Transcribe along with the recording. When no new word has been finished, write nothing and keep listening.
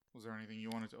Was there anything you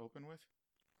wanted to open with?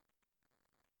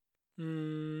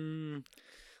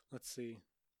 Let's see.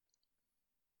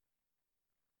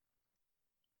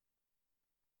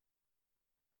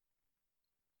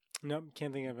 Nope,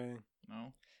 can't think of anything.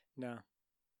 No. No.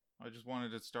 I just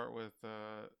wanted to start with.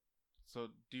 So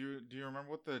do you remember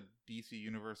what the DC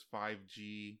Universe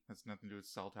 5G has nothing to do with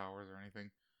cell towers or anything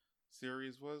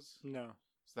series was? No.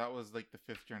 So that was like the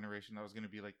 5th generation. That was going to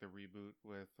be like the reboot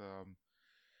with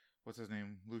what's his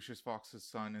name? Lucius Fox's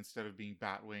son, instead of being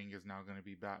Batwing, is now going to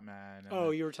be Batman.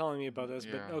 And you were telling me about this,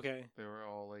 but okay. They were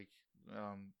all like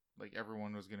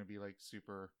everyone was going to be like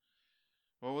super.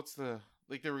 Well, what's the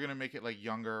like? They were going to make it like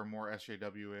younger, more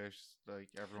SJW-ish, like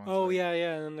everyone. Oh like, yeah,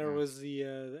 and then there was the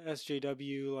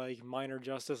SJW like Minor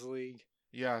Justice League.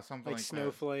 Yeah, something like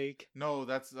Snowflake. That. No,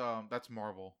 that's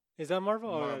Marvel. Is that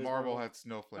Marvel? Marvel had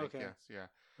Snowflake. Okay. Yes, yeah.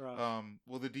 Right.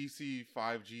 Well, the DC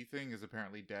 5G thing is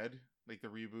apparently dead. Like the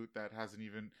reboot that hasn't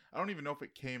even. I don't even know if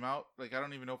it came out. Like I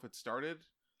don't even know if it started.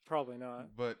 Probably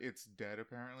not. But it's dead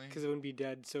apparently. Because it wouldn't be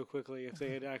dead so quickly if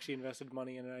they had actually invested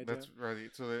money in it. That's right.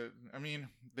 So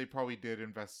they probably did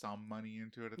invest some money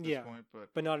into it at this point,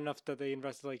 but not enough that they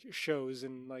invested like shows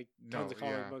and like tons of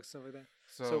comic books stuff like that.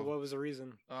 So what was the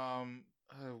reason?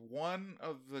 One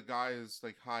of the guys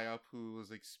like high up who was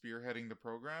like spearheading the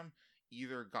program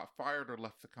either got fired or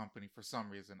left the company for some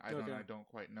reason. I don't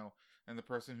quite know. And the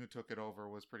person who took it over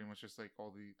was pretty much just like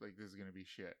this is gonna be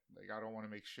shit. Like I don't want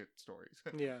to make shit stories.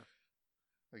 Yeah.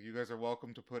 Like you guys are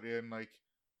welcome to put in like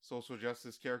social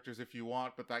justice characters if you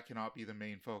want, but that cannot be the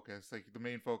main focus. Like the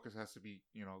main focus has to be,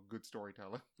 good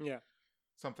storytelling. Yeah.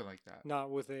 Something like that.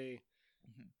 Not with a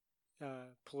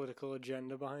political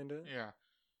agenda behind it. Yeah.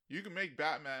 You can make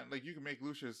Batman, like you can make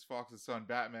Lucius Fox's son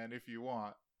Batman if you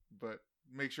want, but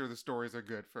make sure the stories are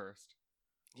good first.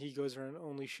 He goes around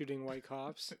only shooting white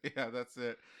cops. Yeah, that's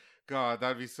it. God,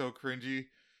 that'd be so cringy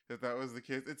if that was the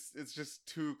case. It's just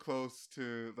too close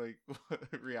to like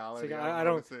reality. Like, I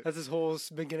don't. That's his whole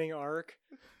beginning arc.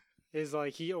 Is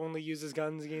like he only uses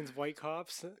guns against white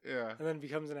cops. Yeah, and then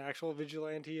becomes an actual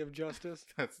vigilante of justice.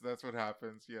 That's what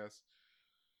happens. Yes.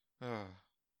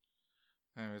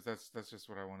 Anyways, that's just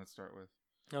what I want to start with.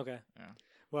 Okay. Yeah.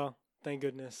 Well, thank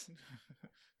goodness.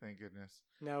 Thank goodness.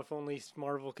 Now, if only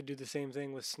Marvel could do the same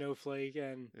thing with Snowflake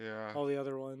and all the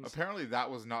other ones. Apparently, that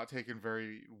was not taken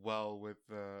very well with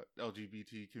the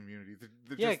LGBT community.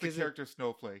 Just the character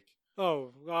Snowflake.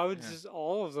 Oh, I would just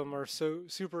all of them are so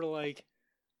super like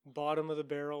bottom of the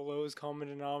barrel, lowest common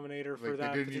denominator for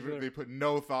that. They put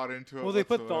no thought into it. Well, they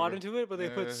put thought into it, but they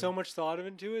put so much thought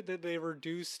into it that they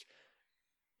reduced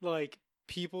like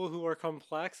people who are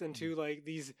complex into like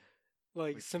these.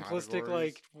 Like simplistic, categories.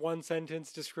 like one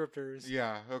sentence descriptors.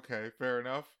 Yeah. Okay. Fair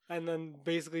enough. And then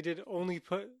basically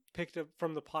picked up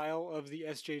from the pile of the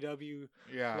SJW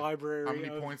library. How many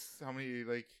points? How many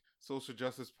like social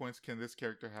justice points can this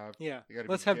character have? Yeah.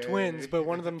 Let's have twins, but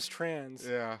one of them's trans.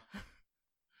 Yeah.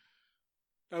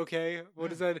 Okay. What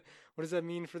does that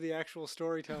mean for the actual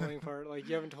storytelling part? Like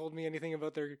you haven't told me anything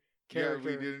about their character.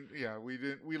 We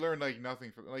didn't. We learned like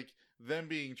nothing from like them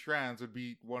being trans would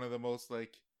be one of the most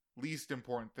like least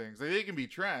important things. Like they can be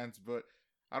trans, but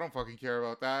I don't fucking care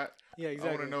about that. Yeah, exactly.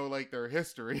 I want to know like their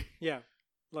history. Yeah.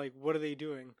 Like what are they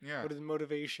doing? Yeah. What are the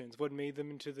motivations? What made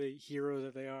them into the hero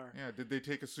that they are? Yeah. Did they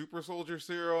take a super soldier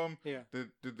serum? Yeah.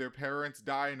 Did their parents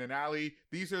die in an alley?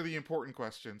 These are the important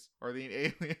questions. Are they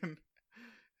an alien?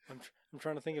 I'm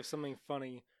trying to think of something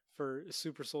funny for a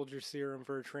super soldier serum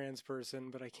for a trans person,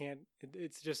 but I can't.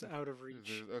 It's just out of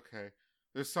reach. Okay.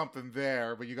 There's something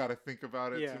there, but you got to think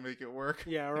about it to make it work.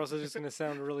 Yeah, or else it's just going to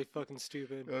sound really fucking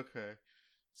stupid. Okay.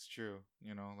 It's true.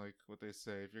 Like what they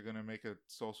say, if you're going to make a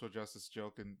social justice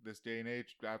joke in this day and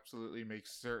age, absolutely make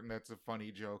certain that's a funny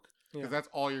joke. Because that's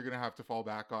all you're going to have to fall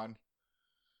back on.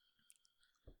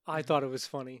 I thought it was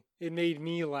funny. It made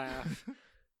me laugh.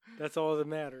 That's all that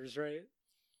matters, right?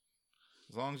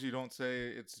 As long as you don't say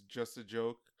it's just a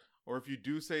joke. Or if you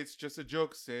do say it's just a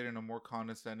joke, say it in a more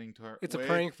condescending way. It's a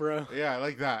prank, bro. Yeah, I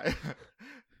like that.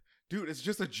 Dude, it's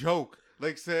just a joke.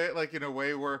 Like, say it like in a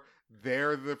way where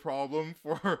they're the problem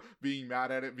for being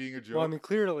mad at it being a joke. Well, I mean,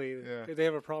 clearly, they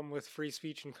have a problem with free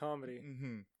speech and comedy.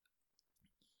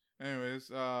 Mm-hmm.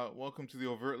 Anyways, welcome to the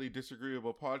Overtly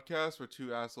Disagreeable Podcast, where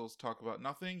two assholes talk about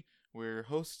nothing. We're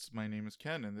hosts. My name is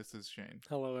Ken, and this is Shane.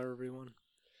 Hello, everyone.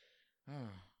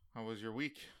 How was your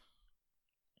week?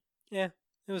 Yeah.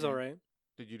 It was all right.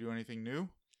 Did you do anything new?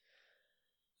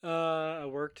 I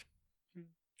worked,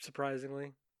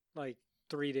 surprisingly, like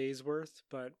 3 days worth,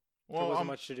 but there wasn't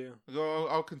much to do.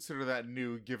 I'll consider that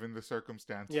new given the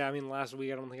circumstance. Yeah, I mean, last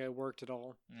week I don't think I worked at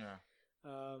all. Yeah.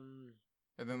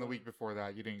 And then the week before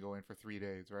that, you didn't go in for 3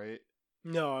 days, right?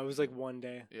 No, it was like one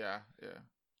day. Yeah.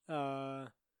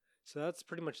 So that's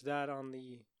pretty much that on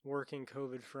the working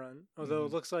COVID front. Although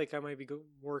it looks like I might be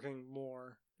working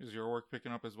more. Is your work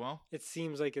picking up as well? It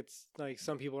seems like it's like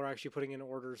some people are actually putting in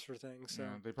orders for things. So yeah,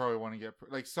 they probably want to get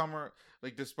like summer.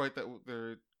 Like despite that,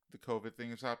 the COVID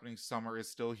thing is happening. Summer is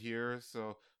still here,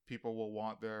 so people will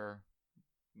want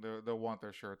they'll want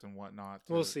their shirts and whatnot.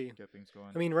 We'll see. Get things going.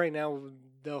 I mean, right now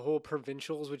the whole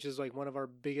provincials, which is like one of our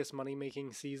biggest money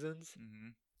making seasons,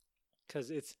 because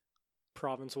it's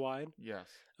province wide. Yes.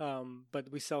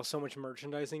 But we sell so much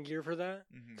merchandising gear for that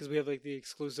because we have like the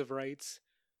exclusive rights.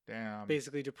 Damn.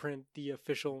 Basically to print the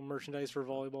official merchandise for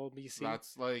Volleyball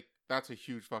BC. That's a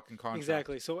huge fucking contract.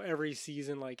 Exactly. So every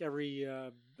season, like every,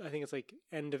 I think it's like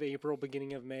end of April,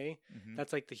 beginning of May.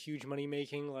 That's like the huge money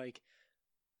making. Like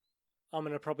I'm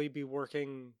going to probably be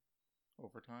working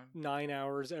overtime 9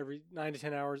 to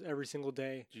 10 hours every single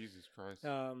day. Jesus Christ.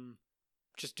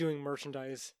 Just doing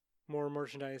more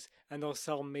merchandise, and they'll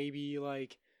sell maybe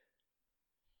like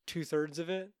 2/3 of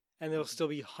it. And there'll still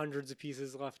be hundreds of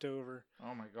pieces left over.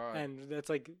 Oh my god! And that's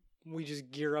like we just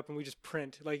gear up and we just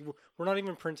print. Like we're not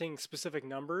even printing specific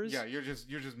numbers. Yeah, you're just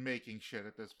making shit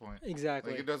at this point.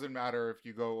 Exactly. Like it doesn't matter if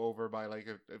you go over by like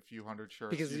a few hundred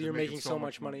shirts because you're making so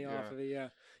much money off of it. Yeah,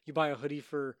 you buy a hoodie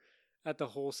at the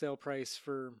wholesale price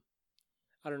for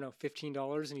I don't know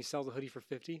 $15, and you sell the hoodie for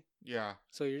 $50. Yeah.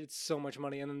 So it's so much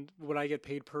money, and then what I get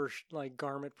paid per like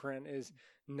garment print is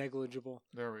negligible.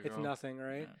 There we go. It's nothing,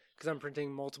 right? Because I'm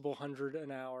printing multiple hundred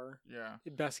an hour. Yeah.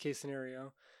 Best case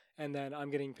scenario, and then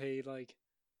I'm getting paid like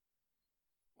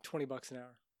 $20 an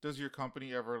hour. Does your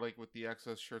company ever, like, with the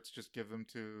excess shirts, just give them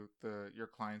to your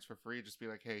clients for free? Just be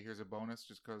like, hey, here's a bonus,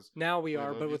 just because. Now we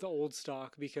are, but with old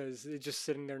stock because it's just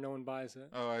sitting there, no one buys it.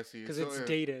 Oh, I see. Because it's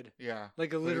dated. Yeah.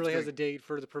 Like it literally has a date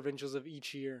for the provincials of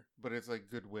each year. But it's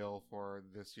like goodwill for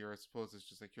this year. I suppose it's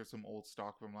just like, here's some old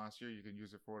stock from last year. You can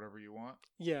use it for whatever you want.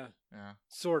 Yeah. Yeah.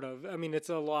 Sort of. I mean, it's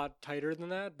a lot tighter than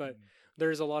that, but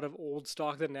there's a lot of old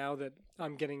stock that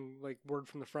I'm getting like word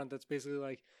from the front that's basically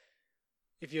like,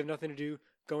 if you have nothing to do,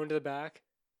 go into the back,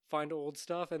 find old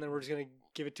stuff, and then we're just gonna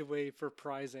give it away for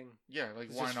prizing. Yeah,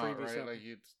 like why not, right? Like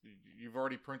you've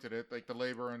already printed it, like the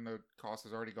labor and the cost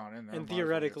has already gone in there. And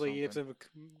theoretically, if the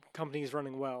company is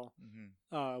running well,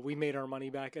 we made our money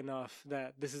back enough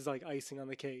that this is like icing on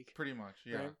the cake. Pretty much,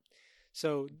 yeah. Right?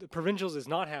 So the provincials is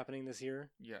not happening this year.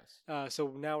 Yes.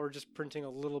 So now we're just printing a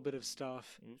little bit of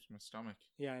stuff. Oops, my stomach.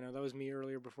 Yeah, I know that was me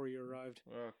earlier before you arrived.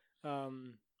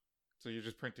 So you're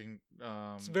just printing.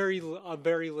 It's a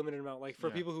very limited amount, like for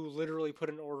people who literally put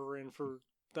an order in for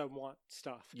that want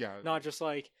stuff. Yeah. Not just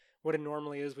like what it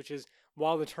normally is, which is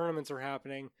while the tournaments are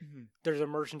happening, there's a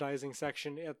merchandising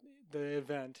section at the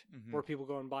event where people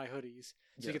go and buy hoodies.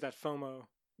 So you get that FOMO.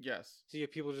 Yes. So you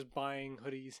get people just buying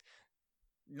hoodies.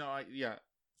 No,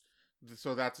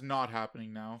 So that's not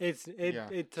happening now.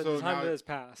 The time has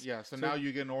passed. Yeah, so now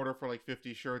you get an order for like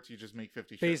 50 shirts, you just make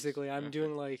 50 shirts. Basically, I'm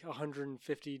doing like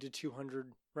 150 to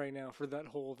 200 right now for that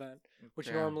whole event,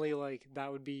 which normally like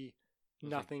that would be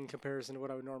nothing comparison to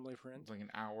what I would normally print. It's like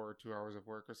an hour or 2 hours of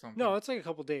work or something. No, it's like a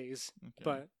couple days,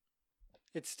 but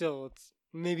it's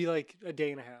maybe like a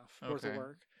day and a half worth of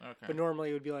work. Okay. But normally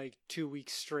it would be like 2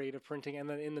 weeks straight of printing, and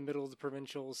then in the middle of the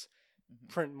provincials,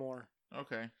 print more.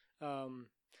 Okay.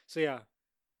 So yeah,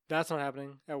 that's not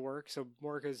happening at work. So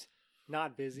work is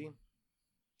not busy.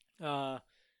 I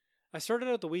started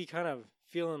out the week kind of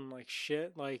feeling like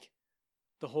shit. Like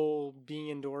the whole being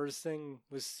indoors thing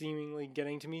was seemingly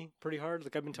getting to me pretty hard.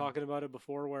 Like I've been talking about it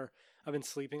before where I've been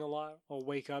sleeping a lot. I'll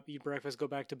wake up, eat breakfast, go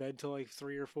back to bed till like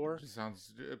 3 or 4. It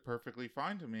sounds perfectly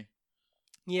fine to me.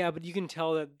 Yeah, but you can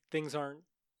tell that things aren't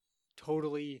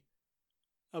totally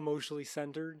emotionally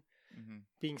centered.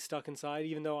 Being stuck inside,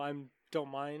 even though I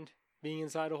don't mind being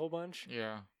inside a whole bunch.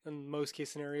 Yeah. In most case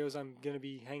scenarios, I'm going to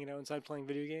be hanging out inside playing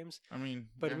video games. I mean...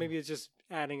 But maybe it's just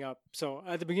adding up. So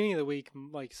at the beginning of the week,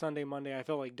 like Sunday, Monday, I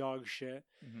felt like dog shit.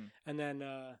 And then,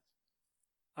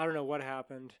 I don't know what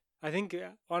happened.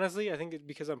 Honestly, it's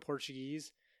because I'm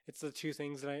Portuguese. It's the two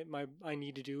things that I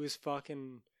need to do is fuck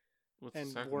and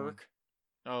work. One?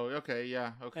 Oh, okay,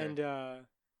 yeah, okay. And,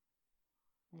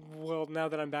 well, now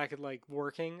that I'm back at like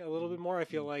working a little bit more, I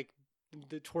feel like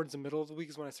towards the middle of the week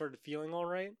is when I started feeling all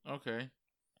right. Okay.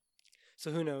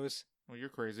 So who knows? Well, you're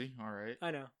crazy. All right.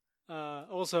 I know.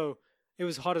 Also, it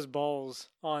was hot as balls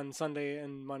on Sunday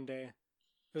and Monday.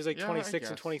 It was like 26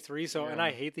 and 23. So, and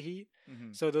I hate the heat.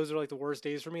 So those are like the worst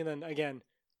days for me. And then again,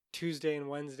 Tuesday and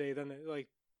Wednesday, then it like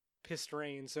pissed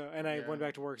rain. So, and I went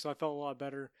back to work. So I felt a lot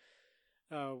better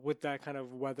with that kind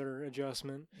of weather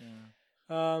adjustment. Yeah.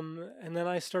 And then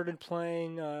I started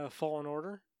playing Fallen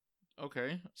Order.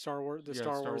 Okay. Star Wars, the Yeah,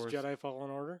 Star Star Wars Wars. Jedi Fallen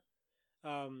Order.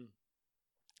 I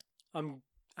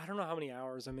don't know how many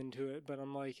hours I'm into it, but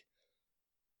I'm like,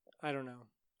 I don't know,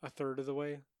 a third of the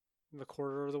way, a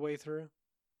quarter of the way through.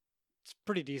 It's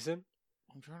pretty decent.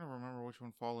 I'm trying to remember which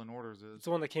one Fallen Orders is. It's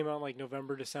the one that came out in like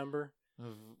November, December.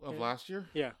 Of last year?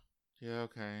 Yeah. Yeah,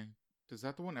 okay. Is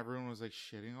that the one everyone was like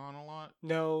shitting on a lot?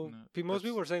 No, most that's-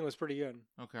 people were saying it was pretty good.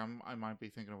 Okay, I might be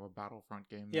thinking of a Battlefront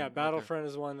game. Yeah, then. Battlefront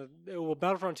is one that, well,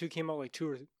 Battlefront 2 came out like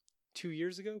 2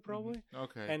 years ago, probably.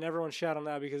 Okay. And everyone shat on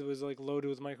that because it was like loaded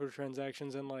with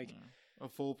microtransactions and like a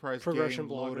full price progression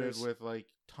game loaded blockers. with like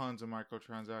tons of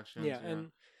microtransactions. Yeah,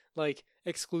 and like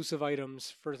exclusive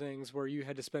items for things where you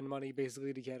had to spend money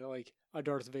basically to get like a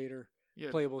Darth Vader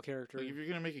playable character. Like if you're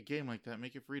gonna make a game like that,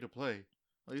 make it free to play.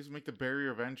 At least make the barrier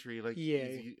of entry like EA.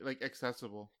 easy, like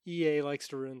accessible. EA likes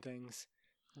to ruin things.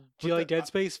 Do you like Dead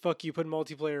Space? Fuck you, put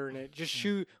multiplayer in it. Just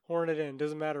shoehorn it in.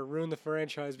 Doesn't matter. Ruin the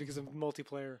franchise because of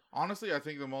multiplayer. Honestly, I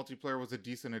think the multiplayer was a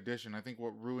decent addition. I think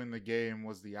what ruined the game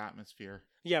was the atmosphere.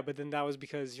 Yeah, but then that was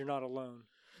because you're not alone.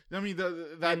 I mean,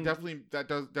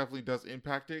 that definitely does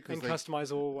impact it. And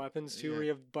customizable weapons too, where you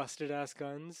have busted ass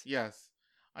guns. Yes,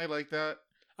 I like that.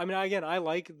 I mean, again, I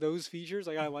like those features.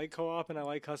 Like I like co-op and I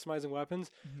like customizing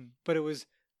weapons, but it was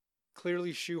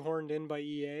clearly shoehorned in by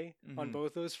EA on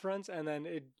both those fronts, and then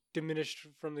it diminished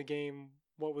from the game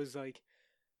what was like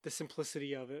the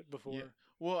simplicity of it before. Yeah.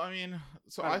 Well, I mean,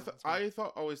 so I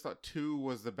always thought 2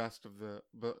 was the best of the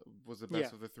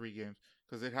of the 3 games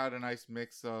because it had a nice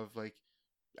mix of like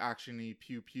actiony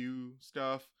pew pew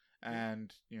stuff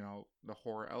and the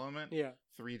horror element. Yeah.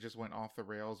 3 just went off the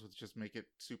rails with just make it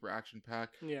super action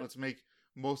packed. Yeah. Let's make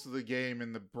most of the game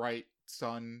in the bright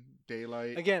sun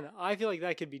daylight. Again, I feel like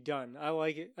that could be done. I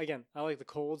like it. Again, I like the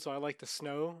cold, so I like the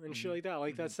snow and shit like that. I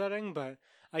like that setting, but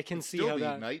I can see how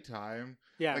that nighttime.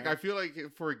 Yeah. Like I feel like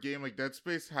for a game like Dead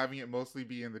Space, having it mostly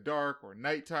be in the dark or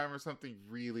nighttime or something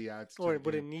really adds to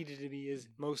what it needed to be is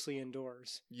mostly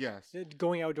indoors. Yes.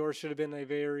 Going outdoors should have been a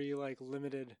very like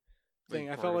limited thing.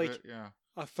 I felt like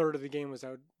a third of the game was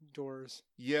outdoors.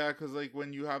 Yeah, because like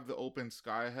when you have the open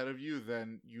sky ahead of you,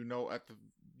 then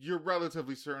you're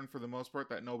relatively certain for the most part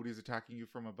that nobody's attacking you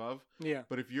from above. Yeah.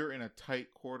 But if you're in a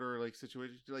tight quarter like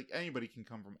situation, like anybody can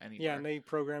come from anywhere. Yeah, and they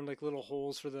programmed like little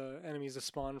holes for the enemies to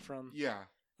spawn from. Yeah.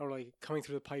 Or like coming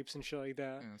through the pipes and shit like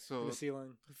that. Yeah, so in the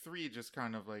ceiling. 3 just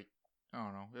kind of like, I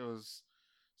don't know, it was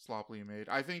sloppily made.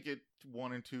 I think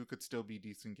 1 and 2 could still be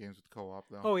decent games with co-op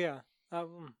though. Oh yeah.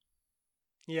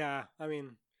 Yeah, I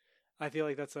mean, I feel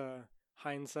like that's a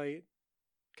hindsight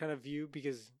kind of view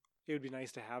because it would be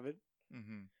nice to have it.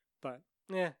 Mm-hmm. But,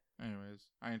 yeah. Anyways,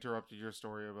 I interrupted your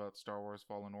story about Star Wars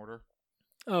Fallen Order.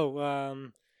 Oh,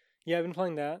 yeah, I've been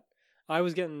playing that. I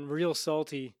was getting real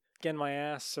salty, getting my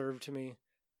ass served to me.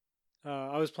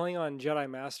 I was playing on Jedi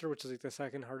Master, which is like the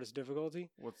second hardest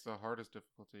difficulty. What's the hardest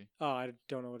difficulty? Oh, I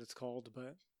don't know what it's called,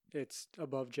 but it's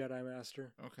above Jedi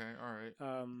Master. Okay, alright.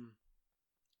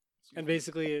 And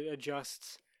basically it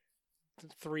adjusts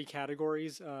 3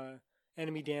 categories.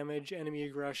 Enemy damage, enemy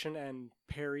aggression, and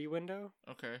parry window.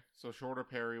 Okay, so shorter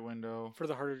parry window. For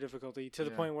the harder difficulty, to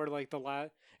the point where like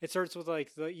it starts with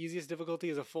like the easiest difficulty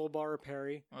is a full bar of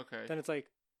parry. Okay. Then it's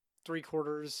like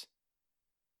 3/4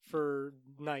 for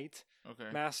knight.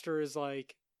 Okay. Master is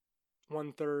like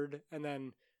 1/3, and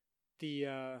then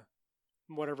the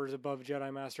whatever's above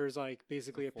Jedi Master is like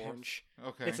basically a pinch.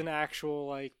 Okay. It's an actual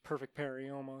like perfect parry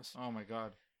almost. Oh my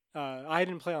god. I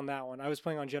didn't play on that one. I was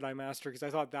playing on Jedi Master because I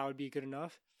thought that would be good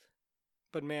enough.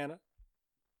 But man,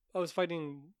 I was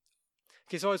fighting...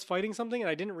 Okay, so I was fighting something and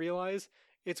I didn't realize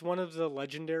it's one of the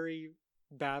legendary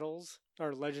battles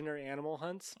or legendary animal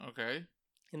hunts. Okay.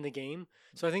 In the game.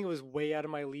 So I think it was way out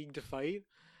of my league to fight.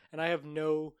 And I have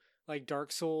no like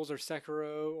Dark Souls or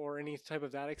Sekiro or any type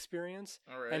of that experience.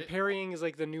 All right. And parrying is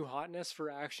like the new hotness for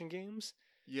action games.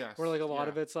 Yes. Where like a lot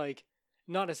of it's like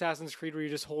not Assassin's Creed where you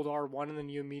just hold R1 and then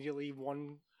you immediately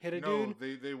hit a dude.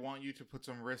 No, they want you to put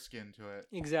some risk into it.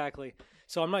 Exactly.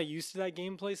 So I'm not used to that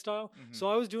gameplay style. Mm-hmm. So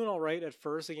I was doing all right at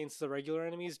first against the regular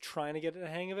enemies, trying to get the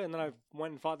hang of it, and then I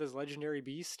went and fought this legendary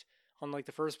beast on like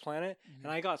the first planet,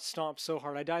 and I got stomped so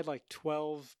hard. I died like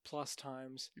 12 plus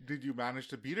times. Did you manage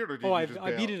to beat it, or did you just bail?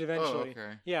 I beat it eventually. Oh,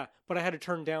 okay. Yeah, but I had to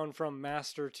turn down from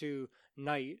Master to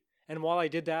Knight, and while I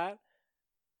did that,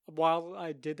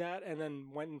 and then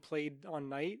went and played on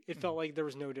Knight, it felt like there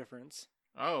was no difference.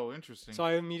 Oh, interesting. So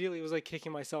I immediately was like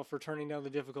kicking myself for turning down the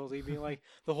difficulty, being like,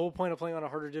 the whole point of playing on a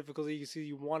harder difficulty,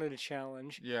 you wanted a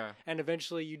challenge. Yeah. And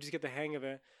eventually you just get the hang of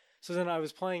it. So then I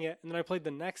was playing it, and then I played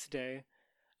the next day,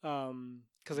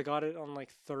 because I got it on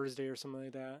like Thursday or something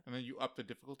like that. And then you upped the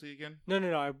difficulty again?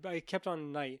 No. I kept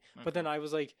on Knight, but then I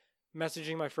was like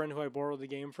messaging my friend who I borrowed the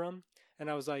game from, and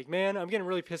I was like, man, I'm getting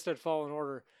really pissed at Fallen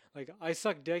Order. Like, I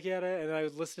suck dick at it, and I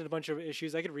listed a bunch of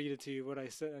issues. I could read it to you, what I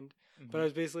said, but I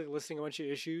was basically listing a bunch of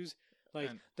issues. Like,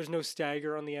 there's no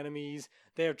stagger on the enemies.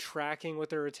 They have tracking with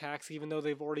their attacks, even though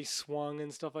they've already swung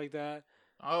and stuff like that.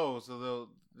 Oh,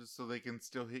 so they can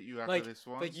still hit you after they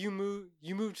swung? Like, you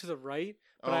move to the right,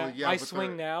 but I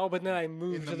swing now, but then I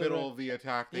move in to the middle of the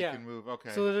attack. They can move. Okay.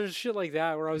 So there's shit like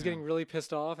that where I was getting really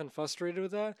pissed off and frustrated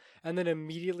with that, and then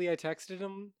immediately after I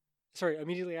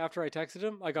texted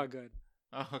him, I got good.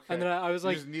 Oh, okay. And then I was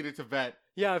like, you just needed to vet.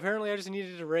 Yeah, apparently I just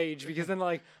needed to rage because then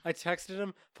like I texted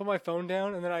him, put my phone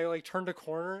down, and then I like turned a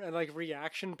corner and like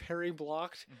reaction parry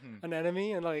blocked an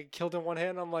enemy and like killed him one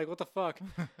hit, and I'm like, what the fuck?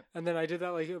 And then I did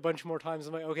that like a bunch more times.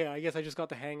 I'm like, okay, I guess I just got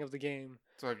the hang of the game.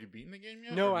 So have you beaten the game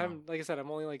yet? No, I haven't. Like I said,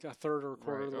 I'm only like a third or a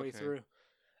quarter of the way through.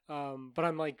 But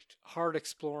I'm like hard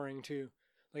exploring too.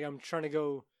 Like I'm trying to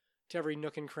go to every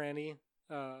nook and cranny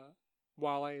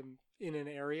while I'm in an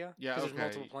area. Yeah, there's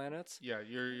multiple planets. Yeah,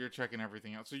 you're checking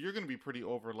everything out. So you're going to be pretty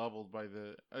over leveled by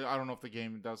the. I don't know if the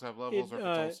game does have levels or if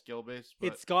it's all skill based.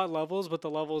 It's got levels, but the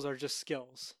levels are just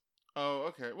skills. Oh,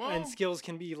 okay. Well, and skills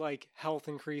can be like health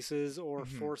increases or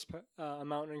force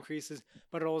amount increases,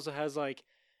 but it also has like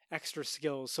extra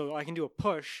skills. So I can do a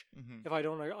push if I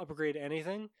don't upgrade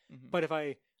anything, but if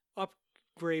I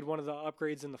upgrade one of the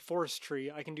upgrades in the force tree,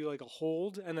 I can do like a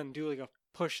hold and then do like a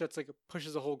push that's like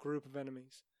pushes a whole group of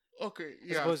enemies. Okay,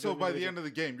 yeah. So by the end of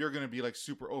the game, you're gonna be like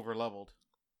super over leveled.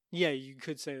 Yeah, you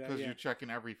could say that. Because you're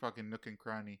checking every fucking nook and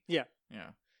cranny. Yeah. Yeah.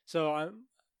 So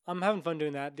I'm having fun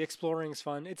doing that. The exploring's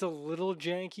fun. It's a little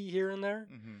janky here and there.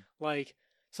 Like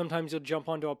sometimes you'll jump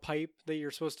onto a pipe that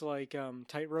you're supposed to like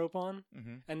tightrope on,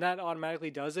 and that automatically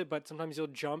does it. But sometimes you'll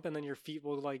jump and then your feet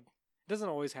will like. It doesn't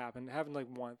always happen. It happened like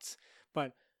once,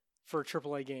 but for a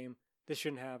AAA game, this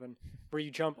shouldn't happen. Where you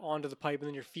jump onto the pipe and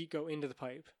then your feet go into the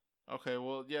pipe. Okay,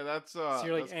 well, yeah, that's so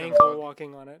you're like ankle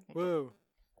walking on it. Woo.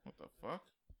 What the fuck?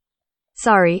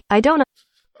 Sorry, I don't.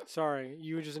 Sorry,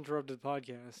 you just interrupted the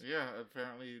podcast. Yeah,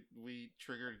 apparently we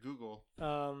triggered Google.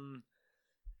 Trying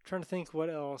to think what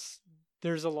else.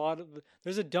 There's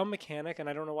a dumb mechanic, and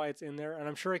I don't know why it's in there, and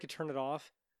I'm sure I could turn it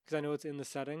off because I know it's in the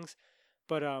settings.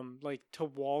 But like to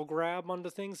wall grab onto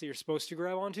things that you're supposed to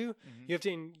grab onto, you have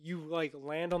to like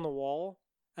land on the wall,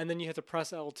 and then you have to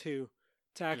press L2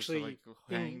 to actually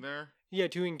hang there. Yeah,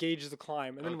 to engage the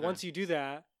climb, and then once you do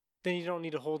that, then you don't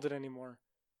need to hold it anymore.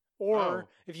 Or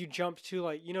if you jump to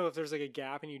like if there's like a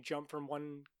gap and you jump from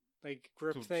one like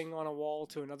grip thing on a wall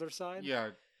to another side.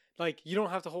 Yeah. Like you don't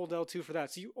have to hold L2 for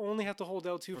that, so you only have to hold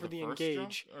L2 for the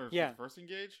engage. Yeah. For the first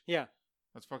engage. Yeah.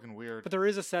 That's fucking weird. But there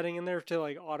is a setting in there to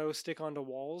like auto stick onto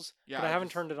walls. Yeah. But I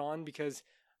haven't turned it on because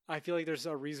I feel like there's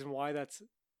a reason why that's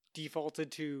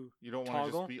defaulted to you don't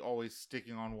want to just be always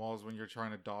sticking on walls when you're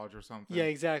trying to dodge or something. Yeah,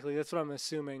 exactly. That's what I'm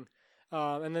assuming.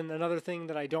 And then another thing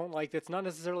that I don't like that's not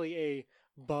necessarily a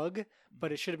bug,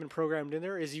 but it should have been programmed in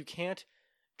there is you can't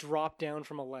drop down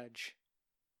from a ledge.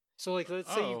 So like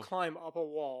let's say you climb up a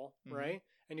wall, right?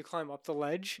 And you climb up the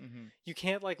ledge. You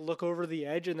can't like look over the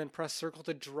edge and then press circle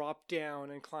to drop down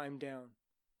and climb down.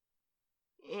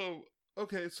 Oh,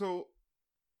 okay. So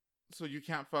you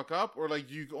can't fuck up, or like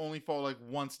you only fall like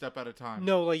one step at a time?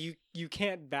 No, like you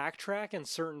can't backtrack in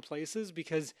certain places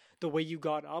because the way you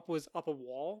got up was up a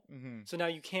wall. So now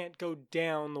you can't go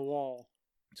down the wall.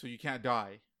 So you can't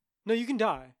die? No, you can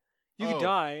die. You can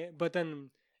die, but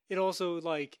then it also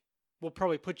like will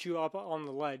probably put you up on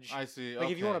the ledge. I see. Like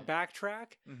if you want to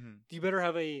backtrack, you better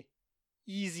have a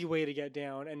easy way to get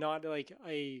down and not like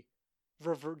a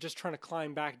just trying to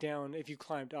climb back down if you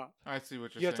climbed up. I see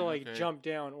what you're saying. You have to like jump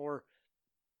down or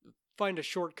find a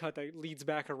shortcut that leads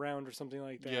back around or something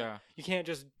like that. Yeah. You can't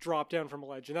just drop down from a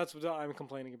ledge, and that's what I'm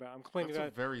complaining about. I'm complaining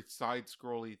that's a very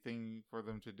side-scrolly thing for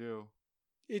them to do.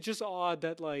 It's just odd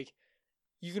that like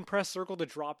you can press circle to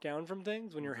drop down from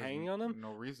things when you're hanging on them. No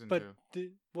reason but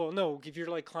to. No, if you're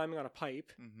like climbing on a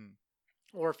pipe,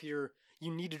 or if you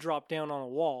need to drop down on a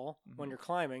wall when you're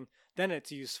climbing, then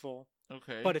it's useful.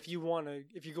 Okay. But if you want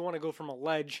to go from a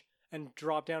ledge and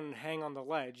drop down and hang on the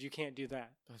ledge, you can't do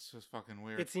that. That's just fucking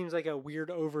weird. It seems like a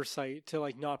weird oversight to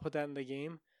like not put that in the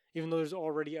game, even though there's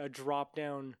already a drop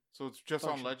down. So it's just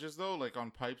function. On ledges though, like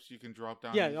on pipes you can drop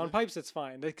down. Yeah, on pipes it's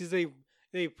fine because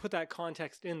they put that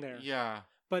context in there. Yeah.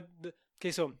 But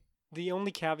so the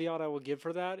only caveat I will give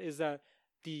for that is that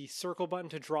the circle button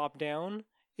to drop down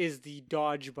is the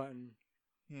dodge button.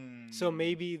 So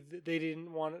maybe they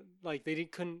didn't want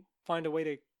couldn't find a way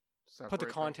to put the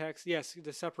context. Yes,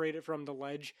 to separate it from the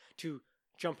ledge to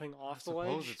jumping off the ledge.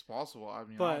 I suppose it's possible. I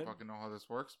mean, I don't fucking know how this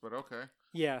works, but okay.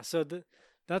 Yeah, so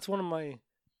that's one of my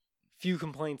few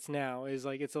complaints now is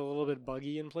like it's a little bit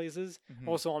buggy in places. Mhm.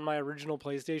 Also, on my original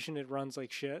PlayStation, it runs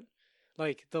like shit.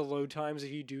 Like the load times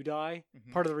if you do die.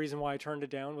 Mhm. Part of the reason why I turned it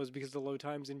down was because the load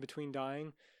times in between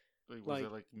dying. Was like-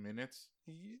 it like minutes?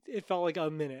 It felt like a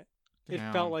minute. It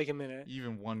Damn. felt like a minute.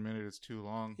 Even 1 minute is too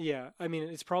long. Yeah, I mean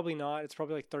it's probably not. It's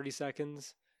probably like 30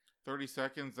 seconds. 30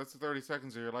 seconds. That's the 30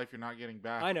 seconds of your life you're not getting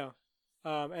back. I know.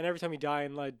 And every time you die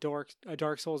in like a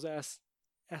Dark Souls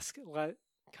esque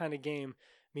kind of game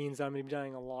means I'm gonna be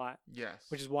dying a lot, Yes.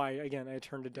 which is why again I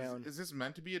turned it down. Is this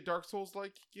meant to be a Dark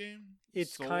Souls-like game?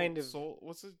 It's kind of-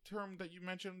 What's the term that you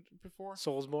mentioned before?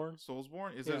 Soulsborne.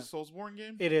 Soulsborne? Is Yeah. it a Soulsborne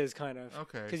game? It is kind of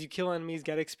Okay. because you kill enemies,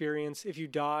 get experience. If you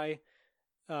die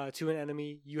to an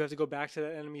enemy, you have to go back to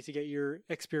that enemy to get your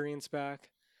experience back.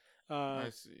 I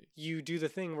see. You do the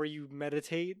thing where you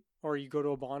meditate or you go to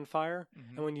a bonfire, Mhm.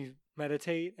 and when you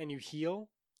meditate and you heal,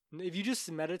 if you just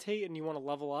meditate and you want to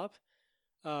level up,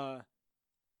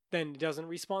 then it doesn't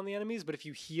respawn the enemies. But if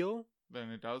you heal, Then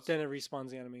it does? then it respawns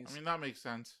the enemies. I mean, that makes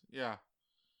sense. Yeah.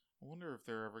 I wonder if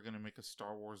they're ever going to make a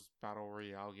Star Wars Battle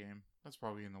Royale game. That's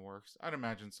probably in the works. I'd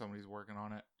imagine somebody's working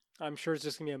on it. I'm sure it's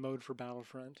just gonna be a mode for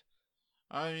Battlefront.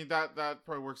 I mean, that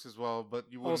probably works as well,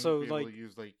 but you wouldn't Also, be able to like-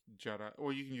 use, like, Jedi.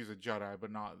 Well, you can use a Jedi,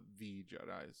 but not the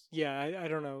Jedis. Yeah, I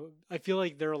don't know. I feel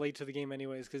like they're late to the game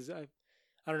anyways because I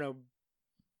don't know.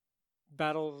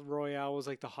 Battle Royale was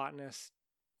like the hotness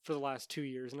for the last 2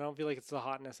 years, and I don't feel like it's the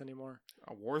hotness anymore.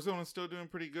 Warzone is still doing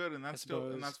pretty good, and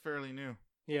suppose. that's fairly new.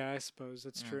 Yeah, I suppose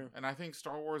that's Yeah. true. And I think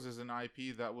Star Wars is an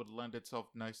IP that would lend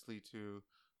itself nicely to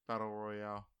Battle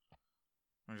Royale.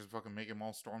 And just fucking make them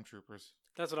all stormtroopers.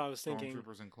 That's what I was thinking.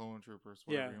 Stormtroopers and clone troopers,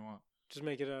 whatever Yeah. you want. Just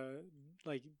make it a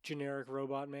like generic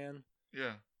robot man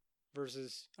Yeah.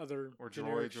 versus other Or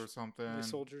generic droids or something.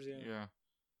 soldiers. Yeah. Yeah.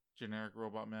 Generic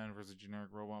robot man versus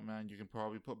generic robot man. You can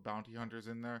probably put bounty hunters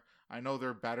in there. I know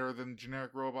they're better than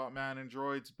generic robot man and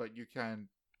droids, but you can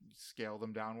scale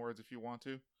them downwards if you want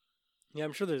to. Yeah,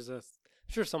 I'm sure I'm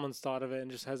sure someone's thought of it and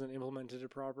just hasn't implemented it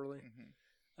properly.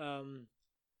 Mm-hmm.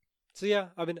 So yeah,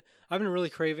 I've been really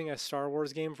craving a Star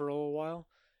Wars game for a little while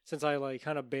since I like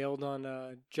kind of bailed on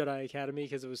Jedi Academy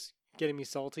because it was getting me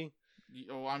salty.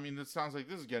 Oh, I mean, it sounds like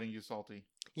this is getting you salty.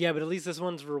 Yeah, but at least this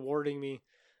one's rewarding me.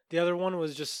 The other one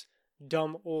was just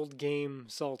dumb old game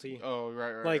salty. Oh,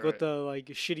 right. Like with the like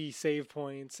shitty save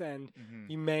points and Mm-hmm.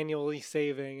 you manually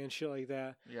saving and shit like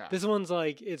that. Yeah. This one's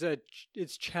like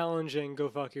it's challenging. Go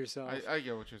fuck yourself. I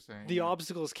get what you're saying. The yeah.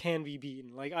 obstacles can be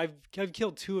beaten. Like I've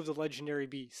killed 2 of the legendary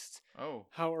beasts. Oh,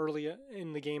 How early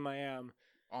in the game I am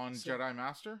on So- Jedi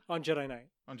Master? on Jedi Knight.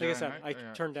 On Like I Jedi said, Knight? I Oh,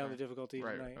 yeah, turned down sorry. the difficulty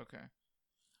Right, tonight. okay.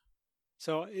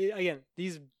 So again,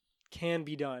 these can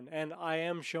be done, and I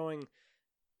am showing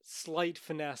slight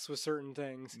finesse with certain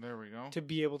things There we go. to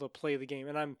be able to play the game,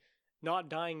 and I'm not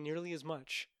dying nearly as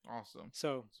much. Awesome.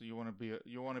 So So you want to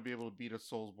be able to beat a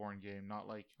Soulsborne game, not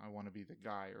like I want to be the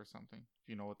guy or something. If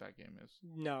you know what that game is.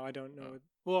 no, I don't know. Oh.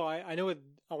 Well, I know what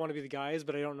I want to be the guy is,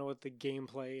 but I don't know what the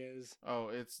gameplay is. Oh,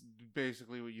 it's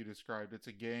basically what you described. It's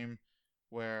a game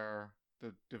where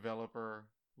the developer,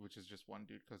 which is just one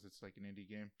dude because it's like an indie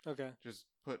game, Okay. just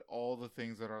put all the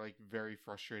things that are like very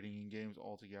frustrating in games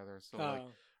all together. So Oh, like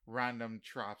random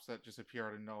traps that just appear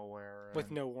out of nowhere with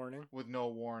and- no warning. with no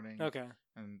warning. Okay.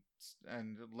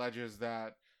 And ledges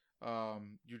that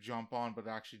you jump on but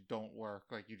actually don't work.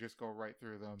 Like you just go right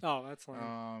through them. Oh, that's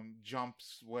lame.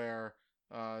 Jumps where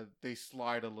they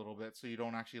slide a little bit so you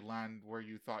don't actually land where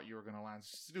you thought you were gonna land.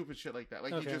 Stupid shit like that.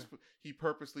 Like Okay. he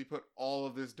purposely put all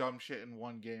of this dumb shit in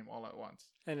one game all at once.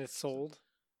 And it's sold.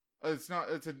 It's not.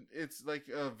 It's like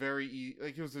a very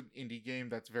like it was an indie game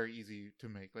that's very easy to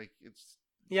make. Like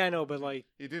Yeah, I know, but like,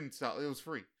 it didn't sell. It was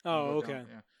free. oh, You go down-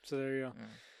 okay. Yeah. So there you go. Yeah.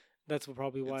 That's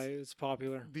probably why it's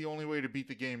popular. The only way to beat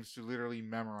the game is to literally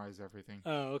memorize everything.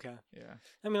 Oh, okay. Yeah.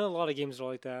 I mean, a lot of games are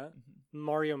like that. Mhm.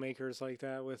 Mario Maker's like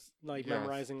that with like Yes.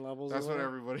 memorizing levels. That's and what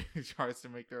whatnot. everybody tries to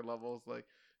make their levels. Like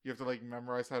you have to like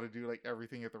memorize how to do like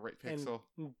everything at the right And- pixel.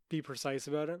 Be precise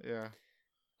about it. Yeah.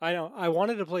 I know. I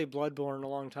wanted to play Bloodborne a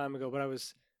long time ago, but I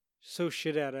was so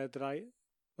shit at it that I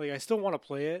still want to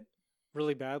play it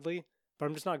really badly, but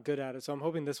I'm just not good at it. So I'm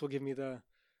hoping this will give me the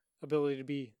ability to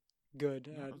be good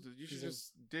at. You should using-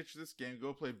 just ditch this game,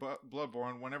 go play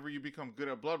Bloodborne. Whenever you become good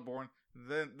at Bloodborne,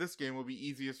 then this game will be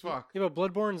easy as fuck. Yeah, but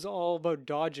Bloodborne's all about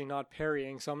dodging, not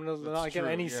parrying. So I'm gonna That's not get true,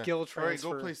 any yeah. skill All right,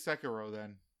 transfer. go play Sekiro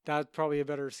then. That's probably a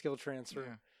better skill transfer.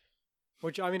 Yeah.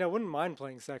 Which I mean, I wouldn't mind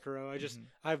playing Sekiro. Mhm.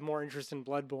 I have more interest in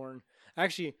Bloodborne.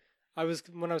 Actually,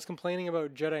 when I was complaining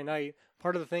about Jedi Knight,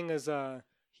 part of the thing is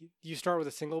you start with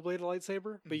a single bladed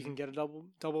lightsaber, but you Mhm. can get a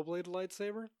double bladed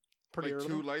lightsaber pretty Like early.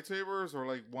 two lightsabers or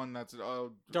like one that's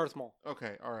Darth Maul.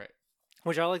 okay, all right.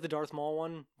 which I like the Darth Maul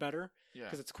one better Yeah.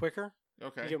 because it's quicker.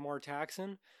 Okay. You get more attacks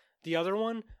in. The other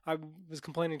one, I was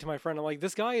complaining to my friend. I'm like,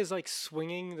 this guy is like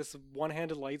swinging this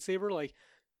one-handed lightsaber, like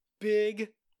big,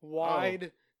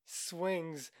 wide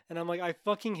swings, and I'm like, I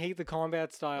fucking hate the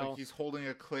combat style. Like he's holding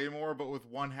a claymore, but with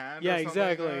one hand. Yeah, or something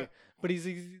exactly. Like that. But he's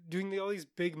doing all these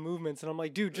big movements, and I'm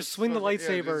like, dude, just swing the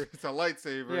lightsaber. It's a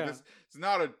lightsaber. Yeah. It's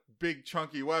not a big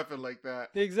chunky weapon like that.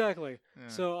 Exactly. Yeah.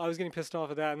 So I was getting pissed off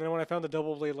at that, and then when I found the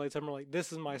double blade lightsaber, I'm like,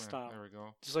 this is my Yeah, style. There we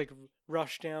go. Just like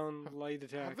rush down light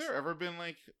attacks. Have there ever been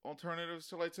like alternatives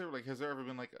to lightsaber? Like, has there ever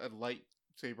been like a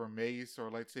lightsaber mace or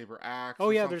a lightsaber axe? Oh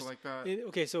or yeah, something there's like that.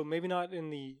 okay, so maybe not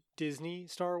in the Disney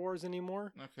Star Wars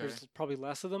anymore. Okay. There's probably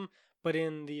less of them, but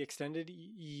in the extended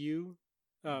EU,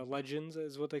 Legends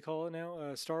is what they call it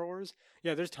now. Star Wars.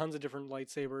 Yeah, there's tons of different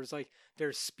lightsabers. Like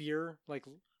there's spear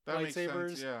That makes sense.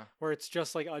 lightsabers, Yeah. where it's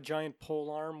just like a giant pole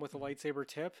arm with a lightsaber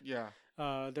tip. Yeah.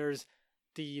 There's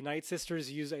the Night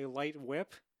Sisters use a light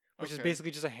whip, which is Okay. basically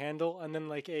just a handle and then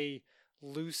like a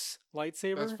loose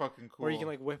lightsaber. That's fucking cool. Where you can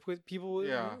like whip with people with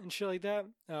Yeah. and shit like that.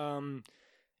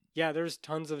 Yeah, there's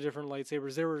tons of different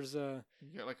lightsabers. There was You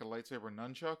get like a lightsaber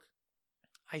nunchuck.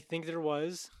 I think there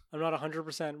was. I'm not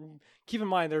 100%. Keep in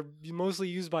mind they're mostly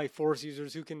used by Force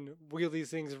users who can wield these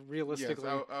things realistically.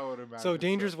 Yes, I would imagine. So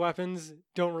dangerous weapons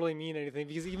don't really mean anything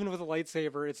because even with a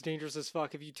lightsaber, it's dangerous as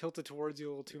fuck if you tilt it towards you a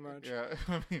little too much. Yeah,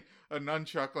 I mean a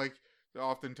nunchuck. Like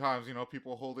oftentimes,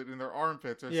 people hold it in their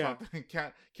armpits or Yeah. something.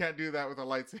 Can't do that with a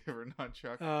lightsaber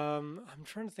nunchuck. I'm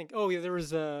trying to think. Oh yeah, there was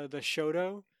the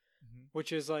Shoto, Mhm.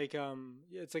 which is like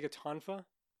it's like a tonfa.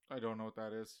 I don't know what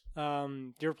that is. Do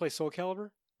you ever play Soul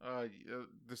Calibur?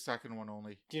 The second one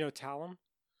only. Do you know Talum?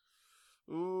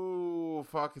 Ooh,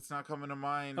 fuck! It's not coming to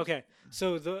mind. Okay,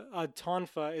 so the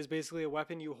tonfa is basically a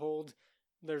weapon you hold.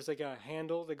 There's like a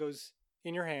handle that goes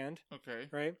in your hand, Okay.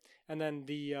 right? And then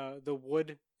the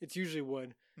wood, it's usually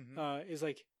wood, Mhm. is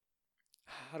like,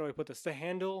 how do I put this? The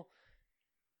handle.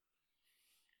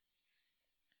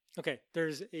 Okay,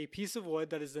 there's a piece of wood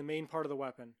that is the main part of the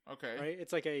weapon, Okay. right?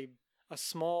 It's like a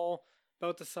small,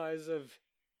 about the size of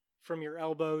from your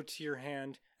elbow to your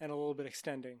hand and a little bit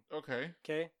extending. Okay.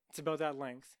 Okay, it's about that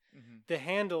length. hmm The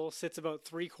handle sits about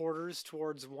 3/4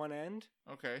 towards one end,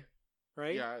 Okay.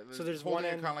 right? Yeah. So there's holding one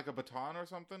end, kind of like a baton or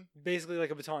something. basically like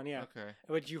a baton, yeah. Okay.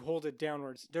 But you hold it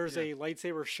downwards. There's Yeah. a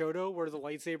lightsaber Shoto where the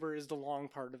lightsaber is the long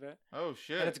part of it, Oh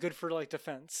shit. and it's good for like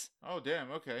defense. Oh damn.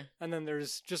 Okay. And then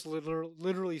there's just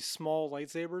literally small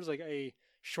lightsabers, like a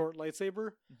short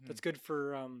lightsaber Mhm. that's good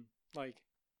for like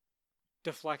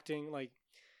deflecting. Like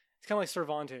it's kind of like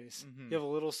Cervantes. Mhm. You have a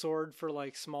little sword for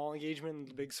like small engagement, and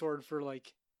the big sword for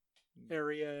like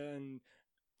area and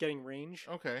getting range.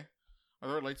 Okay. Are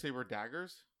there lightsaber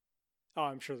daggers? Oh,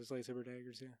 I'm sure there's lightsaber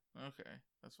daggers, yeah. Okay.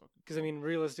 That's fucking. Because I mean,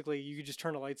 realistically, you could just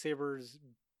turn a lightsaber's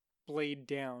blade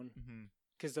down hmm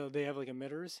because they have like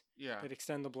emitters Yeah. that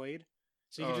extend the blade.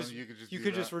 So Oh, you and could just you could just you do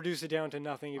could just that. reduce it down to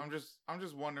nothing. I'm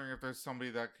just wondering if there's somebody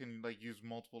that can like use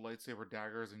multiple lightsaber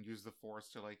daggers and use the force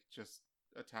to like just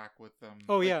attack with them.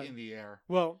 Oh, like, yeah. in the air.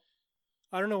 Well,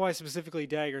 I don't know why specifically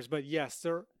daggers, but yes,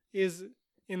 there is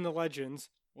in the legends.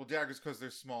 Well, daggers because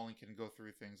they're small and can go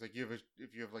through things. Like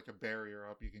if you have like a barrier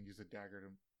up, you can use a dagger to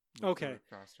move through Okay. it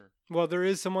faster. Well, there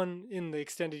is someone in the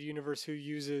extended universe who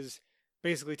uses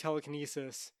basically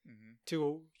telekinesis hmm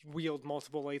to wield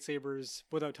multiple lightsabers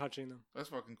without touching them. That's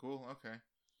fucking cool. Okay.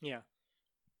 Yeah,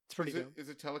 it's pretty dope. Is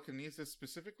it telekinesis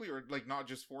specifically, or like not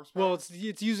just force power? Well,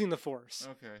 it's using the force,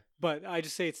 Okay. but I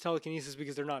just say it's telekinesis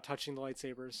because they're not touching the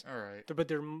lightsabers, All right. but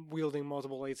they're wielding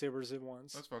multiple lightsabers at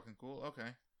once. That's fucking cool.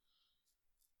 Okay.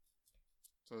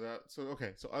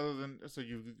 So other than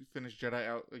you finished Jedi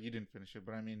Out, you didn't finish it,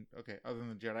 but I mean, okay, other than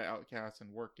the Jedi Outcast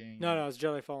and working. No, it's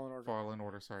Jedi Fallen Order. Fallen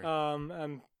Order. Sorry.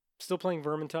 I'm still playing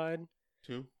Vermintide.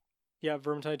 2. Yeah,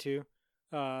 Vermintide 2.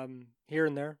 Here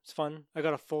and there, it's fun. I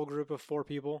got a full group of 4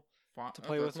 people. to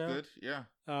play with that's now. Good.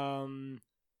 Yeah.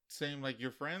 Same like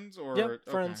your friends or Yeah,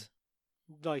 okay. friends,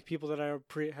 like people that I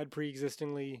had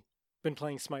pre-existingly been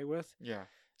playing Smite with. Yeah.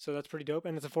 So that's pretty dope,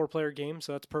 and it's a 4-player game,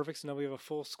 so that's perfect. So now we have a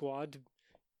full squad to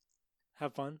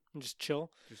have fun and just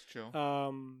chill. Just chill.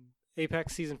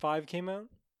 Apex Season 5 came out.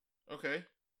 Okay.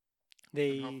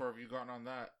 They And how far have you gotten on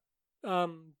that?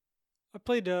 I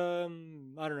played I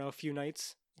don't know, a few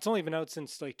nights. It's only been out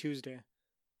since like Tuesday.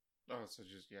 Oh, so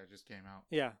just came out.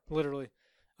 Yeah, literally.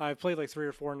 I played like 3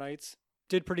 or 4 nights.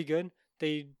 Did pretty good.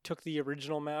 They took the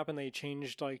original map and they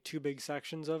changed like 2 big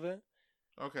sections of it.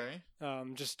 Okay.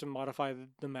 Just to modify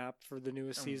the map for the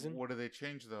newest And season. what do they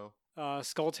change though?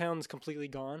 Skulltown's completely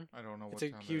gone. I don't know what It's a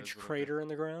town that huge is, but okay. crater in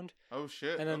the ground. Oh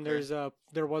shit. And then okay.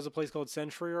 there was a place called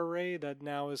Century Array that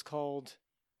now is called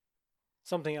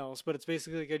something else, but it's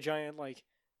basically like a giant like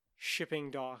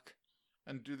shipping dock.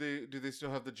 And do they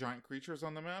still have the giant creatures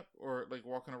on the map, or like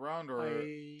walking around, or?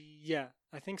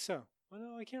 I think so. Well,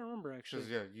 no, I can't remember actually.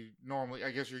 Because you normally,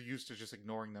 I guess you're used to just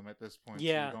ignoring them at this point,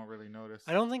 Yeah. so you don't really notice.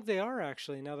 I don't think they are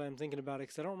actually. Now that I'm thinking about it,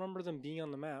 because I don't remember them being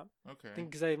on the map. Okay.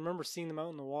 Because I remember seeing them out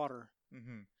in the water.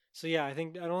 Mm-hmm. So yeah, I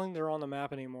don't think they're on the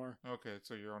map anymore. Okay,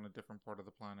 so you're on a different part of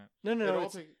the planet.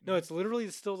 No, it's literally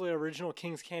still the original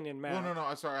Kings Canyon map. No.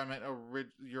 I'm sorry, I meant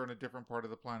you're on a different part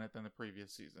of the planet than the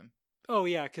previous season. Oh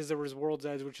yeah, because there was World's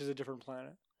Edge, which is a different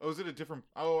planet. Oh, is it a different?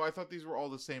 Oh, I thought these were all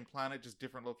the same planet, just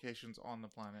different locations on the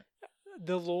planet.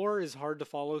 The lore is hard to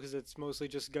follow because it's mostly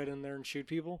just get in there and shoot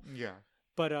people. Yeah.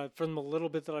 But from the little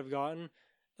bit that I've gotten,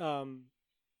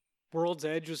 World's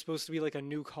Edge was supposed to be like a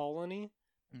new colony,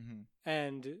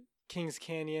 and Kings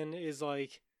Canyon is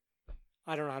like,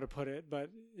 I don't know how to put it,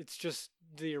 but it's just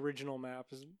the original map.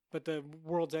 But the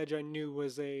World's Edge I knew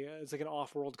was it's like an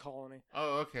off-world colony.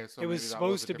 Oh, okay. So it was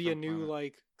supposed to be a new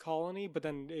like colony, but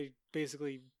then it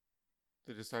basically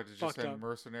they decided to just send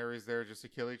mercenaries there just to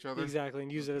kill each other. Exactly,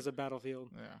 and use it as a battlefield.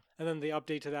 Yeah. And then the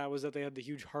update to that was that they had the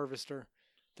huge harvester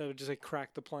that would just like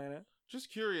crack the planet.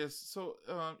 Just curious. So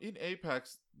in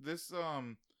Apex, this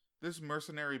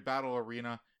mercenary battle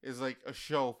arena is like a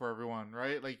show for everyone,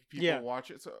 right? Like people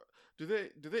watch it. So do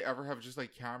they ever have just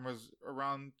like cameras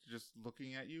around just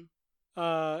looking at you?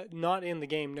 Not in the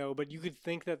game, no, but you could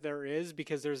think that there is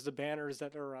because there's the banners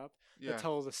that are up that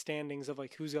tell the standings of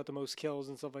like who's got the most kills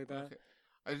and stuff like that. Okay.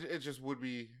 It just would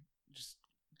be just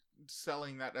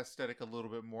selling that aesthetic a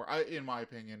little bit more, in my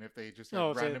opinion, if they just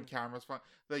have random cameras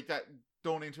like that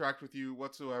don't interact with you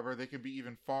whatsoever. They can be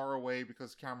even far away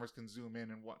because cameras can zoom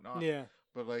in and whatnot. Yeah.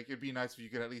 But like it'd be nice if you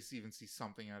could at least even see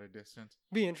something at a distance.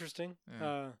 Be interesting.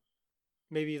 Yeah.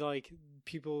 Maybe like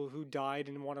people who died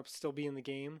and want to still be in the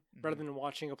game rather than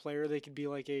watching a player, they could be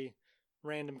like a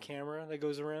random camera that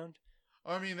goes around.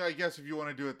 I mean, I guess if you want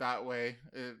to do it that way,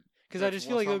 because I just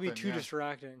feel like it would be too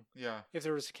distracting. Yeah. If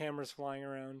there was cameras flying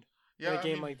around. Yeah, in a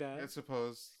game like that. I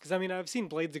suppose. Because I mean, I've seen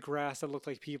blades of grass that look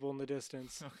like people in the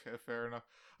distance. Okay, fair enough.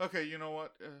 Okay, you know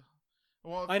what?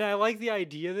 Well, and I like the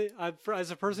idea that as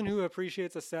a person who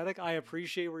appreciates aesthetic, I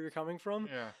appreciate where you're coming from.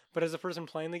 Yeah. But as a person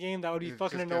playing the game, that would be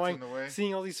fucking annoying.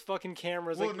 Seeing all these fucking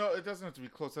cameras. Well, no, it doesn't have to be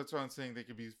close. That's why I'm saying they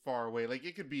could be far away. Like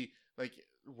it could be like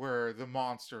where the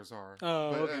monsters are.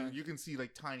 Oh, but, okay. You can see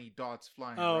like tiny dots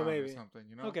flying around or something.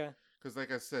 You know. Okay. Because,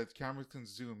 like I said, cameras can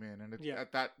zoom in, and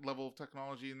at that level of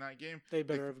technology in that game, they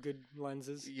better have good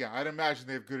lenses. Yeah, I'd imagine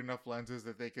they have good enough lenses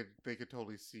that they could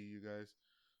totally see you guys.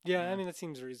 Yeah, I mean that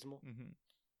seems reasonable. Mm-hmm.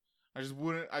 I just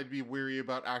wouldn't. I'd be weary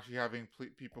about actually having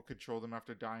people control them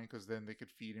after dying, because then they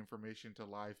could feed information to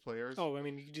live players. Oh, I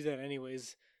mean you can do that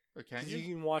anyways. Can you?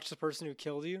 You can watch the person who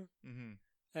killed you. Mm-hmm.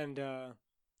 And do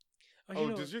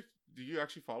you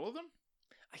actually follow them?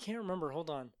 I can't remember. Hold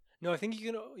on. No, I think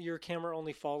your camera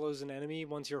only follows an enemy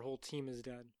once your whole team is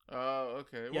dead. Oh,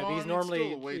 okay. Yeah, because normally it's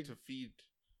still a way to feed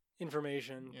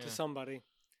information to somebody.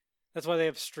 That's why they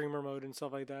have streamer mode and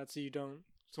stuff like that, so you don't.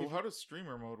 So how does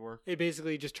streamer mode work? It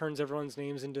basically just turns everyone's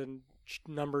names into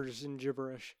numbers and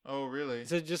gibberish. Oh, really?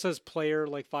 So it just says player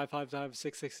like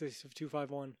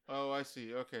 555-666-251. Oh, I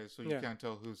see. Okay, so you can't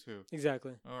tell who's who.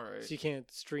 Exactly. All right. So you can't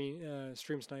stream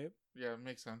snipe. Yeah, it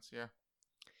makes sense. Yeah.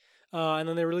 And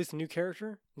then they released a new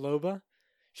character, Loba.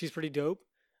 She's pretty dope.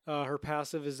 Her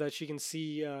passive is that she can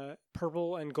see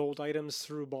purple and gold items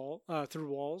through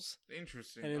walls.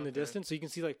 Interesting. And in the distance, so you can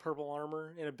see like purple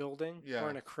armor in a building or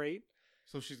in a crate.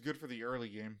 So she's good for the early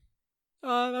game.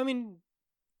 I mean,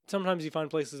 sometimes you find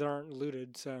places that aren't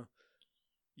looted, so.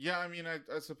 Yeah, I mean, I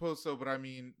suppose so, but I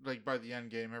mean, like by the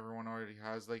end game, everyone already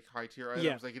has like high tier items.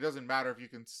 Yeah. Like it doesn't matter if you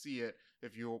can see it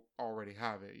if you already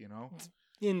have it, you know.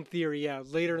 In theory, yeah.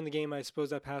 Later in the game, I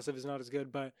suppose that passive is not as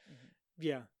good, but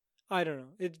yeah, I don't know.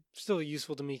 It's still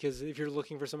useful to me because if you're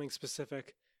looking for something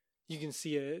specific, you can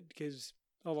see it because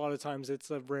a lot of times it's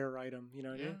a rare item. You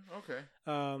know what I mean? Okay.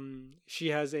 She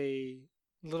has a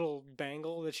little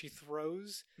bangle that she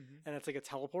throws, and it's like a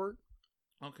teleport.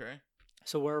 Okay.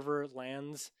 So wherever it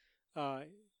lands,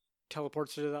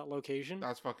 teleports her to that location.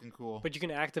 That's fucking cool. But you can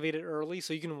activate it early,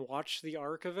 so you can watch the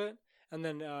arc of it. And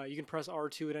then you can press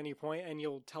R2 at any point, and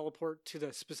you'll teleport to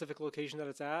the specific location that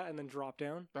it's at, and then drop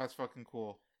down. That's fucking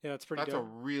cool. Yeah, that's pretty dope. That's a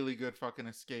really good fucking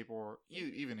escape, or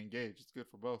even engage. It's good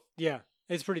for both. Yeah,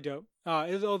 it's pretty dope.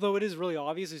 Although it is really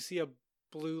obvious, you see a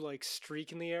blue like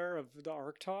streak in the air of the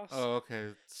arc toss. Oh, okay.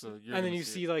 So and then you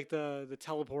see like the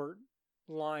teleport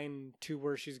line to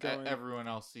where she's going. Everyone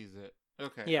else sees it.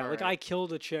 Okay. Yeah, like I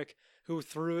killed a chick who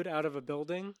threw it out of a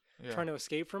building trying to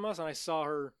escape from us, and I saw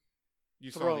her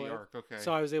You saw throw the it. arc, okay.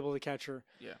 So I was able to catch her.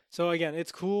 Yeah. So again,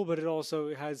 it's cool, but it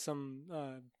also has some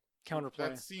counterplay.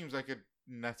 That seems like a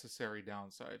necessary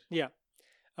downside. Yeah.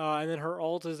 And then her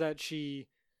ult is that she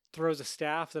throws a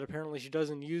staff that apparently she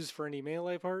doesn't use for any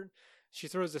melee part. She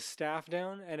throws a staff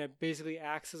down, and it basically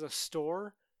acts as a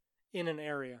store in an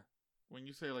area. When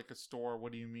you say like a store,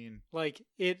 what do you mean? Like,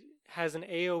 it has an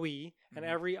AoE, and Mhm.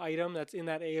 every item that's in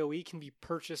that AoE can be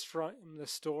purchased from the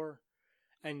store,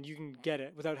 and you can get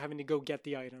it without having to go get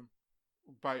the item.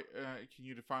 By can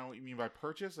you define what you mean by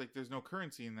purchase? Like, there's no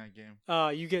currency in that game.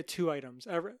 You get 2 items.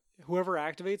 Whoever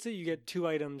activates it, you get 2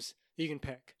 items that you can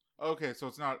pick. Okay, so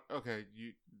it's not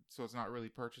So it's not really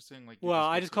purchasing. Like, Well,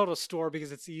 I just call it a store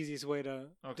because it's the easiest way to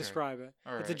Okay. describe it.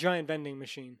 All It's a right. giant vending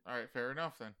machine. All right, fair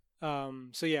enough then.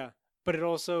 So yeah, but it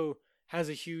also has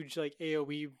a huge like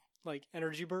AoE like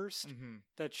energy burst Mm-hmm.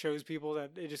 that shows people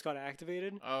that it just got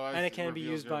activated, Oh, and it can be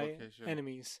used by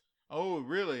enemies. Oh,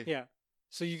 really? Yeah,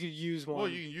 so you could use one. Well,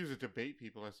 you can use it to bait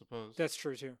people, I suppose. That's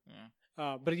true too.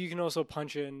 Yeah. But you can also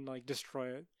punch it and like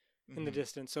destroy it in the Mhm.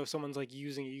 distance. So if someone's like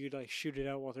using it, you could like shoot it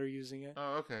out while they're using it.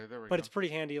 Oh, okay. There we But go. it's pretty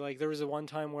handy. Like there was a one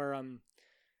time where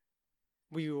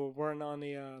we were on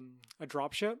a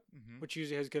drop ship, Mhm. which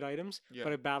usually has good items, Yeah.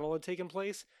 but a battle had taken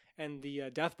place, and the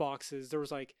death boxes, there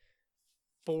was like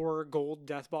 4 gold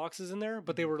death boxes in there,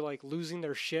 but they Mhm. were like losing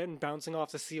their shit and bouncing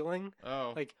off the ceiling,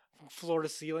 Oh. like floor to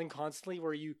ceiling constantly,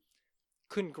 where you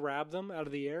couldn't grab them out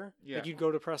of the air. Yeah. Like you'd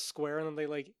go to press square and then they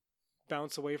like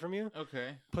bounce away from you.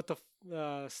 Okay. Put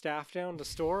the staff down to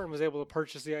store and was able to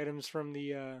purchase the items from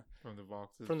the From the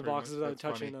boxes. from the pretty boxes much. without That's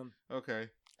touching funny. them. Okay.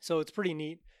 So it's pretty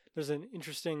neat. There's an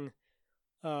interesting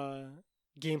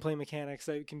gameplay mechanics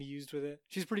that can be used with it.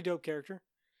 She's a pretty dope character.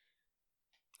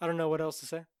 I don't know what else to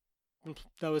say.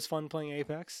 That was fun playing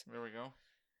Apex. There we go.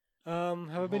 Have I been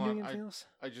Hold doing on, anything else?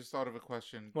 I just thought of a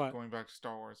question. What? Going back to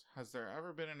Star Wars, has there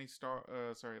ever been any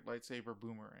lightsaber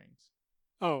boomerangs?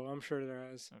 Oh, I'm sure there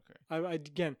has. Okay.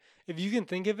 Again, if you can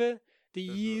think of it, the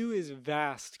There's EU is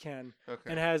vast, Ken,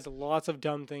 Okay. and has lots of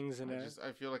dumb things in it.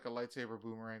 I feel like a lightsaber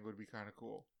boomerang would be kind of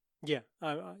cool. Yeah,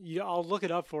 I'll look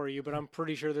it up for you, but I'm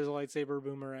pretty sure there's a lightsaber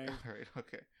boomerang. All right.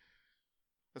 Okay.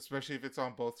 Especially if it's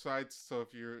on both sides. So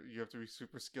if you have to be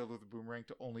super skilled with the boomerang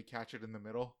to only catch it in the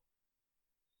middle.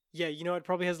 Yeah, you know, it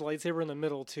probably has a lightsaber in the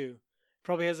middle too.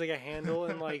 Probably has like a handle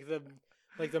in like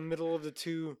the middle of the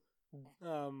 2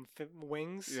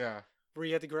 wings. Yeah. Where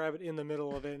you have to grab it in the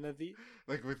middle of it, and at the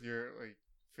Like with your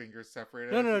fingers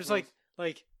separated. no, I it's like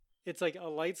suppose? it's like a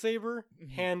lightsaber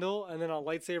Mhm. handle, and then a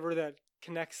lightsaber that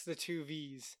connects the 2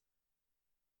 V's.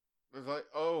 It's like,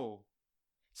 oh.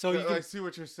 So you I can see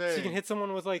what you're saying. so you can hit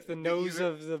someone with like the nose either-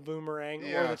 of the boomerang or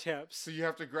Yeah. the tips So you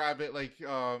have to grab it like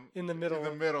in the middle. in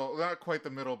the middle, not quite the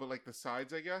middle, but like the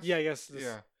sides, I guess. Yeah, I guess.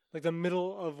 Yeah. Like the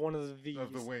middle of one of the V's.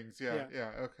 Of the wings. Yeah. Yeah.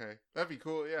 Yeah. Okay. That'd be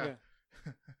cool. Yeah.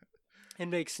 It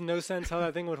makes no sense how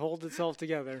that thing would hold itself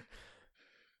together.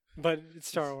 But it's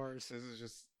Star Wars. This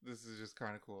is just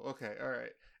kind of cool. Okay. All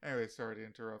right. Anyway, sorry to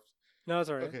interrupt. No, it's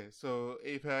alright. Okay. So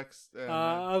Apex.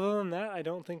 Other than that, I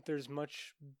don't think there's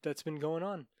much that's been going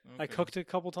on. I cooked a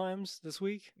couple times this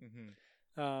week.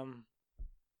 Mm-hmm.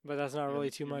 But that's not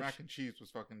really too much. Mac and cheese was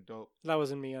fucking dope. That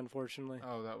wasn't me, unfortunately.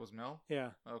 Oh, that was Mel.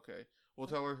 Yeah, Okay. We'll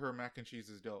tell her mac and cheese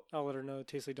is dope. I'll let her know it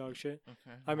tastes like dog shit.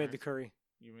 Okay. I made alright. the curry.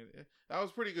 You made it. That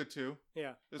was pretty good too.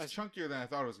 Yeah, It's chunkier than I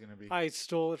thought it was gonna be. I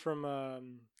stole it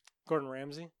from Gordon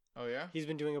Ramsay. Oh yeah. He's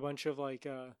been doing a bunch of like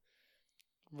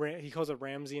he calls it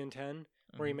Ramsay in 10,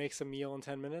 where he Mhm. makes a meal in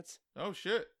 10 minutes, Oh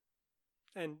shit.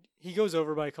 and he goes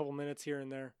over by a couple minutes here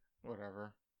and there,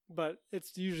 Whatever. but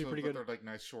it's usually pretty good. They're like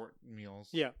nice short meals.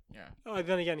 Yeah. Yeah.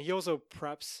 Then again, he also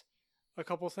preps a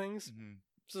couple things, Mm-hmm.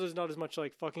 so there's not as much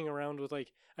like fucking around with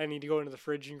like I need to go into the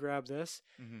fridge and grab this.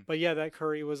 Mm-hmm. But yeah, that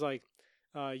curry was like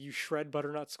you shred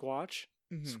butternut squash,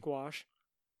 Mm-hmm.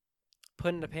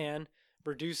 put it in a pan,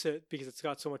 reduce it because it's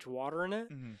got so much water in it,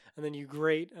 Mm-hmm. and then you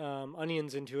grate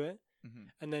onions into it, Mm-hmm.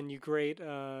 and then you grate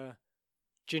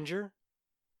ginger,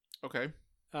 Okay.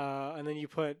 and then you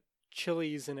put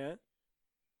chilies in it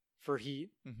for heat.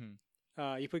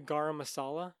 Mm-hmm. You put garam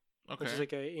masala, Okay. which is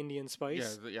like a Indian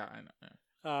spice. Yeah. I know.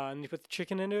 Yeah. And you put the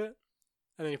chicken into it,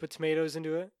 and then you put tomatoes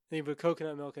into it, then you put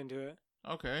coconut milk into it,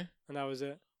 Okay. and that was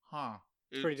it. Huh.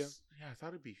 Pretty dope. Yeah, I thought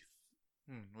it'd be.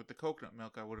 With the coconut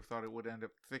milk, I would have thought it would end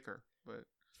up thicker, but.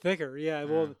 Thicker, yeah.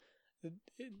 Well,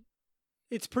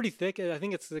 it's pretty thick. I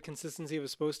think it's the consistency it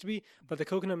was supposed to be. But the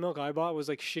coconut milk I bought was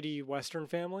like shitty Western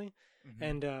Family, Mhm.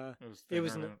 and it was. it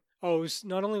was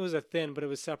not only was it thin, but it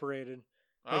was separated.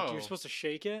 Like Oh. you're supposed to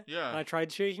shake it. Yeah. And I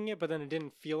tried shaking it, but then it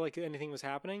didn't feel like anything was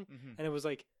happening, Mm-hmm. and it was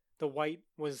like the white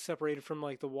was separated from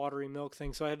like the watery milk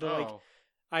thing. So I had to Oh.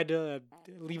 I had to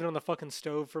leave it on the fucking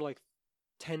stove for like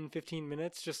 10, 15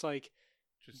 minutes, just like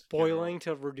Just boiling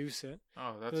to reduce it.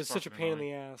 Oh, that's It was such a fucking pain annoying.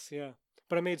 in the ass, yeah.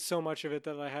 But I made so much of it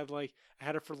that I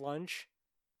had it for lunch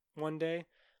one day.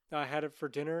 I had it for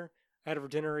dinner. I had it for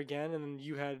dinner again, and then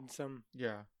you had some.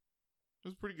 Yeah, it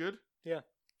was pretty good. Yeah.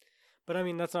 But I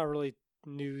mean, that's not really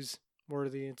news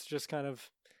worthy. It's just kind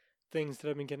of things that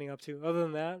I've been getting up to. Other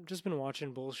than that, just been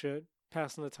watching bullshit,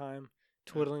 passing the time,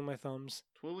 twiddling my thumbs.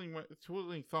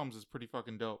 Twiddling thumbs is pretty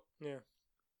fucking dope. Yeah.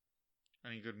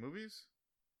 Any good movies?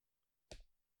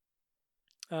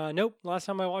 Nope. Last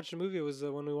time I watched a movie was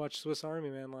when we watched Swiss Army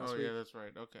Man last week. Yeah, that's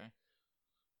right.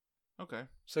 Okay.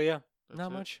 So yeah, That's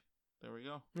not it. much. There we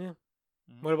go. Yeah.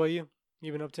 Mhm. What about you?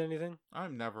 You been up to anything?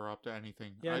 I'm never up to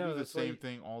anything. Yeah, I no, do the that's why same you-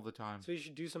 thing all the time. So you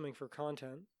should do something for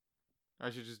content. I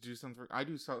should just do something. I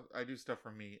do stuff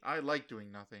for me. I like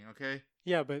doing nothing. Okay.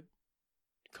 Yeah, but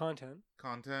content.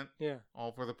 Content Yeah.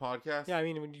 all for the podcast. Yeah, I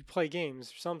mean when you play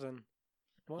games or something.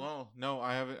 What? Well, no,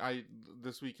 I haven't.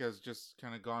 This week has just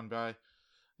kind of gone by.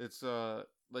 It's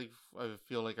like I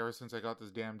feel like ever since I got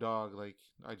this damn dog, like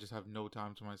I just have no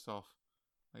time to myself.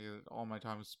 Like all my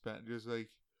time is spent just like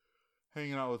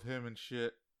hanging out with him and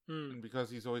shit. Hmm. And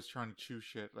because he's always trying to chew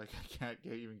shit, like I can't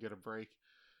even get a break.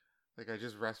 Like I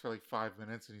just rest for like 5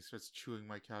 minutes and he starts chewing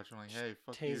my couch. I'm like, hey,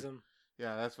 fuck Tase you. him.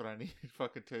 Yeah, that's what I need.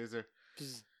 Fucking taser.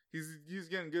 Just, He's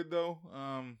getting good though.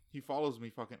 He follows me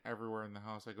fucking everywhere in the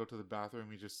house. I go to the bathroom,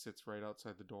 he just sits right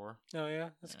outside the door. oh yeah,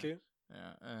 that's Yeah. cute.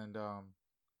 Yeah, and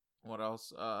what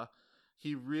else?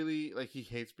 He really he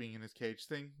hates being in his cage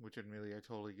thing, which admittedly I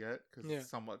totally get because Yeah. it's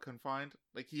somewhat confined.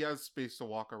 Like he has space to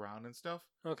walk around and stuff.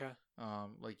 Okay.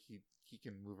 Like he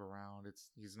can move around.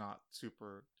 He's not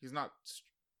super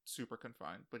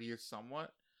confined, but he is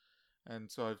somewhat.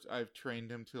 And so I've trained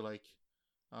him to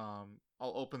I'll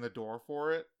open the door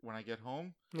for it when I get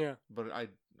home, Yeah, but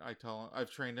I tell him I've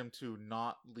trained him to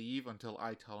not leave until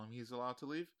I tell him he's allowed to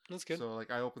leave. that's good. So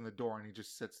I open the door and he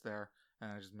just sits there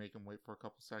and I just make him wait for a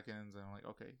couple seconds and I'm like,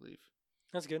 okay, leave.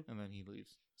 That's good. And then he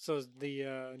leaves. So is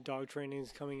the dog training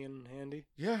is coming in handy.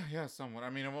 Yeah, somewhat. I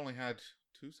mean, I've only had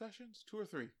 2 sessions, 2 or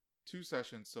 3, 2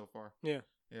 sessions so far. Yeah.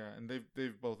 Yeah, and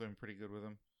they've both been pretty good with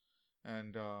him.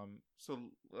 And so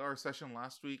our session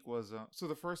last week was so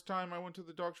the first time I went to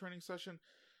the dog training session,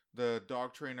 the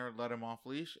dog trainer let him off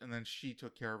leash and then she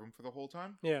took care of him for the whole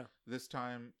time. Yeah. This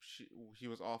time he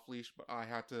was off leash, but I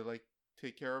had to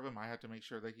take care of him. I had to make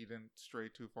sure that he didn't stray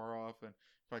too far off, and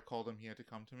if I called him, he had to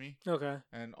come to me. Okay.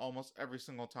 And almost every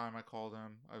single time I called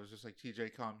him, I was just like,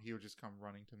 TJ, come. He would just come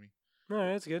running to me. All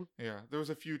right, that's good. Yeah, there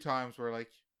was a few times where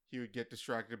he would get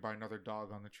distracted by another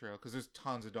dog on the trail because there's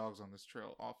tons of dogs on this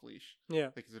trail off leash.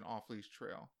 Yeah. It's an off leash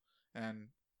trail, and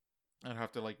I'd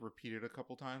have to repeat it a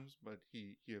couple times, but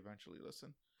he eventually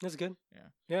listened. That's good. Yeah.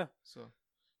 Yeah. So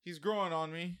he's growing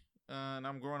on me, and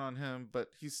I'm growing on him, but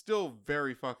he's still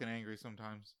very fucking angry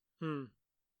sometimes. Hmm.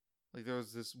 There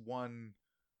was this one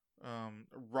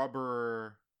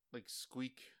rubber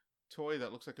squeak toy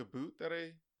that looks like a boot that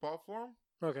I bought for him.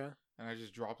 Okay. And I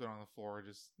just dropped it on the floor,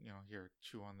 just, here,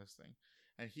 chew on this thing.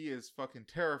 And he is fucking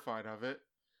terrified of it.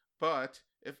 But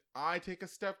if I take a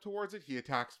step towards it, he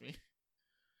attacks me.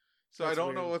 So That's I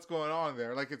don't know weird. what's going on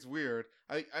there. It's weird.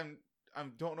 I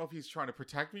don't know if he's trying to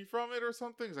protect me from it or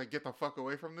something. He's get the fuck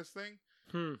away from this thing.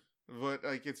 Hmm. But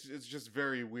it's just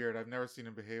very weird. I've never seen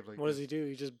him behave like What this. does he do?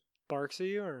 He just barks at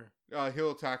you, or?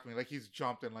 He'll attack me. He's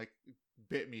jumped and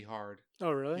bit me hard.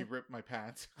 Oh, really? He ripped my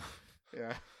pants.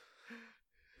 Yeah.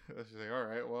 I was just all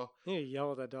right, well. You need to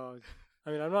yell at that dog.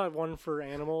 I mean, I'm not one for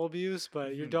animal abuse,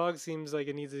 but your dog seems like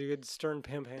it needs a good stern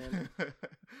pimp hand.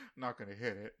 Not gonna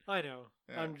hit it. I know.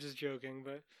 Yeah. I'm just joking,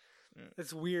 but Yeah.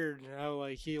 it's weird how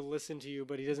he'll listen to you,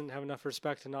 but he doesn't have enough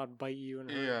respect to not bite you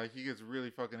and hurt. Yeah, he gets really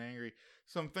fucking angry.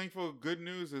 Some thankful good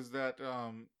news is that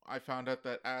I found out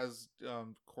that as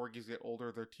corgis get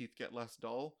older, their teeth get less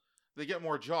dull. They get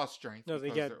more jaw strength. No, they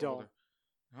because get they're dull. older.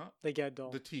 Huh? They get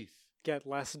dull. The teeth. Get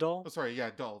less dull? Oh, sorry. Yeah,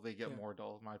 dull. They get Yeah. more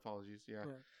dull. My apologies. Yeah.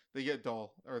 Yeah. They get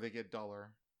dull, or they get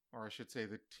duller, or I should say,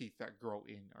 the teeth that grow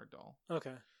in are dull.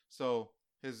 Okay. So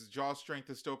his jaw strength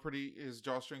is still pretty. His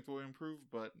jaw strength will improve,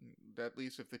 but at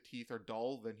least if the teeth are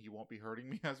dull, then he won't be hurting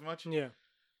me as much. Yeah.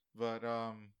 But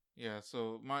yeah.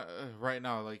 So my right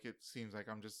now, it seems like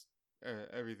I'm just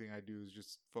everything I do is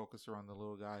just focus around the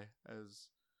little guy as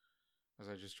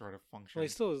I just try to function. Well, he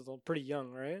still is pretty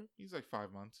young, right? He's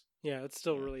 5 months. Yeah, it's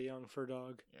still Yeah. really young for a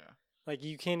dog. Yeah.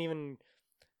 You can't even.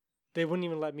 They wouldn't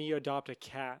even let me adopt a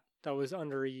cat that was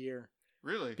under a year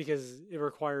Really? because it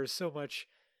requires so much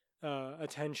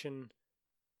attention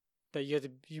that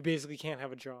you basically can't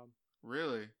have a job.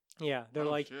 Really? Yeah, they're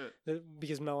Oh, shit.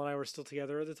 because Mel and I were still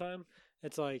together at the time.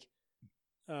 It's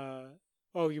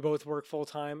oh, you both work full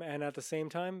time and at the same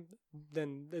time,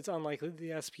 then it's unlikely the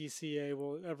SPCA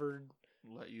will ever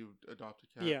let you adopt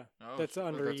a cat. Yeah, Oh, that's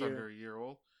under a year. Under a year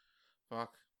old.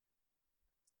 Fuck.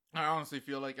 I honestly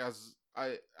feel like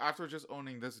after just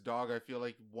owning this dog, I feel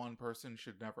like one person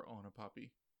should never own a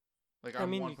puppy. Like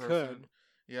I'm one person. Could.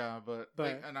 Yeah, but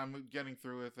like, and I'm getting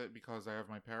through with it because I have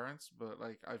my parents. But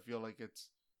like, I feel like it's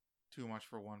too much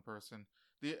for one person.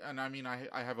 And I mean, I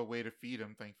have a way to feed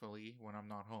him. Thankfully, when I'm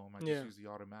not home, I just use the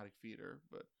automatic feeder.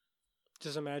 But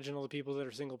just imagine all the people that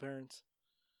are single parents.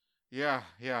 Yeah,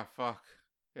 fuck.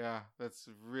 Yeah, that's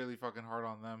really fucking hard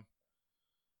on them.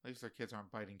 At least their kids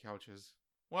aren't biting couches.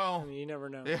 Well, I mean, you never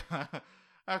know. Yeah,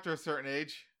 after a certain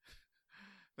age,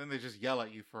 then they just yell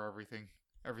at you for everything.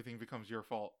 Everything becomes your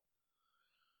fault.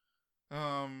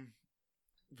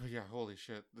 But yeah, holy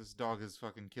shit, this dog is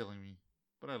fucking killing me.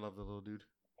 But I love the little dude.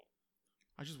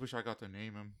 I just wish I got to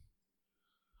name him.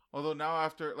 Although now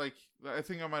after, like, I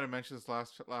think I might have mentioned this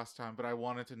last time, but I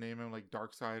wanted to name him, like,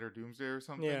 Darkseid or Doomsday or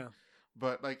something. Yeah.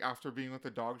 But, like, after being with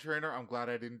the dog trainer, I'm glad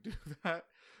I didn't do that.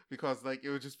 Because, like, it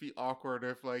would just be awkward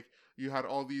if, like, you had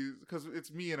all these... Because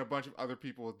it's me and a bunch of other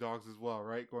people with dogs as well,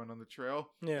 right? Going on the trail.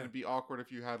 Yeah. And it'd be awkward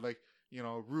if you had, like, you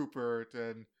know, Rupert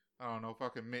and, I don't know,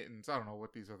 fucking Mittens. I don't know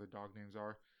what these other dog names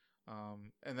are.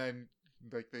 And then,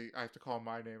 like, I have to call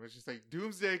my name. It's just like,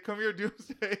 Doomsday, come here,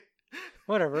 Doomsday.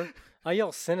 Whatever. I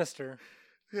yell Sinister.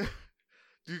 Yeah.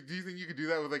 Do you think you could do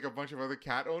that with, like, a bunch of other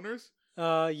cat owners?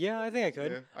 Yeah, I think I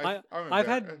could. Yeah, I've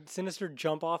had Sinister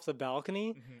jump off the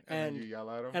balcony, and you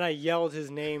yell at him. And I yelled his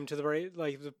name to the right,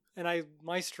 like,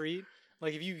 my street.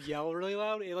 Like, if you yell really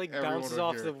loud, it, like, Everyone bounces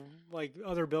off the, like,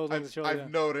 other buildings.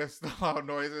 I've noticed the loud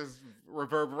noises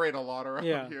reverberate a lot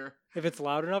around here. If it's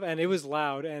loud enough, and it was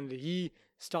loud, and he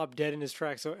stopped dead in his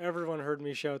tracks, so everyone heard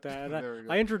me shout that.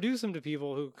 And I introduce him to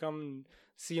people who come and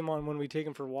see him when we take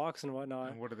him for walks and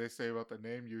whatnot. And what do they say about the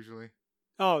name usually?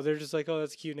 Oh, they're just like, oh,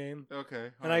 that's a cute name.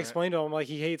 Okay. And I explained to him, like,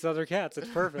 he hates other cats. It's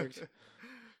perfect.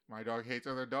 My dog hates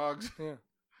other dogs. Yeah.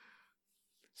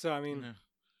 So, I mean,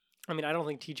 I don't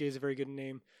think TJ is a very good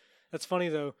name. That's funny,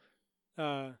 though,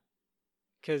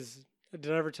 because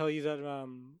did I ever tell you that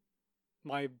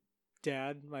my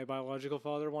dad, my biological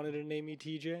father, wanted to name me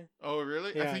TJ? Oh,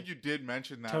 really? Yeah. I think you did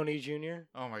mention that. Tony Jr.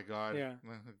 Oh, my God. Yeah.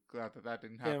 I'm glad that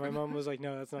didn't happen. Yeah, my mom was like,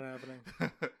 no, that's not happening.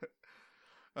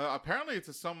 Apparently, it's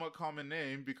a somewhat common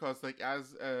name because, like,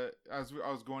 as I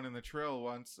was going in the trail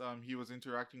once, he was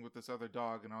interacting with this other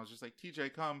dog, and I was just like,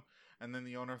 "TJ, come!" And then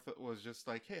the owner was just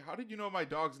like, "Hey, how did you know my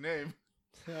dog's name?"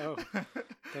 Oh,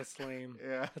 that's lame.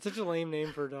 Yeah, that's such a lame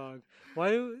name for a dog.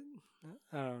 Why do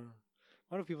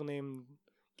people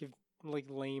give like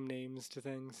lame names to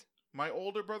things? My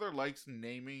older brother likes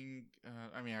naming.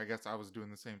 I mean, I guess I was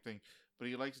doing the same thing, but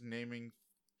he likes naming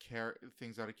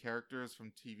things out of characters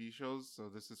from TV shows. So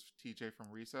this is TJ from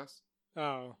Recess.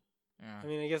 Oh, yeah. I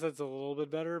mean, I guess that's a little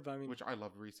bit better, but I mean, which I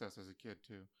loved Recess as a kid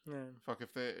too. Yeah. Fuck, if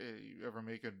you ever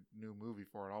make a new movie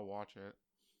for it, I'll watch it.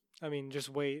 I mean, just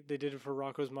wait. They did it for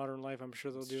Rocko's Modern Life. I'm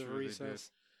sure they'll do it for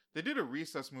Recess. They did a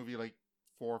Recess movie like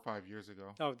 4 or 5 years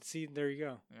ago. Oh, see, there you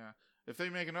go. Yeah. If they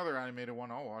make another animated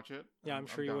one, I'll watch it. Yeah, I'm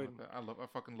sure you would. I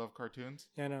fucking love cartoons.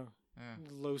 Yeah, I know. Yeah.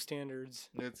 Low standards.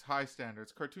 It's high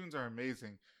standards. Cartoons are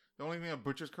amazing. The only thing that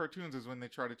butchers cartoons is when they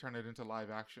try to turn it into live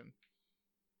action.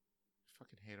 I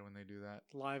fucking hate it when they do that.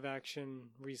 Live action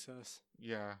Recess.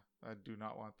 Yeah, I do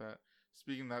not want that.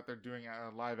 Speaking of that, they're doing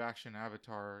a live action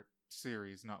Avatar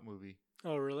series, not movie.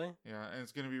 Oh, really? Yeah, and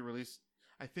it's going to be released.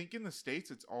 I think in the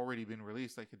States it's already been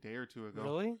released like a day or two ago.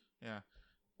 Really? Yeah.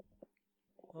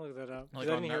 I'll look that up. Like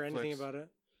I didn't hear anything about it.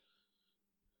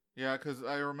 Yeah, because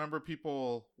I remember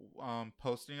people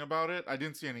posting about it. I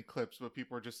didn't see any clips, but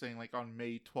people were just saying like on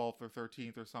May 12th or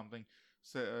 13th or something,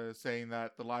 saying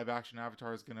that the live action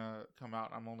Avatar is going to come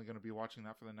out. I'm only going to be watching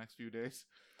that for the next few days.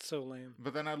 So lame.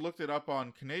 But then I looked it up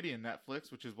on Canadian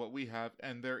Netflix, which is what we have,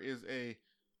 and there's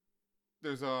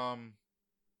what's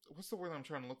the word I'm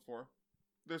trying to look for?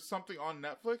 There's something on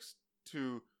Netflix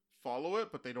to follow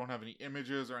it, but they don't have any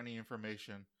images or any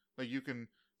information. Like you can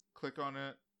click on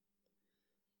it.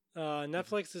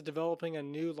 Netflix is developing a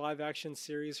new live-action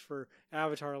series for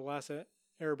Avatar: The Last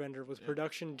Airbender with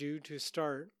production due to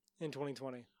start in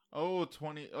 2020. Oh,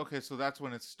 20. Okay, so that's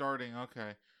when it's starting.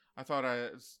 Okay. I thought I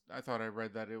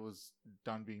read that it was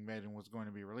done being made and was going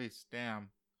to be released. Damn.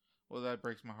 Well, that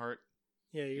breaks my heart.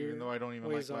 Yeah, even though I don't even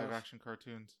like live off. action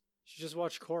cartoons. You should just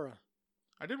watch Korra.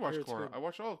 I did watch Korra. I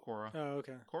watched all of Korra. Oh,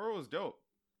 okay. Korra was dope.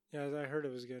 Yeah, I heard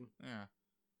it was good. Yeah.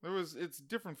 It's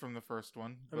different from the first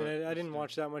one. I mean, I didn't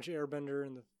watch that much Airbender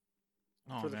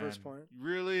for the first point.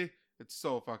 Really? It's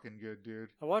so fucking good, dude.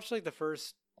 I watched like the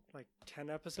first like 10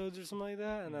 episodes or something like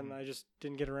that, and then I just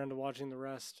didn't get around to watching the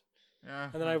rest. Yeah.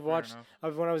 And then I've watched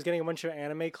when I was getting a bunch of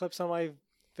anime clips on my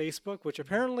Facebook, which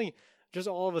apparently just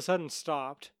all of a sudden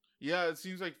stopped. Yeah, it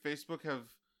seems like Facebook have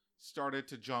started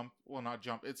to jump. Well, not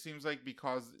jump. It seems like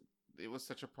because it was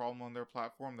such a problem on their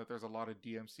platform that there's a lot of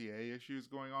DMCA issues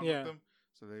going on with them.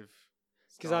 So they've.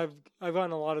 Because I've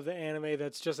gotten a lot of the anime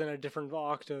that's just in a different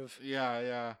octave.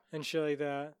 Yeah. And shit like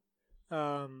that.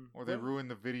 Or they ruin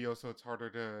the video so it's harder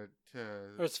to.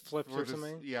 Or it's flipped or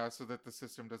something. Yeah, so that the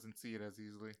system doesn't see it as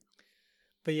easily.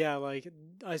 But yeah, like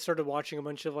I started watching a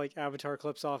bunch of like Avatar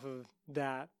clips off of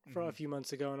that for a few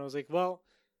months ago, and I was like, well,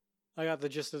 I got the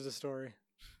gist of the story.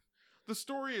 The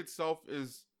story itself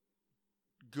is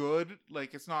good.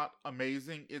 Like, it's not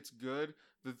amazing. It's good.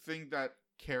 The thing that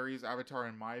carries Avatar,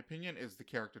 in my opinion, is the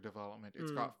character development.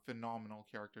 It's got phenomenal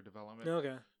character development.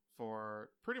 Okay. For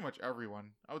pretty much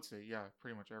everyone. I would say, yeah,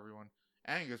 pretty much everyone.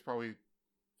 Aang is probably...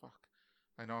 Fuck.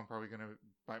 I know I'm probably going to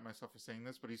bite myself for saying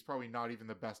this, but he's probably not even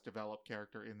the best developed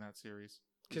character in that series.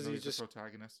 Because he's just the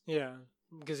protagonist. Yeah,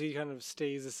 because he kind of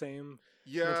stays the same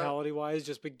mentality-wise,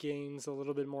 just but gains a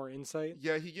little bit more insight.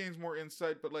 Yeah, he gains more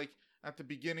insight, but like at the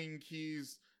beginning,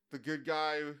 he's the good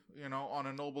guy, you know, on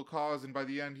a noble cause, and by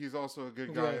the end, he's also a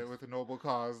good guy with a noble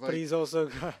cause. Like, but he's also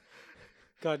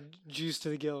got juice to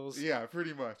the gills. Yeah,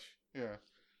 pretty much. Yeah,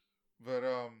 but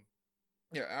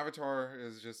yeah, Avatar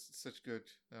is just such good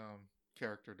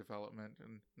character development,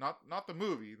 and not the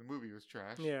movie. The movie was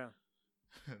trash. Yeah.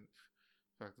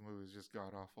 In fact, the movie was just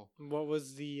god awful. What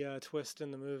was the twist in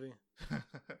the movie?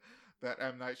 That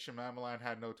M. Night Shyamalan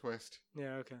had no twist.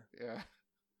 Yeah. Okay. Yeah.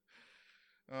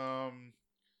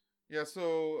 Yeah.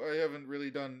 So I haven't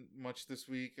really done much this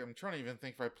week. I'm trying to even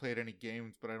think if I played any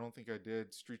games, but I don't think I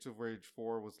did. Streets of Rage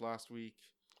 4 was last week.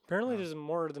 Apparently, there's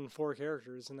more than 4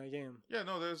 characters in that game. Yeah.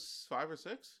 No, there's 5 or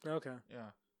 6. Okay. Yeah.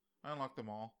 I unlocked them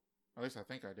all. At least I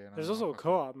think I did. There's also a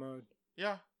co-op mode.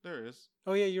 Yeah, there is.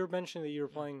 Oh yeah, you were mentioning that you were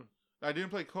playing. I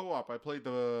didn't play co-op. I played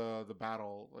the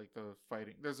battle, like the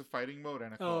fighting. There's a fighting mode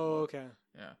and a co-op mode. Oh, okay.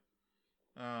 Yeah.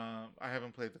 I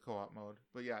haven't played the co-op mode,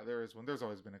 but yeah, there is one. There's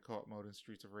always been a co-op mode in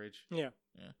Streets of Rage. Yeah.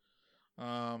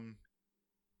 Yeah.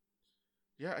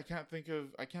 Yeah, I can't think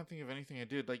of anything I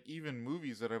did. Like even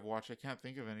movies that I've watched, I can't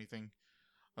think of anything.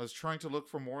 I was trying to look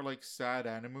for more like sad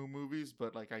anime movies,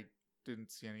 but like I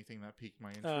didn't see anything that piqued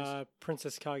my interest.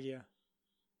 Princess Kaguya.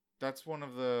 That's one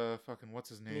of the fucking, what's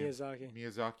his name?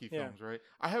 Miyazaki films, right?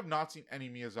 I have not seen any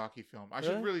Miyazaki film. I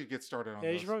should really get started on those.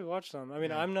 Yeah, you should probably watch them. I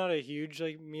mean, I'm not a huge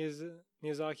like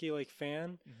Miyazaki like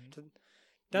fan. Mm-hmm.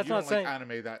 That's you not don't saying like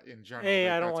anime that in general. A,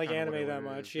 I don't like anime that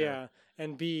much. Yeah,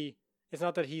 and B, it's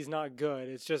not that he's not good.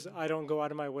 It's just I don't go out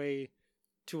of my way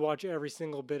to watch every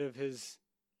single bit of his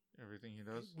everything he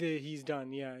does. He's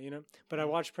done, yeah, you know. But I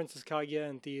watched Princess Kaguya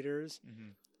in theaters,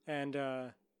 and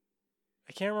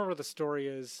I can't remember what the story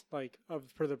is like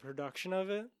for the production of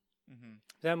it.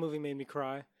 That movie made me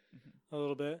cry a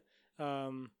little bit.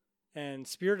 And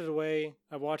Spirited Away,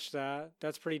 I watched that.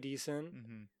 That's pretty decent.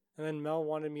 And then Mel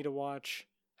wanted me to watch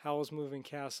Howl's Moving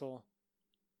Castle.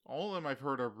 All of them I've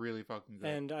heard are really fucking good.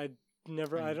 And I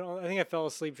think I fell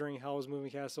asleep during Howl's Moving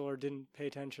Castle or didn't pay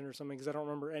attention or something because I don't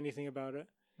remember anything about it.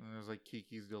 And there's like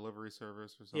Kiki's Delivery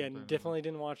Service or something. Yeah, definitely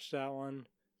didn't watch that one.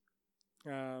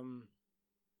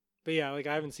 But yeah, like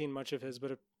I haven't seen much of his,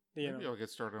 but maybe I'll get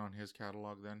started on his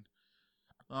catalog then.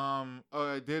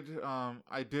 I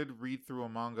did read through a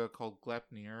manga called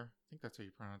Gleipnir. I think that's how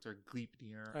you pronounce it,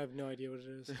 Gleipnir. I have no idea what it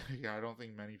is. Yeah, I don't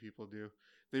think many people do.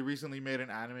 They recently made an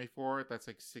anime for it that's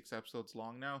like 6 episodes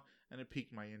long now, and it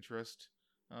piqued my interest.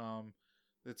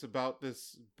 It's about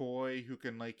this boy who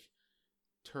can like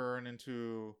turn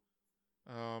into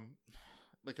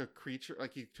like a creature,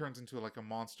 like he turns into like a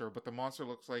monster, but the monster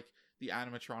looks like the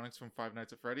animatronics from Five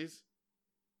Nights at Freddy's.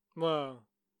 Whoa.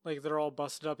 Like they're all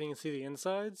busted up and you can see the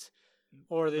insides?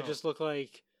 Or they just look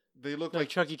like... They look like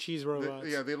Chuck E. Cheese robots.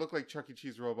 They look like Chuck E.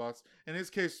 Cheese robots. In his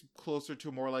case, closer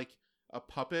to more like a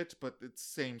puppet, but it's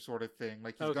same sort of thing.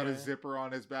 Like he's got a zipper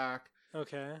on his back.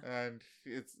 Okay. And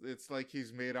it's like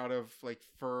he's made out of like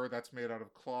fur that's made out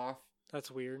of cloth.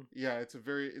 That's weird. Yeah,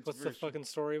 What's the fucking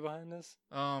story behind this?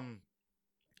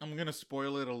 I'm gonna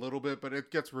spoil it a little bit, but it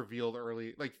gets revealed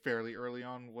early, like fairly early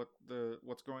on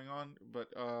what's going on. But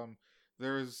so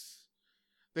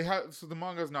the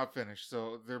manga's not finished,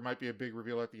 so there might be a big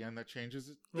reveal at the end that changes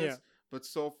it. Yeah. But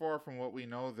so far, from what we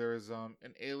know, there's an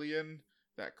alien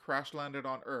that crash landed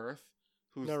on Earth.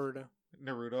 Who's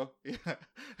Naruto. Yeah.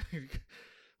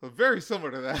 Very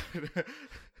similar to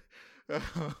that.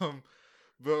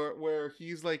 But where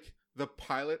he's like the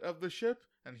pilot of the ship,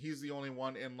 and he's the only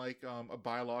one in like a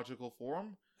biological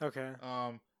form. Okay.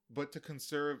 but to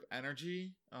conserve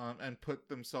energy and put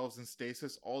themselves in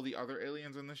stasis, all the other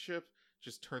aliens in the ship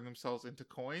just turn themselves into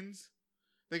coins.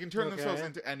 They can turn themselves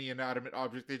into any inanimate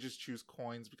object. They just choose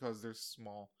coins because they're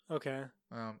small. Okay.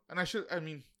 And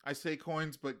I say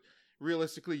coins, but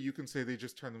realistically, you can say they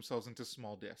just turn themselves into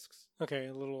small discs. Okay,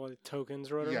 little like,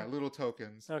 tokens or whatever? Yeah, little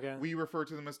tokens. Okay. We refer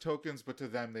to them as tokens, but to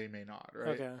them, they may not,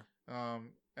 right? Okay.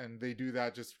 And they do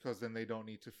that just because then they don't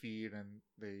need to feed, and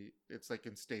it's like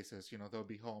in stasis, they'll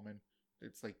be home, and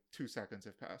it's like 2 seconds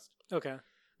have passed. Okay.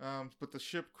 But the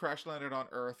ship crash landed on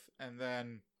Earth, and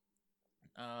then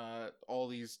all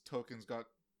these tokens got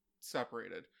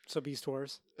separated. So Beast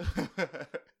Wars.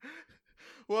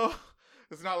 Well,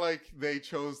 it's not like they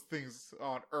chose things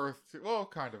on Earth well,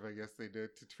 kind of, I guess they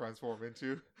did, to transform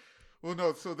into. Well,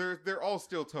 no, so they're all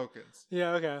still tokens.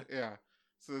 Yeah, okay. Yeah.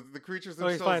 So the creatures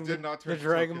themselves did not turn the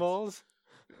Dragon tokens.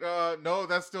 Balls? No,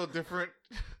 that's still different.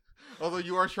 Although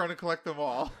you are trying to collect them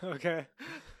all. Okay.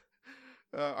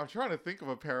 I'm trying to think of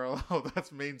a parallel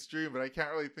that's mainstream, but I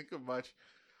can't really think of much.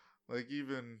 Like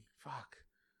even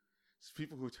it's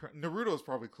people who turn Naruto's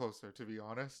probably closer, to be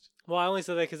honest. Well, I only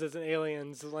said that because it's an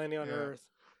aliens landing on Earth.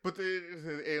 But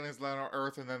the aliens land on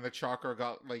Earth, and then the chakra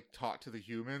got like taught to the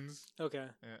humans. Okay.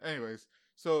 Yeah, anyways,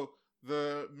 so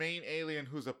the main alien,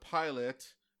 who's a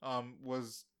pilot,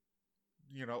 was,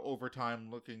 over time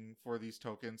looking for these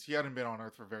tokens. He hadn't been on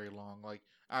Earth for very long. Like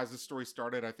as the story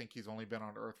started, I think he's only been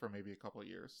on Earth for maybe a couple of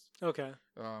years. Okay.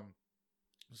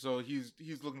 So he's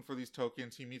looking for these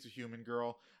tokens. He meets a human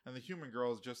girl, and the human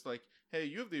girl is just like, "Hey,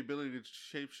 you have the ability to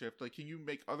shapeshift. Like, can you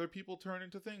make other people turn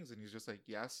into things?" And he's just like,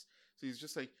 "Yes." So he's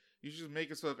just like, "You should just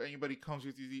make it so if anybody comes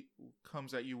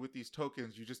at you with these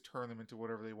tokens, you just turn them into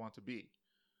whatever they want to be."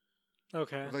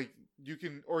 Okay. Like you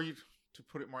can, to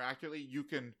put it more accurately, you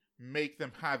can make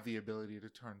them have the ability to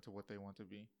turn to what they want to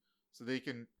be, so they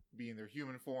can be in their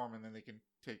human form, and then they can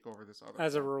take over this other.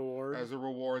 As a reward. As a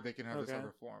reward, they can have this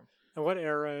other form. And what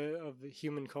era of the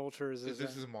human culture is this?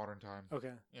 This is modern time.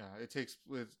 Okay. Yeah, it takes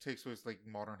place like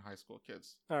modern high school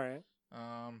kids. All right.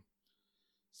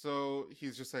 So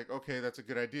he's just like, okay, that's a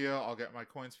good idea. I'll get my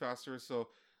coins faster. So,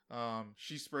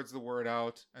 she spreads the word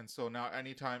out, and so now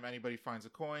anytime anybody finds a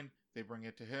coin, they bring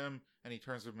it to him, and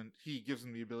he gives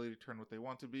them the ability to turn what they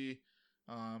want to be.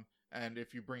 And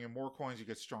if you bring in more coins, you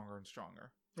get stronger and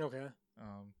stronger. Okay.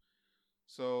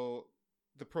 So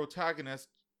the protagonist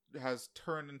has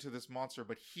turned into this monster,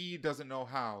 but he doesn't know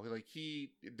how. Like,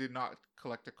 he did not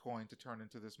collect a coin to turn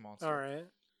into this monster.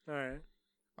 All right.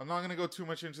 I'm not going to go too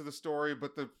much into the story,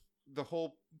 but the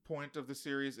whole point of the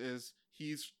series is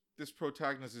this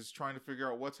protagonist is trying to figure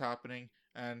out what's happening,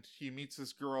 and he meets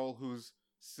this girl whose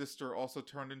sister also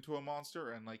turned into a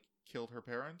monster and like killed her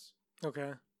parents.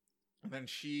 Okay. And then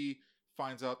she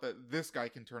finds out that this guy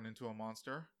can turn into a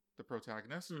monster, the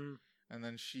protagonist. Mm-hmm. And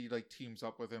then she like teams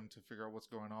up with him to figure out what's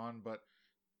going on. But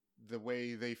the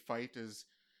way they fight is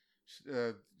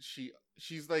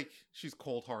she's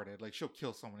cold-hearted. Like, she'll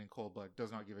kill someone in cold blood,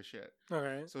 does not give a shit. All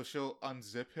right. So she'll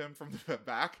unzip him from the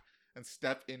back and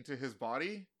step into his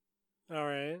body. All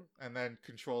right. And then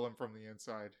control him from the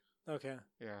inside. Okay.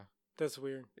 Yeah. That's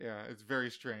weird. Yeah, it's very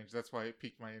strange. That's why it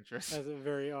piqued my interest. That's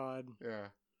very odd. Yeah.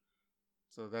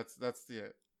 So that's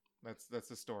it. That's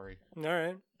the story. All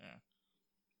right. Yeah.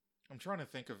 I'm trying to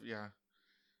think of,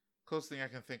 closest thing I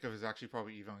can think of is actually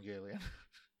probably Evangelion.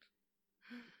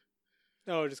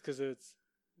 Oh, just because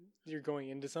you're going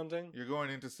into something? You're going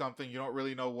into something, you don't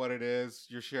really know what it is,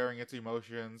 you're sharing its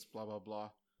emotions, blah, blah, blah.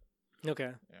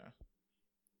 Okay.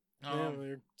 Yeah.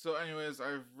 Weird. So anyways,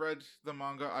 I've read the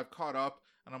manga, I've caught up,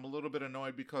 and I'm a little bit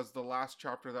annoyed because the last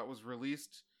chapter that was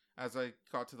released, as I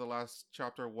got to the last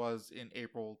chapter, was in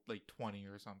April, like 20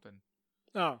 or something.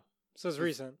 Oh, so it's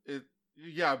recent.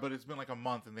 Yeah, but it's been like a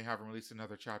month and they haven't released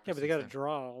another chapter. Yeah, but they got to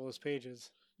draw all those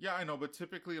pages. Yeah, I know, but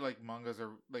typically, like, mangas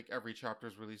are, like, every chapter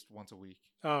is released once a week.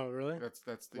 Oh, really? That's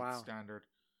the standard.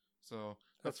 So,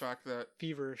 that's the fact that...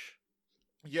 feverish.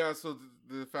 Yeah, so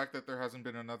the fact that there hasn't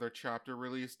been another chapter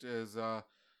released is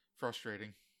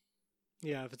frustrating.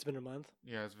 Yeah, if it's been a month.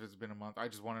 Yeah, if it's been a month. I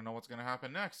just want to know what's going to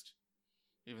happen next.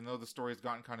 Even though the story's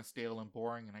gotten kind of stale and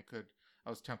boring, and I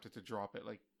was tempted to drop it,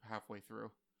 like, halfway through.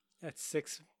 That's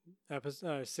 6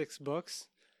 books?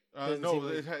 No,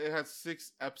 like... it has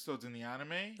 6 episodes in the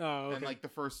anime. Oh, okay. And like the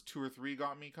first 2 or 3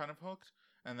 got me kind of hooked.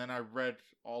 And then I read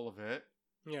all of it.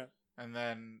 Yeah. And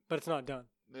then... But it's not done.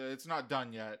 It's not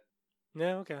done yet.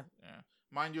 Yeah, okay. Yeah.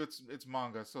 Mind you, it's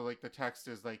manga, so like the text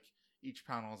is like, each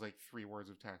panel is like 3 words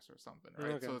of text or something,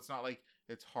 right? Okay. So it's not like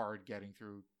it's hard getting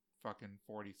through fucking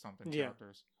 40-something Yeah.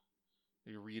 chapters.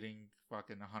 you're reading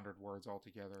fucking 100 words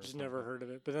altogether. Just never heard of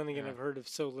it. But then again, Yeah. I've heard of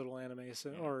so little anime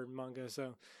or manga,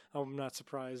 so I'm not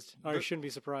surprised. I shouldn't be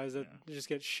surprised that it just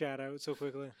gets shat out so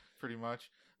quickly. Pretty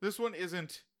much. This one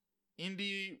isn't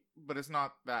indie, but it's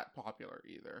not that popular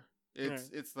either.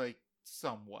 It's like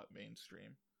somewhat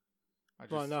mainstream.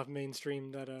 Well, enough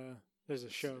mainstream that there's a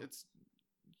show.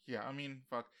 Yeah, I mean,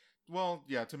 fuck. Well,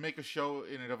 yeah, to make a show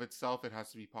in and of itself, it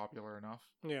has to be popular enough.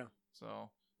 Yeah. So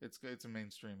it's a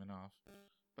mainstream enough.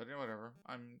 But whatever.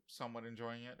 I'm somewhat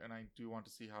enjoying it, and I do want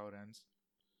to see how it ends.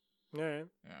 All right.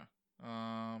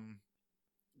 Yeah.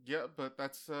 Yeah, but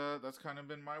that's kind of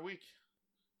been my week.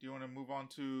 Do you want to move on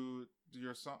to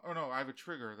your song? Oh no, I have a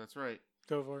trigger. That's right.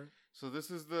 Go for it. So this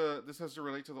has to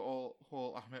relate to the whole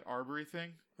Ahmet Arbery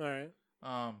thing. All right.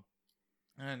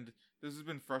 And this has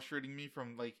been frustrating me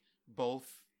from like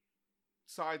both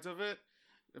sides of it.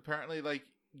 Apparently, like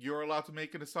you're allowed to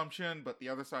make an assumption, but the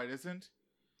other side isn't.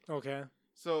 Okay.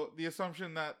 So the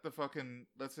assumption that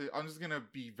let's say, I'm just going to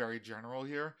be very general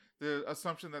here. The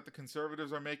assumption that the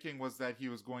conservatives are making was that he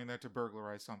was going there to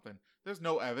burglarize something. There's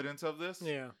no evidence of this.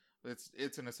 Yeah.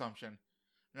 It's an assumption.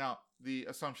 Now, the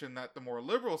assumption that the more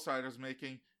liberal side is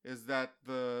making is that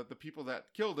the people that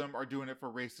killed him are doing it for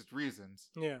racist reasons.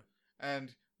 Yeah.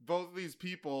 And both of these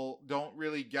people don't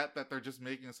really get that they're just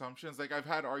making assumptions. Like, I've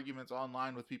had arguments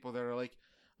online with people that are like,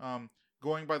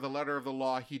 going by the letter of the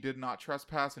law, he did not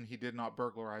trespass and he did not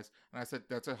burglarize. And I said,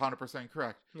 that's 100%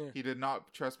 correct. Yeah. He did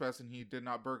not trespass and he did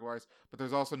not burglarize. But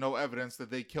there's also no evidence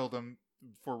that they killed him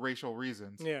for racial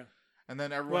reasons. Yeah. And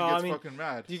then everyone gets fucking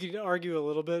mad. You could argue a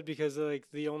little bit because like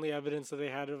the only evidence that they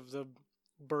had of the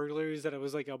burglary is that it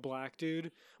was like a black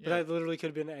dude. But that literally could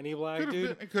have been any black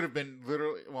dude. It could have been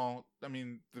literally, well, I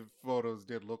mean, the photos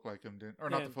did look like him, didn't? Or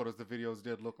not the photos, the videos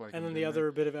did look like him. And then the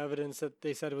other bit of evidence that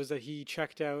they said was that he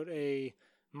checked out a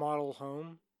model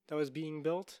home that was being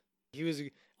built. He was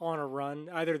on a run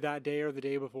either that day or the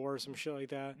day before or some shit like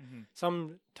that. Mm-hmm.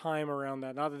 Some time around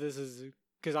that. Not that this is...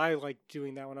 Because I liked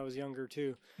doing that when I was younger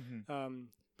too. Mm-hmm.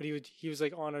 But he was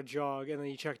like on a jog and then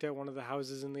he checked out one of the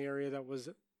houses in the area that was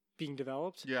being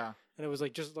developed. Yeah. And it was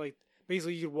like just like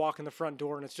basically you could walk in the front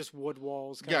door and it's just wood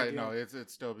walls.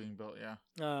 It's still being built. Yeah.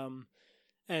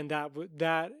 And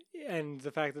that and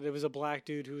the fact that it was a black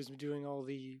dude who was doing all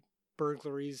the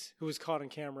burglaries, who was caught on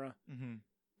camera,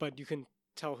 but you can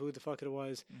tell who the fuck it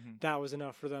was. That was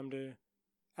enough for them to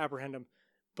apprehend him,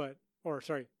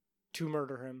 to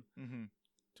murder him.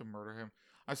 To murder him.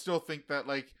 I still think that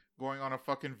like going on a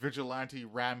fucking vigilante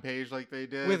rampage like they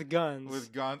did with guns,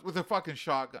 with a fucking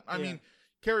shotgun. I mean,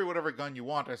 carry whatever gun you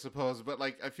want, I suppose, but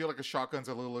like I feel like a shotgun's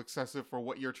a little excessive for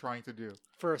what you're trying to do.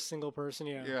 For a single person,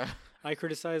 yeah. Yeah. I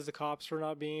criticize the cops for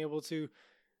not being able to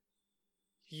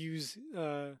use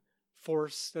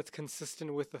force that's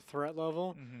consistent with the threat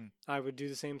level. I would do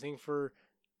the same thing for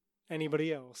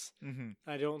anybody else.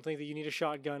 I don't think that you need a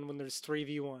shotgun when there's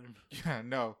 3v1. Yeah,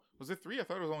 no. Was it 3? I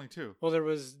thought it was only 2. Well, there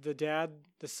was the dad,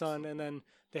 the son, and then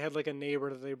they had like a neighbor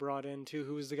that they brought in too,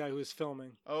 who was the guy who was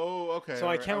filming. Oh, okay. So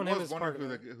I count him as part of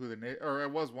it. I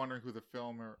was wondering who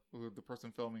the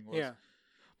person filming was. Yeah.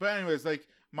 But anyways, like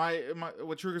my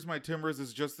what triggers my timbers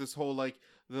is just this whole like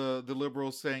the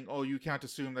liberals saying, "Oh, you can't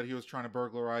assume that he was trying to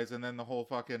burglarize," and then the whole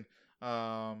fucking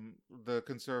the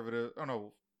conservative. Oh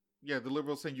no. Yeah, the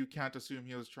liberals saying you can't assume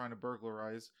he was trying to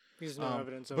burglarize. There's no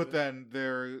evidence of it. But then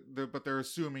they're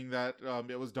assuming that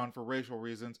it was done for racial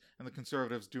reasons, and the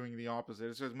conservatives doing the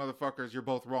opposite. It says, motherfuckers, you're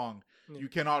both wrong. Yeah. You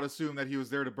cannot assume that he was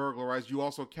there to burglarize. You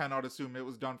also cannot assume it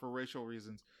was done for racial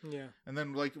reasons. Yeah. And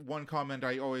then like one comment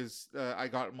I always I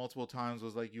got multiple times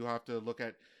was like, you have to look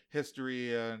at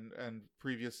history and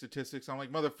previous statistics. I'm like,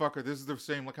 motherfucker, this is the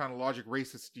same kind of logic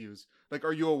racists use. Like,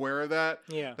 are you aware of that?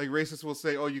 Yeah. Like, racists will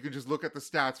say, oh, you can just look at the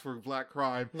stats for black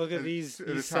crime. Look at these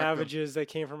savages that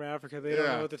came from Africa. They don't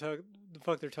know what the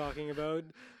fuck they're talking about.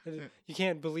 You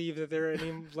can't believe that they're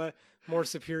any more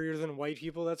superior than white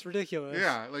people. That's ridiculous.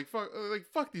 Yeah,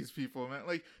 fuck these people, man.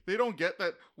 Like, they don't get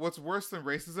that what's worse than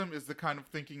racism is the kind of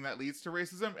thinking that leads to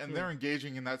racism, and they're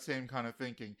engaging in that same kind of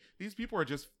thinking. These people are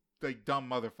just like dumb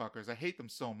motherfuckers. I hate them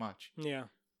so much. Yeah.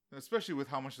 Especially with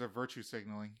how much they're virtue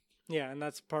signaling. Yeah, and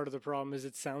that's part of the problem is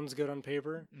it sounds good on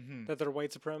paper that they're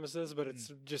white supremacists, but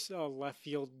it's just a left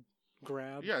field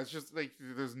grab. Yeah, it's just like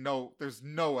there's no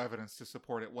evidence to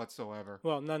support it whatsoever.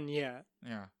 Well, none yet.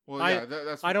 Yeah. Well,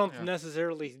 I don't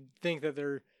necessarily think that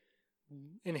they're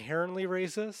inherently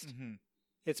racist.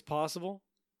 It's possible.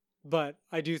 But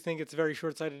I do think it's very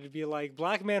short-sighted to be like,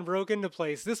 black man broke into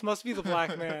place. This must be the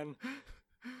black man.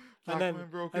 And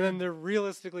then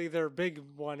their big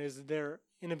one is their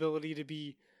inability to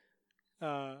be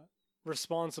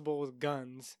responsible with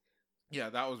guns. Yeah,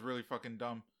 that was really fucking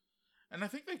dumb. And I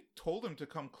think they told him to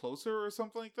come closer or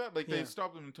something like that. Like they Yeah.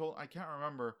 stopped him and told. I can't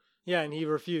remember. Yeah, and he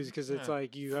refused because it's Yeah.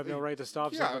 like you have no right to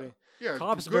stop Yeah, somebody. yeah.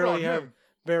 Cops good on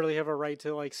barely have a right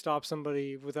to like stop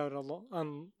somebody without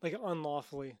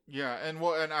unlawfully. Yeah, and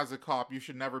as a cop, you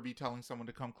should never be telling someone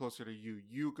to come closer to you.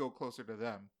 You go closer to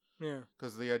them. Yeah.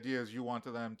 Because the idea is you want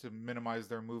them to minimize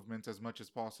their movements as much as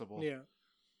possible. Yeah.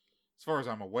 As far as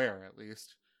I'm aware, at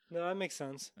least. No, that makes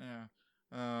sense.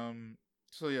 Yeah.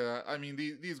 So yeah, I mean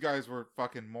these guys were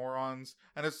fucking morons,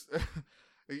 and it's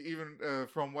even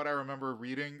from what I remember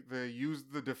reading, they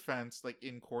used the defense, like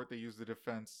in court, they used the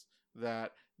defense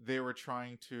that they were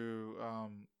trying to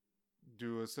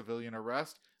do a civilian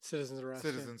arrest. Citizen's arrest.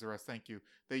 Citizen's arrest. Thank you.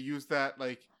 They used that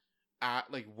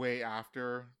way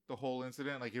after the whole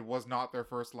incident. Like it was not their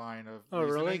first line of. Oh,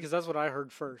 reasoning. really? Because that's what I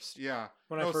heard first. Yeah.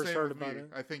 When I first same heard with about me.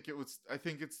 it. I think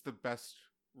it's the best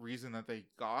reason that they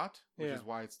got, which is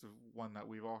why it's the one that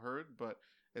we've all heard. But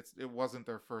it wasn't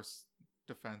their first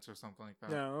defense or something like that.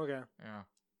 No. Okay. Yeah.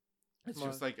 It's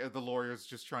just like the lawyers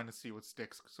just trying to see what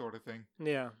sticks, sort of thing.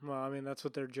 Yeah. Well, I mean, that's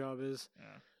what their job is.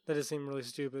 Yeah. That does seem really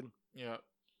stupid. Yeah.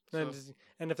 And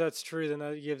if that's true, then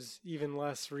that gives even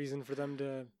less reason for them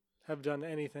to have done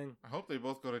anything. I hope they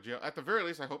both go to jail. At the very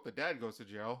least, I hope the dad goes to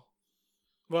jail.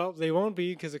 Well, they won't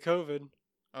be because of COVID.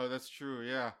 Oh, that's true,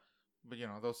 yeah. But,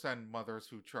 they'll send mothers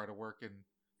who try to work in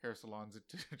hair salons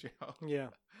to jail. Yeah.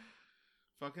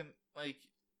 Fucking,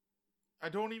 I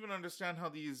don't even understand how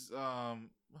these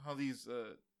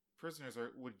prisoners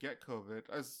would get COVID.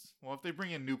 As well, if they bring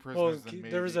in new prisoners, then maybe.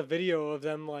 There was a video of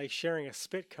them, sharing a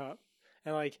spit cup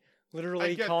and,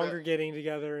 literally congregating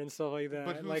together and stuff like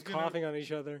that, and coughing on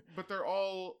each other. But they're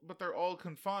all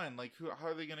confined. How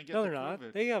are they gonna get? No, they're not.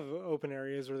 They have open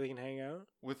areas where they can hang out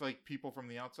with people from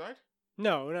the outside.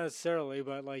 No, not necessarily,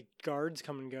 but guards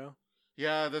come and go.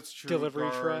 Yeah, that's true. Delivery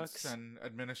guards trucks and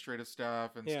administrative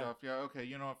staff and stuff. Yeah, okay,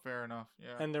 fair enough.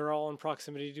 Yeah, and they're all in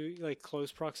proximity to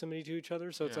close proximity to each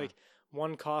other, so it's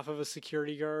one cough of a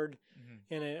security guard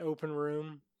in an open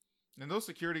room. And those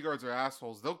security guards are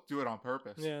assholes. They'll do it on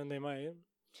purpose. Yeah, and they might.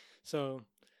 So,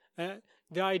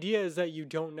 the idea is that you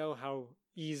don't know how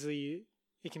easily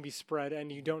it can be spread,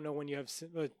 and you don't know when you have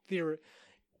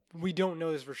we don't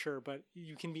know this for sure, but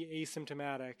you can be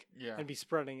asymptomatic and be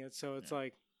spreading it. So it's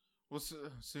well,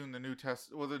 soon the new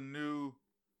test. Well,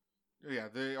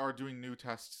 they are doing new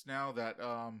tests now that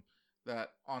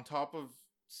on top of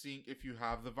seeing if you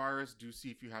have the virus, do see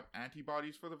if you have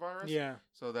antibodies for the virus. Yeah.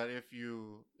 So that if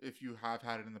you have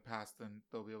had it in the past, then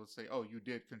they'll be able to say, oh, you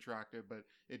did contract it, but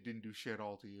it didn't do shit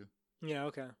all to you. Yeah.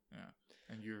 Okay. Yeah.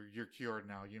 And you're cured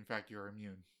now. In fact, you're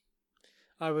immune.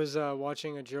 I was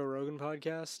watching a Joe Rogan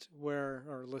podcast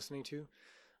listening to,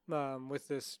 with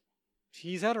this.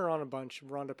 He's had her on a bunch,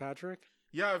 Rhonda Patrick.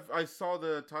 Yeah, I saw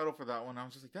the title for that one. I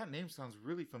was just like, that name sounds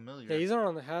really familiar. Yeah, he's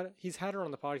had her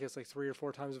on the podcast 3 or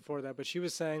 4 times before that. But she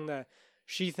was saying that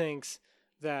she thinks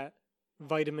that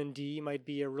vitamin D might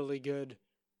be a really good,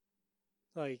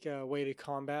 way to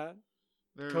combat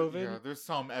COVID. Yeah, there's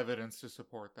some evidence to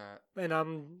support that. And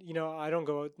I don't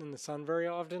go out in the sun very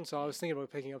often, so I was thinking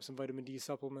about picking up some vitamin D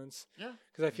supplements. Yeah.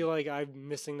 Because I feel like I'm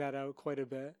missing that out quite a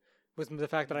bit with the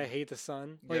fact that I hate the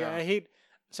sun. I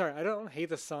don't hate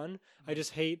the sun. I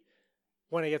just hate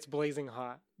when it gets blazing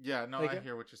hot. Yeah, no, I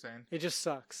hear what you're saying. It just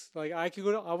sucks. I could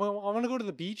go I want to go to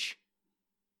the beach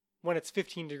when it's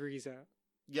 15 degrees out.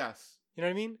 Yes. You know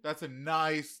what I mean? That's a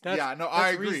nice. I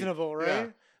agree. Reasonable, right? Yeah.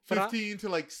 15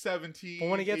 to 17. But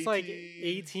when it gets 18,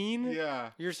 18,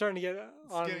 you're starting to get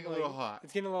it's getting a little hot.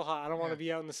 It's getting a little hot. I don't want to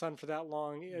be out in the sun for that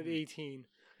long at 18.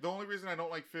 The only reason I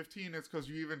don't like 15 is because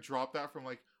you even drop that from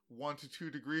 1 to 2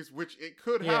 degrees, which it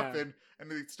could happen,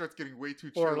 and it starts getting way too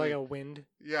chilly. Or a wind.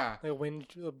 Yeah. A wind,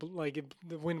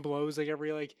 the wind blows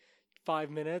every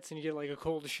 5 minutes, and you get a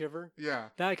cold shiver. Yeah.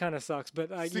 That kind of sucks. But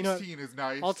 16 is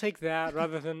nice. I'll take that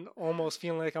rather than almost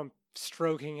feeling like I'm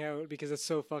stroking out because it's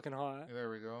so fucking hot. There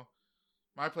we go.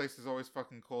 My place is always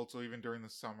fucking cold, so even during the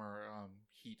summer,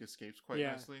 heat escapes quite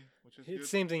nicely, which is good.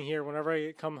 Same thing here. Whenever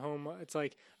I come home, it's I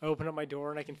open up my door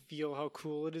and I can feel how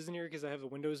cool it is in here because I have the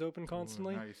windows open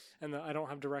constantly. Ooh, nice. And I don't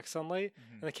have direct sunlight.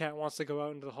 And the cat wants to go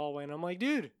out into the hallway, and I'm like,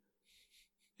 dude,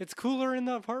 it's cooler in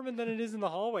the apartment than it is in the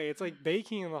hallway. It's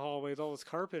baking in the hallway with all this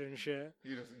carpet and shit.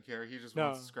 He doesn't care. He just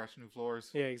wants to scratch new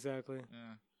floors. Yeah, exactly.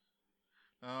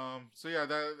 Yeah. So yeah,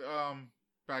 that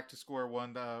back to square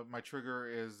one. My trigger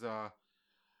is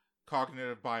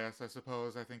cognitive bias, I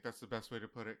suppose. I think that's the best way to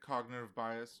put it. Cognitive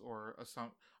bias, or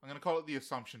I'm going to call it the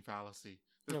assumption fallacy.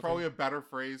 There's probably a better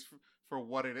phrase for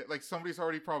what it is. Somebody's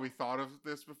already probably thought of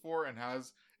this before and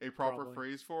has a proper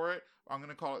phrase for it. I'm going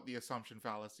to call it the assumption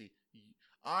fallacy.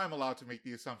 I'm allowed to make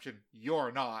the assumption.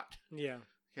 You're not. Yeah.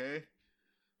 Okay?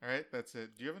 All right, that's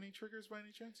it. Do you have any triggers by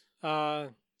any chance?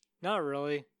 Not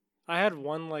really. I had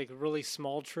one like really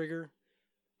small trigger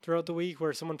throughout the week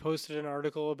where someone posted an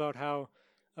article about how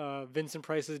Vincent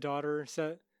Price's daughter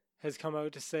has come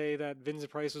out to say that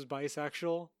Vincent Price was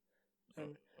bisexual,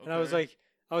 and I was like,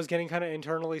 I was getting kind of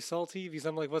internally salty because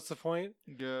I'm like, what's the point?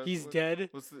 Yeah, he's dead.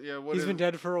 He's been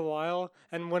dead for a while,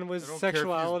 and when was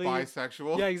sexuality?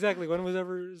 Bisexual. Yeah, exactly. When was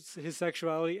ever his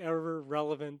sexuality ever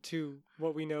relevant to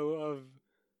what we know of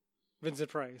Vincent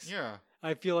Price? Yeah,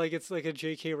 I feel like it's like a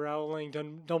J.K. Rowling.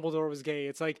 Dumbledore was gay.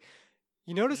 It's like,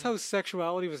 you notice how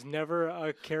sexuality was never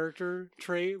a character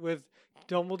trait with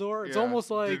Dumbledore? It's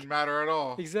almost like didn't matter at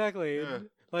all. Exactly. Yeah.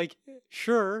 Like,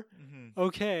 sure,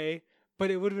 okay, but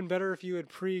it would have been better if you had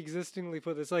pre-existingly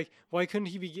put this. Like, why couldn't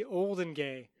he be old and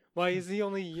gay? Why is he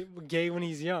only gay when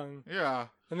he's young? Yeah.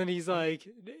 And then he's like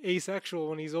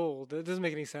asexual when he's old. That doesn't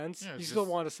make any sense. Yeah, you still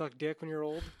want to suck dick when you're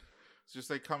old. It's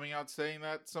just like coming out saying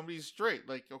that somebody's straight.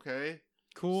 Like, okay,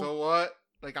 cool. So what?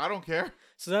 Like, I don't care.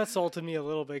 So that salted me a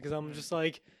little bit because I'm just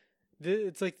like,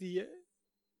 it's like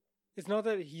it's not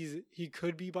that he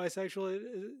could be bisexual. It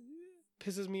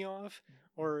pisses me off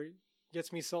or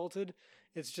gets me salted.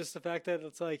 It's just the fact that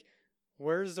it's like,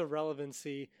 where's the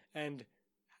relevancy? And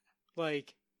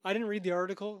like, I didn't read the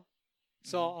article,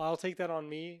 so I'll take that on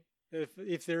me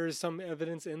if there is some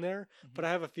evidence in there. But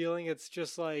I have a feeling it's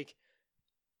just like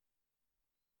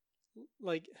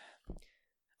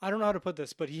I don't know how to put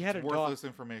this, but he had worthless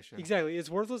information. Exactly,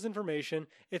 it's worthless information.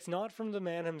 It's not from the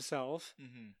man himself,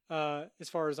 as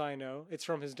far as I know. It's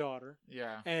from his daughter.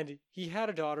 Yeah, and he had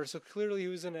a daughter, so clearly he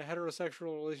was in a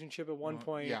heterosexual relationship at one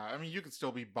point. Yeah, I mean, you could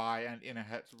still be bi and in a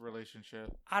het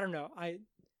relationship. I don't know.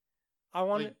 I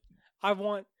want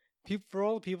people, for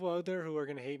all the people out there who are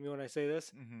going to hate me when I say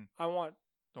this. I want.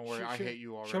 Don't worry, I hate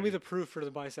you already. Show me the proof for the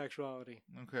bisexuality.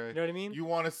 Okay. You know what I mean? You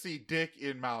want to see dick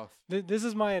in mouth. This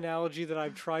is my analogy that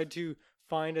I've tried to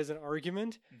find as an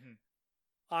argument.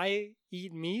 I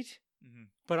eat meat,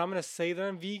 but I'm going to say that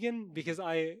I'm vegan because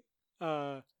I...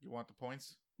 you want the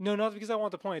points? No, not because I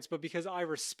want the points, but because I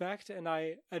respect and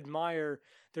I admire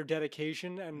their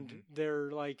dedication and their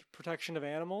like protection of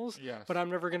animals. Yes. But I'm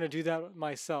never going to do that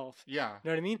myself. Yeah. You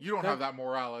know what I mean? You don't have that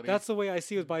morality. That's the way I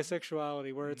see with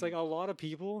bisexuality, where it's like a lot of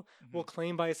people will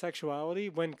claim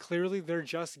bisexuality when clearly they're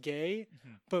just gay,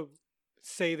 but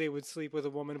say they would sleep with a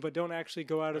woman, but don't actually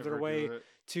go out of their way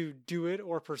to do it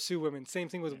or pursue women. Same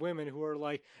thing with women who are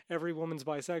like, every woman's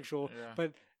bisexual,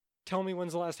 but tell me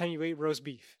when's the last time you ate roast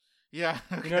beef? Yeah.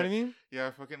 Okay. You know what I mean?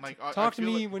 Yeah, fucking like... Talk to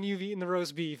me when you've eaten the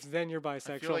roast beef, then you're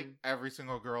bisexual. I feel like every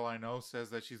single girl I know says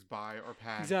that she's bi or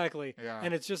pan. Exactly. Yeah.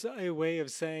 And it's just a way of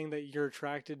saying that you're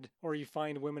attracted or you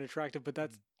find women attractive, but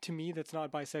that's, to me, that's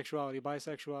not bisexuality.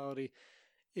 Bisexuality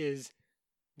is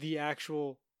the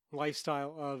actual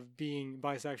lifestyle of being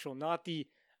bisexual, not the,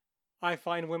 I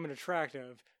find women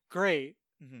attractive. Great.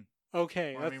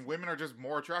 Okay. Well, I mean, women are just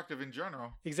more attractive in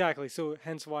general. Exactly. So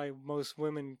hence why most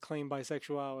women claim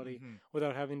bisexuality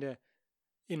without having to,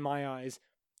 in my eyes.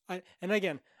 And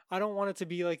again, I don't want it to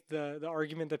be like the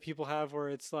argument that people have where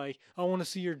it's like, I want to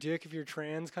see your dick if you're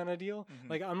trans kind of deal.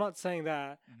 Like, I'm not saying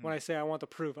that when I say I want the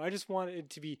proof. I just want it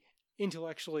to be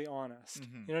intellectually honest.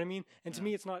 You know what I mean? And to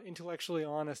me, it's not intellectually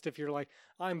honest if you're like,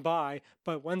 I'm bi,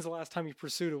 but when's the last time you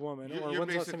pursued a woman? You're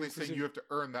basically saying you have to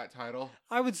earn that title.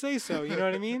 I would say so. You know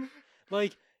what I mean?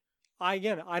 Like, I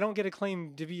don't get a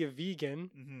claim to be a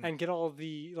vegan and get all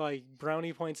the like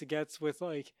brownie points it gets with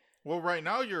like. Well, right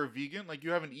now you're a vegan. Like,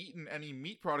 you haven't eaten any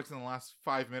meat products in the last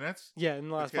 5 minutes. Yeah, in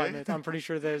the last 5 minutes. I'm pretty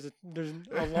sure there's a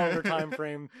longer time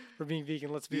frame for being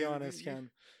vegan. Let's be honest, Ken.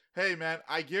 Hey, man,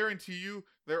 I guarantee you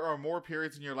there are more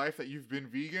periods in your life that you've been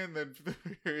vegan than the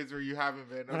periods where you haven't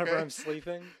been. Okay? Whenever I'm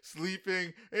sleeping.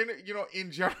 Sleeping. And,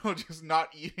 in general, just not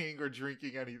eating or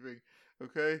drinking anything.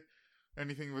 Okay?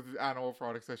 Anything with animal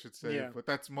products, I should say. Yeah. But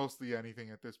that's mostly anything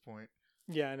at this point.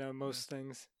 Yeah, I know, most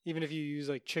things. Even if you use,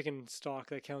 like, chicken stock,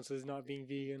 that counts as not being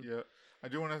vegan. Yeah. I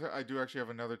do actually have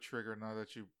another trigger now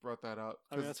that you brought that up.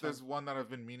 Because there's one that I've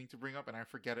been meaning to bring up, and I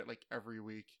forget it, like, every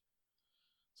week.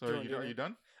 So are you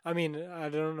done? I mean, I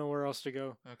don't know where else to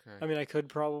go. Okay. I mean, I could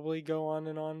probably go on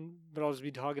and on, but I'll just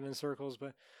be talking in circles,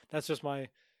 but that's just my... Do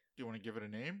you want to give it a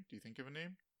name? Do you think of a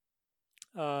name?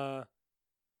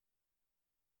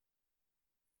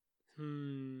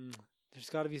 There's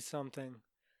got to be something.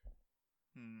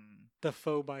 The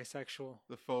faux bisexual.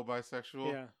 The faux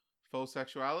bisexual? Yeah. Faux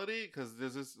sexuality? Because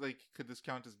this is, like, could this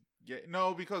count as gay?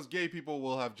 No, because gay people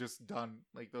will have just done,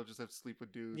 like, they'll just have to sleep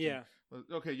with dudes. Yeah.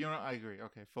 Okay, I agree.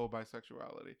 Okay, faux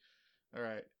bisexuality. All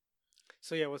right.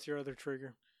 So, yeah, what's your other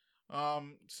trigger?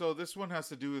 So this one has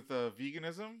to do with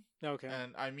veganism, Okay.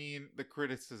 and I mean the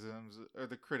criticisms or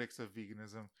the critics of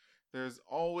veganism. There's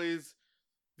always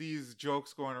these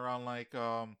jokes going around like,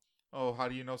 oh, how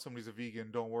do you know somebody's a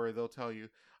vegan? Don't worry, they'll tell you.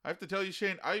 I have to tell you,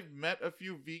 Shane, I've met a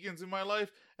few vegans in my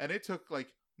life, and it took like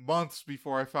months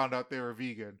before I found out they were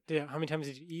vegan. Yeah. How many times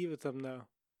did you eat with them though?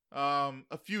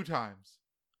 A few times.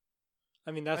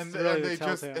 I mean, that's And really the they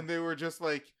just telltale. and they were just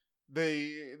like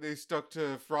they stuck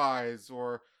to fries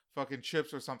or fucking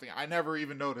chips or something. I never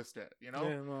even noticed it, you know?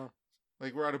 Yeah, well,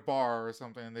 Like we're at a bar or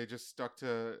something and they just stuck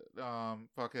to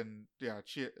fucking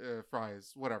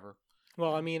fries, whatever.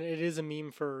 well, I mean, it is a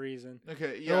meme for a reason.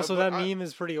 Okay, And yeah. also, but that meme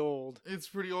is pretty old. it's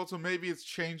pretty old, so maybe it's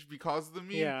changed because of the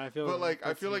meme. Yeah, I feel. But like I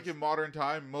that's feel like nice. in modern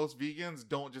time, most vegans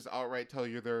don't just outright tell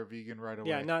you they're a vegan right away.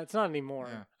 Yeah, no, it's not anymore.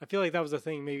 Yeah. I feel like that was a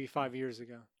thing maybe 5 years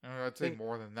ago. I'd say think-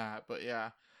 more than that, but yeah.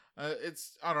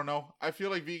 I don't know. I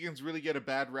feel like vegans really get a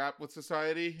bad rap with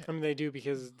society. I mean, they do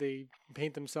because they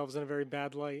paint themselves in a very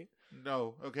bad light.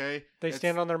 No, okay? They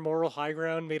stand on their moral high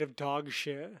ground made of dog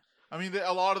shit. I mean,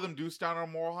 a lot of them do stand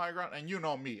on moral high ground, and you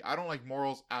know me. I don't like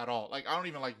morals at all. Like, I don't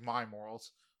even like my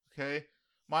morals, okay?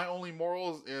 My only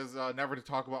morals is never to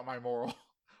talk about my moral,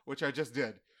 which I just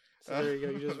did. So there you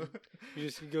go. You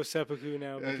just go seppuku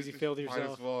now because you failed Might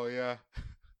yourself. as well, yeah.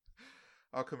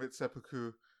 I'll commit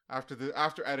seppuku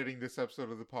after editing this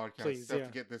episode of the podcast. Please, have yeah.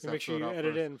 to get this You make sure episode you out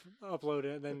edit first. it and upload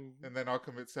it, And then I'll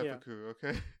commit seppuku,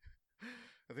 okay?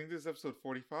 I think this is episode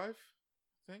 45,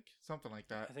 I think. Something like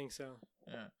that. I think so.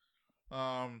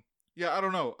 Yeah. Yeah, I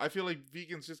don't know. I feel like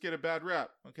vegans just get a bad rap,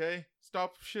 okay?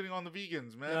 Stop shitting on the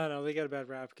vegans, man. No, they get a bad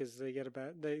rap because they get a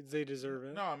bad. They deserve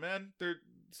it. No, man.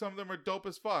 Some of them are dope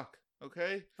as fuck,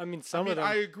 okay? I mean, I of them.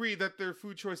 I agree that their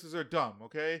food choices are dumb,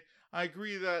 okay? I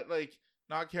agree that like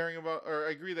I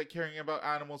agree that caring about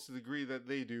animals to the degree that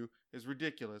they do is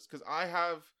ridiculous. Because I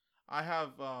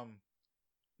have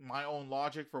my own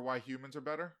logic for why humans are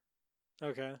better.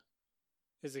 Okay.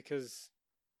 Is it because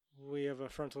we have a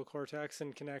frontal cortex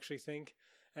and can actually think,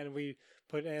 and we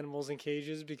put animals in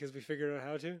cages because we figured out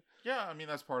how to? Yeah, I mean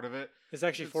that's part of it. It's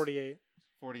actually It's- 48.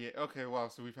 48. Okay, wow.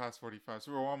 So we passed 45.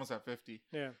 So we're almost at 50.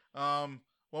 Yeah.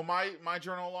 Well, my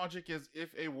general logic is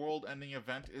if a world-ending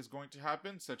event is going to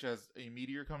happen, such as a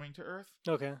meteor coming to Earth,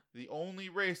 Okay. the only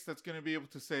race that's going to be able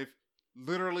to save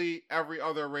literally every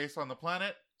other race on the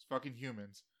planet is fucking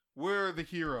humans. We're the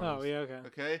heroes. Oh yeah. Okay.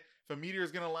 Okay? If a meteor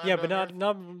is going to land Yeah, on but Earth,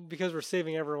 not because we're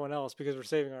saving everyone else, because we're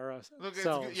saving ourselves. look, it's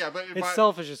good. Yeah, but It's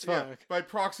selfish as fuck. yeah, by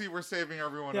proxy, we're saving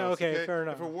everyone Yeah, else. okay, fair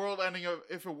enough. If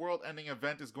a world-ending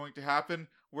event is going to happen,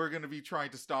 we're going to be trying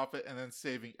to stop it and then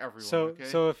saving everyone. So okay?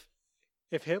 so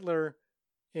if Hitler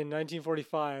in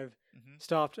 1945 Mhm.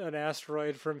 stopped an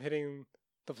asteroid from hitting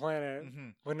the planet,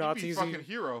 Mhm. would He'd be Nazis fucking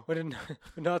hero. would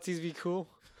Nazis be cool?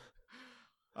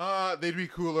 They'd be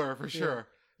cooler for sure.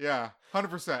 Yeah,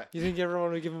 100%. You think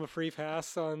everyone would give him a free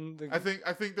pass on the? I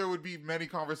think there would be many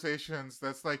conversations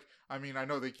that's like, I mean, I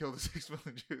know they killed 6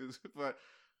 million Jews, but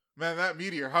man, that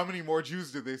meteor, how many more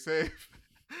Jews did they save?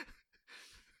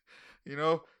 You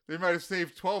know, they might have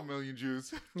saved 12 million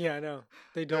Jews. Yeah, I know.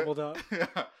 They doubled up. Yeah,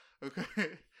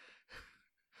 okay.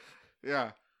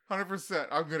 Yeah, 100%.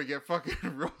 I'm gonna get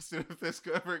fucking roasted if this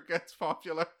ever gets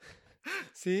popular.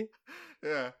 See,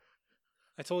 Yeah.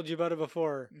 I told you about it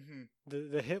before. Hmm.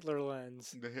 The Hitler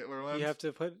lens. The Hitler lens. You have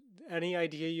to put any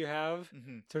idea you have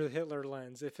Hmm. through the Hitler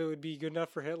lens. If it would be good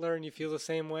enough for Hitler and you feel the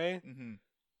same way, Hmm.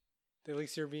 at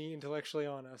least you're being intellectually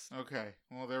honest. Okay.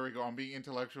 Well, there we go. I'm being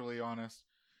intellectually honest.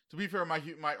 To be fair,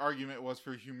 my argument was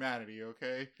for humanity,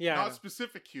 okay? Yeah, I know. Not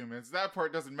specific humans. That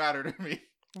part doesn't matter to me.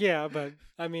 Yeah, but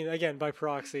I mean, again, by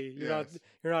proxy, Yes.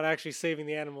 you're not actually saving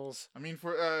the animals. I mean,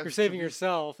 for You're saving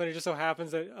yourself, and it just so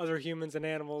happens that other humans and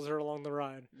animals are along the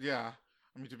ride. Yeah.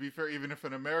 I mean, to be fair, even if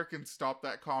an American stopped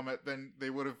that comet, then they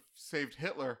would have saved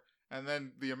Hitler, and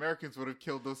then the Americans would have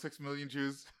killed those 6 million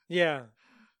Jews. Yeah,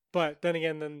 but then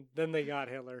again, then they got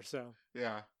Hitler, so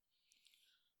Yeah.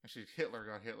 Actually, Hitler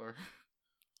got Hitler.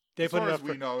 they As put far enough. as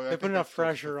we know, I They think put enough that's still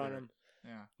pressure on fair. him.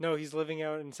 Yeah. No, he's living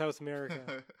out in South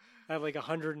America at like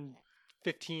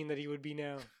 115 that he would be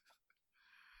now.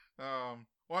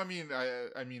 Well, I mean,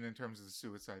 in terms of the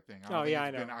suicide thing. Oh, yeah, I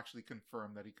it's been know. actually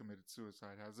confirmed that he committed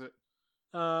suicide, has it?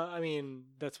 I mean,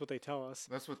 that's what they tell us.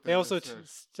 That's what They also it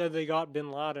says. said they got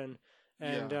Bin Laden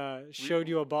and showed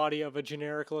you a body of a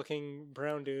generic-looking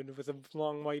brown dude with a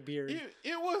long white beard.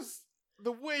 It was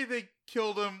the way they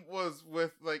killed him was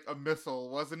with like a missile,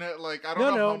 wasn't it? Like I don't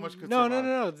No, know how no, much could no, survive.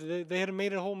 no. They had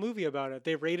made a whole movie about it.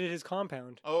 They raided his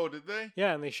compound. Oh, did they?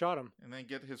 Yeah, and they shot him. And then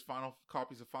get his final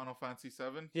copies of Final Fantasy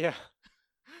VII. Yeah.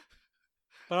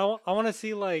 But I want to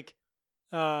see like,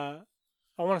 I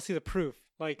want to see the proof.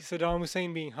 like Saddam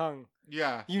Hussein being hung.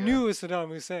 Yeah. You yeah. knew it was Saddam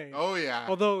Hussein. Oh yeah.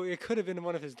 Although it could have been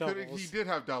one of his doubles. He did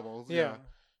have doubles. Yeah.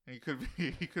 He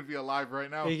could be alive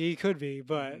right now. He could be,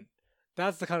 but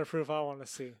that's the kind of proof I want to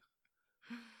see.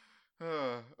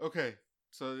 Okay.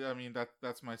 So I mean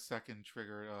that's my second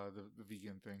trigger, the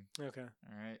vegan thing. Okay.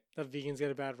 All right. That vegans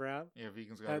get a bad rap. Yeah,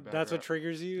 vegans got a bad That's rap. what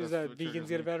triggers you. Is That's that what vegans triggers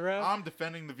get a me. bad rap? I'm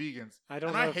defending the vegans. I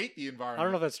don't. I hate the environment. I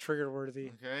don't know if that's trigger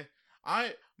worthy. Okay.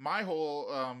 My whole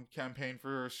campaign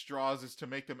for straws is to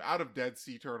make them out of dead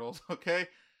sea turtles. Okay.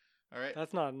 All right.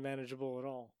 That's not manageable at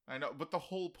all. I know, but the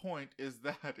whole point is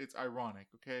that it's ironic.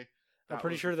 Okay. I'm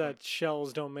pretty sure that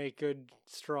shells don't make good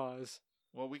straws.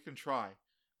 Well, we can try.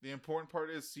 The important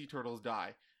part is sea turtles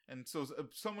die. And so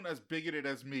someone as bigoted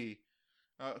as me,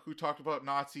 who talked about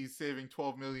Nazis saving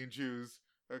 12 million Jews,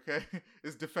 okay,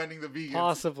 is defending the vegans.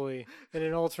 Possibly. In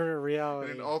an alternate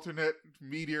reality. In an alternate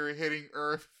meteor hitting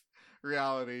Earth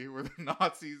reality where the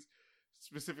Nazis,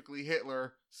 specifically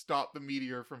Hitler, stopped the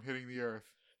meteor from hitting the Earth.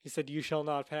 He said, "You shall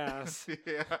not pass."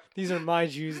 Yeah. These are my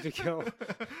Jews to kill.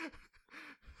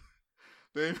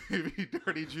 They may be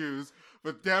dirty Jews,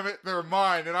 but damn it, they're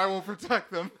mine, and I will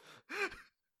protect them.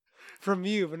 From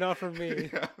you, but not from me.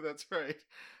 Yeah, that's right.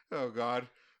 Oh God,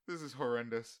 this is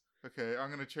horrendous. Okay,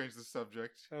 I'm gonna change the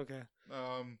subject. Okay.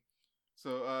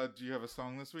 So, do you have a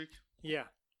song this week? Yeah.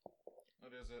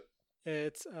 What is it?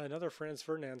 It's another Franz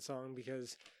Ferdinand song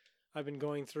because I've been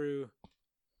going through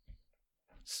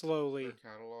slowly.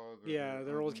 Their catalog. Yeah,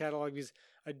 their old catalog because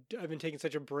I've been taking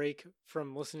such a break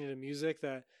from listening to music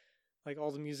that, like,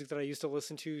 all the music that I used to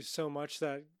listen to so much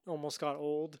that almost got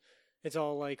old. It's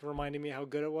all like reminding me how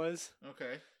good it was.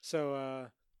 Okay. So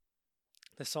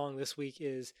the song this week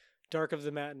is "Dark of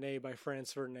the Matinee" by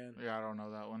Franz Ferdinand. Yeah, I don't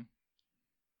know that one.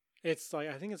 It's like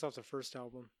I think it's off the first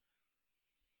album.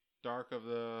 Dark of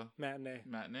the Matinee.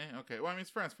 Okay. Well, I mean it's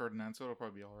Franz Ferdinand, so it'll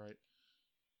probably be all right.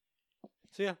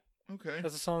 So yeah. Okay.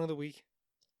 That's the song of the week.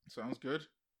 Sounds good.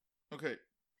 Okay.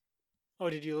 Oh,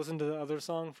 did you listen to the other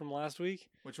song from last week?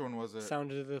 Which one was it?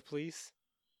 Sound of the Police.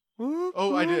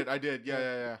 Oh, I did.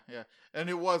 Yeah. And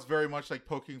it was very much like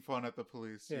poking fun at the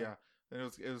police. Yeah. And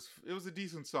it was a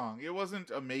decent song. It wasn't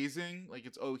amazing, like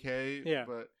it's okay. Yeah.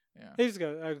 But yeah. It was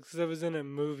good because it was in a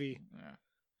movie. Yeah.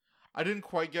 I didn't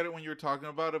quite get it when you were talking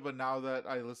about it, but now that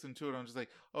I listened to it, I'm just like,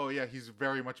 oh yeah, he's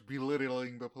very much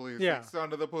belittling the police. Yeah. Like,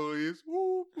 sound of the police.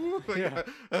 Woo, woo. Like, Yeah.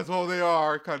 That's all they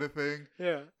are, kind of thing.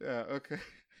 Yeah. Yeah. Okay.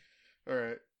 All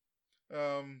right.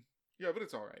 Yeah, but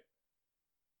it's all right.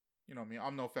 You know me,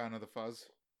 I'm no fan of the fuzz.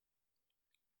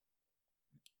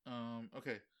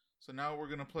 Okay, so now we're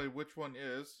gonna play Which One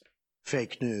Is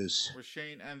Fake news. where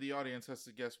Shane and the audience has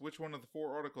to guess which one of the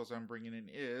 4 articles I'm bringing in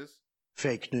is.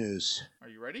 Fake news. Are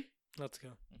you ready? Let's go.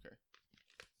 Okay.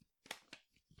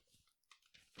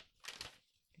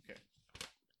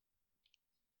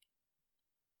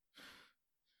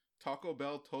 Taco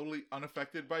Bell totally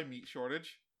unaffected by meat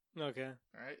shortage. Okay.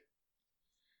 All right.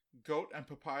 Goat and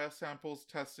papaya samples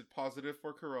tested positive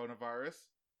for coronavirus.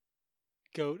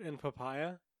 Goat and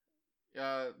papaya.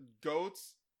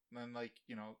 Goats, then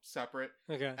separate,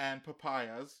 Okay. and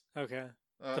papayas. Okay.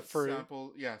 The fruit.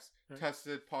 Sample, yes, Right.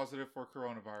 tested positive for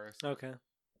coronavirus. Okay.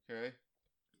 Okay.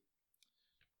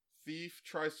 Thief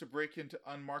tries to break into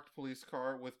unmarked police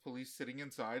car with police sitting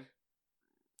inside.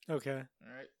 Okay.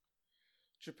 All right.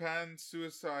 Japan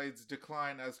suicides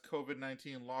decline as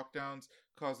COVID-19 lockdowns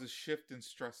causes shift in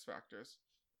stress factors.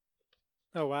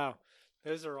 Oh wow,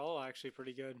 those are all actually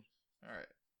pretty good. All right.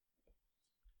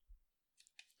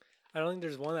 I don't think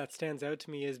there's one that stands out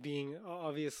to me as being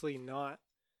obviously not.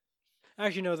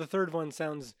 Actually, no. The third one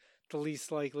sounds the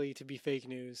least likely to be fake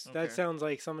news. That Okay. sounds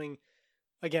like something.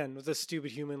 Again, with the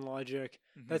stupid human logic,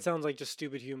 that sounds like just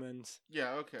stupid humans.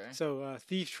 Yeah, okay. So,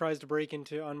 thief tries to break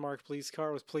into unmarked police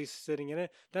car with police sitting in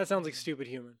it. That sounds like stupid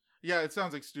human. Yeah, it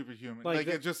sounds like stupid human. Like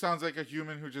It just sounds like a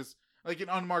human who just like an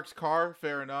unmarked car,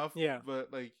 fair enough. Yeah.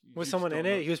 But like With someone in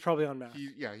it, he was probably unmasked.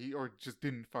 He or just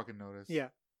didn't fucking notice. Yeah.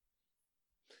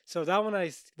 So that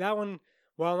one,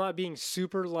 while not being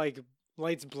super like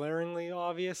lights blaringly,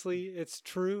 obviously it's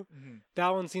true. Mm-hmm. That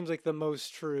one seems like the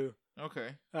most true. Okay.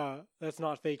 That's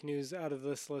not fake news out of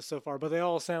this list so far, but they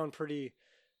all sound pretty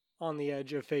on the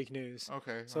edge of fake news.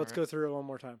 Okay. So let's go through it one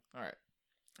more time. All right.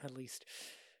 At least.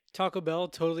 Taco Bell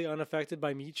totally unaffected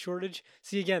by meat shortage.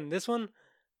 See, again, this one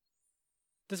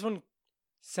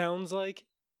sounds like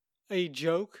a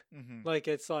joke. Mm-hmm. Like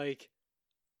it's like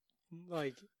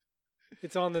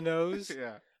it's on the nose.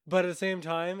 Yeah. But at the same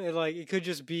time, it could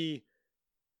just be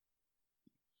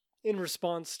in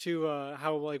response to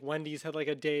how like Wendy's had like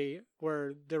a day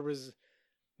where there was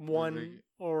one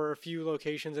or a few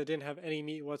locations that didn't have any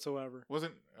meat whatsoever.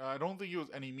 Wasn't I don't think it was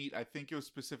any meat. I think it was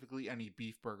specifically any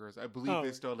beef burgers. I believe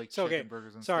they still had, like, so, chicken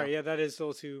burgers and Sorry, stuff. yeah, that is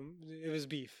still too. It was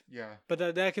beef. Yeah.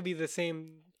 But that could be the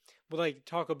same with, like,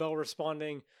 Taco Bell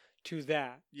responding to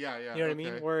that. Yeah, yeah. You know what I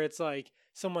mean? Where it's like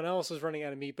someone else was running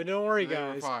out of meat, but don't worry, They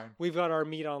were guys, fine. we've got our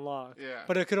meat on lock. Yeah.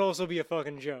 But it could also be a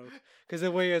fucking joke because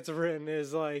the way it's written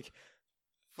is like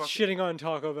shitting on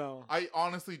Taco Bell. I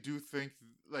honestly do think,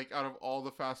 like, out of all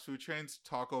the fast food chains,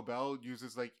 Taco Bell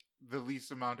uses, like, the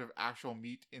least amount of actual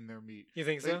meat in their meat. You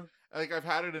think Like, so? Like, I've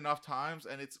had it enough times,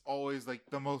 and it's always, like,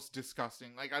 the most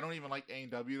disgusting. Like, I don't even like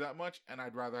A&W that much, and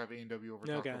I'd rather have A&W over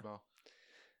Taco Bell.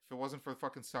 If it wasn't for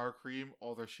fucking sour cream,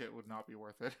 all their shit would not be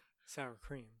worth it. Sour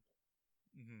cream.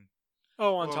 Mm-hmm.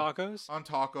 Oh, on tacos? On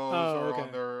tacos or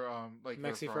on their like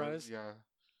Mexi their fries? Yeah.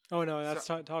 Oh no, that's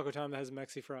Taco Time that has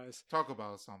Mexi fries. Taco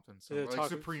Bell is something. So like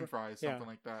Supreme fries, something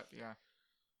like that. Yeah.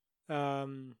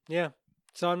 Yeah.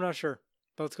 So I'm not sure,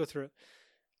 but let's go through it.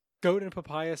 Goat and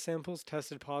papaya samples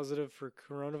tested positive for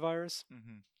coronavirus.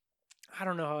 Mm-hmm. I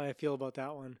don't know how I feel about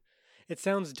that one. It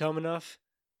sounds dumb enough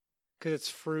because it's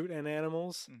fruit and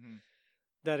animals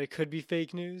that it could be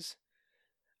fake news.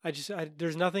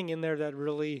 There's nothing in there that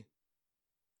really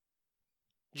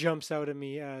jumps out at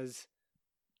me as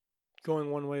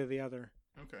going one way or the other.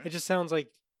 Okay. It just sounds like,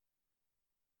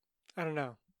 I don't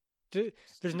know.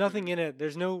 There's nothing in it.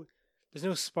 There's no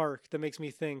spark that makes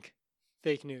me think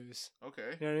fake news.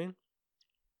 Okay. You know what I mean?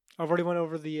 I've already went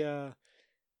over the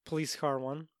police car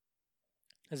one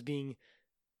as being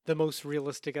the most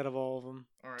realistic out of all of them,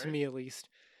 to me at least.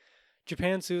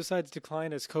 Japan suicides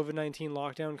decline as COVID-19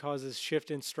 lockdown causes shift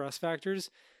in stress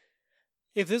factors.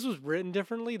 If this was written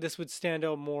differently, this would stand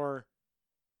out more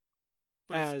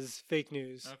as fake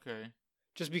news. Okay.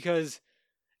 Just because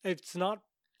it's not,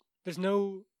 there's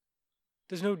no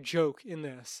joke in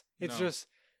this. It's just,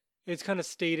 it's kind of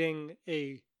stating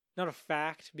not a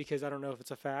fact, because I don't know if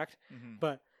it's a fact,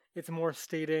 but it's more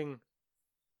stating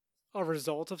a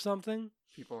result of something.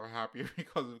 People are happier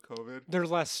because of COVID. They're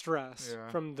less stressed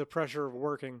from the pressure of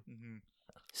working. Mm-hmm.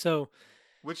 So,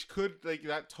 which could, like,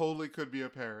 that totally could be a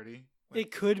parody. Like,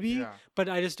 it could be, but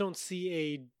I just don't see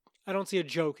a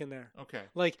joke in there. Okay.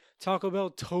 Like Taco Bell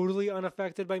totally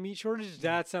unaffected by meat shortage.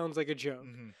 That sounds like a joke.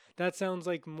 That sounds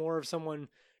like more of someone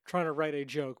trying to write a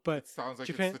joke. But it sounds like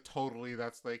Japan, it's the totally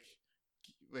that's like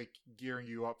gearing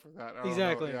you up for that.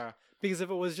 Exactly. Yeah. Because if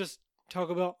it was just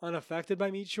Taco Bell unaffected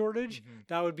by meat shortage,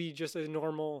 that would be just a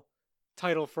normal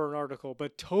title for an article.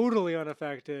 But totally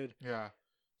unaffected. Yeah.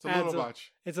 It's a little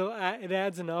much. It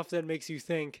adds enough that makes you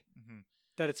think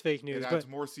that it's fake news. It adds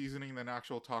more seasoning than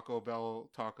actual Taco Bell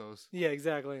tacos. Yeah,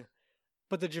 exactly.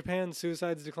 But the Japan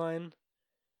suicides decline,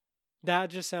 that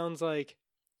just sounds like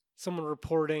someone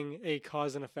reporting a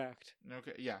cause and effect.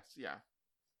 Okay. Yes. Yeah.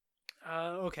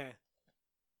 Okay.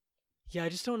 Yeah, I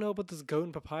just don't know about this goat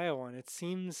and papaya one. It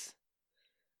seems...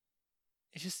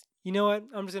 It's just... You know what?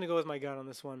 I'm just going to go with my gut on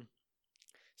this one.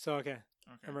 So, okay.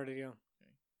 I'm ready to go. Okay.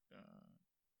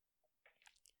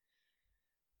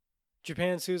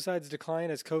 Japan suicides decline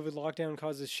as COVID lockdown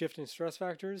causes shift in stress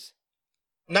factors.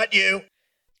 Not you.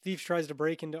 Thief tries to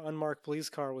break into unmarked police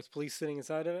car with police sitting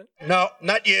inside of it. No,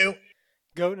 not you.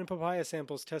 Goat and papaya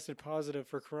samples tested positive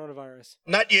for coronavirus.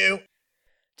 Not you.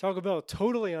 Taco Bell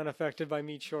totally unaffected by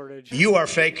meat shortage. You are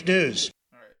fake news.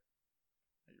 All right.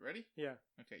 Are you ready? Yeah.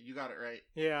 Okay, you got it right.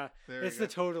 Yeah. It's the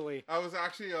totally. I was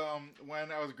actually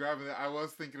when I was grabbing it, I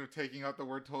was thinking of taking out the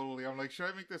word totally. I'm like, should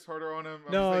I make this harder on him?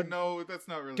 No, that's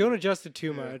not really. Don't adjust it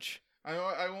too much.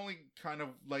 I only kind of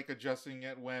like adjusting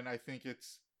it when I think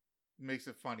makes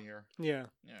it funnier. Yeah.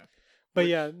 Yeah.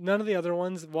 But none of the other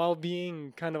ones, while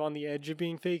being kind of on the edge of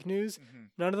being fake news,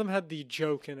 none of them had the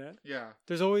joke in it. Yeah.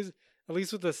 There's always, at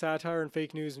least with the satire and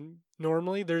fake news,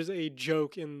 normally there's a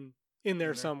joke in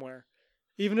there somewhere.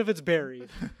 Even if it's buried,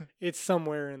 it's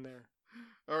somewhere in there.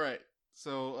 All right.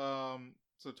 So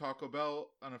Taco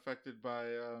Bell unaffected by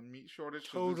meat shortage.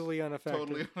 Totally unaffected.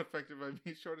 Totally unaffected by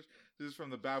meat shortage. This is from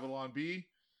the Babylon Bee.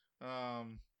 What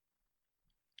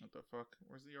the fuck?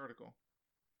 Where's the article?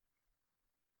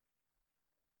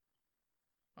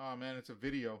 Oh man, it's a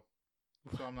video,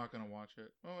 so I'm not gonna watch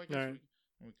it. Oh, I guess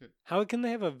we could. How can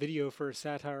they have a video for a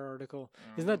satire article?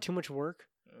 Isn't that too much work?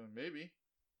 Maybe.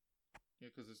 Yeah,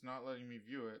 because it's not letting me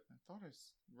view it. I thought I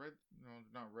read,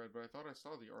 not read, but I thought I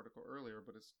saw the article earlier,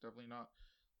 but it's definitely not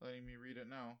letting me read it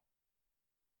now.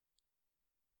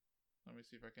 Let me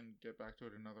see if I can get back to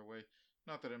it another way.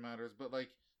 Not that it matters, but like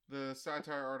the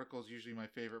satire article is usually my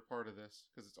favorite part of this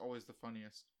because it's always the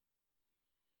funniest.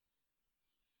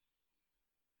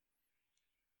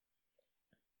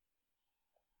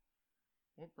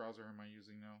 What browser am I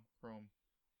using now? Chrome.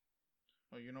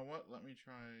 Oh, you know what? Let me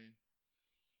try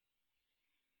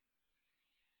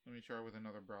with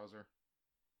another browser.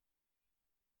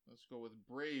 Let's go with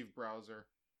Brave browser.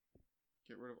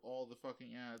 Get rid of all the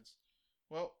fucking ads.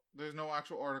 Well, there's no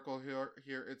actual article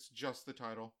here. It's just the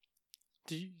title.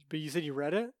 But you said you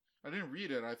read it? I didn't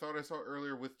read it. I thought I saw it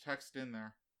earlier with text in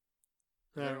there.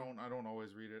 I don't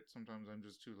always read it. Sometimes I'm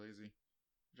just too lazy.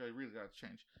 Which I really gotta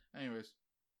change. Anyways.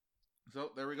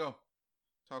 So, there we go.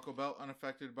 Taco Bell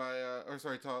unaffected by,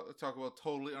 Taco Bell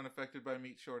totally unaffected by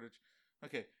meat shortage.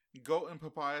 Okay. Goat and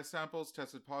papaya samples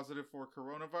tested positive for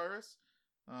coronavirus.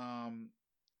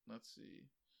 Let's see.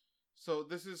 So,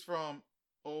 this is from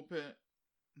OP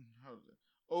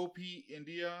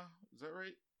India. Is that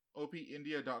right?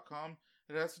 opindia.com.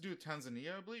 It has to do with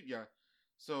Tanzania, I believe. Yeah.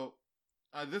 So,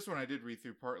 this one I did read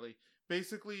through partly.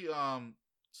 Basically,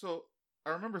 so I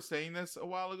remember saying this a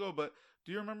while ago, but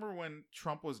do you remember when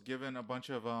Trump was given a bunch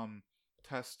of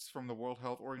tests from the World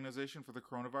Health Organization for the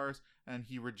coronavirus, and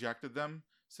he rejected them,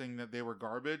 saying that they were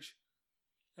garbage?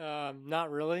 Not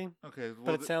really. Okay, well,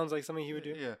 but it sounds like something he would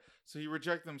do. Yeah, so he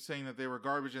rejected them, saying that they were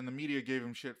garbage, and the media gave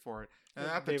him shit for it. And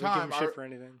at the time,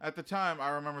 at the time, I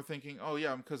remember thinking, "Oh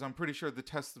yeah," because I'm pretty sure the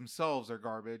tests themselves are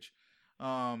garbage.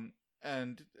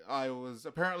 And I was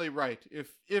apparently right.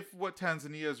 If what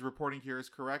Tanzania is reporting here is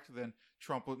correct, then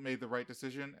Trump made the right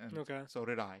decision, and so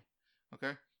did I.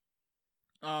 Okay.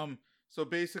 So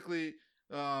basically,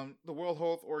 the World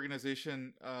Health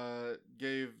Organization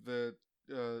gave the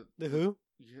WHO.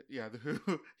 Yeah, the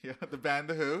WHO. Yeah, the band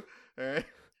The Who. All right.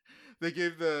 They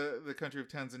gave the country of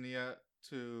Tanzania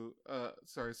some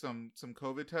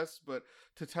COVID tests, but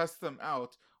to test them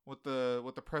out, what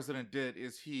the president did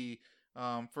is he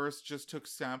first just took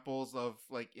samples of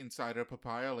like inside a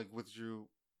papaya, like withdrew,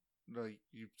 like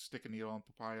you stick a needle in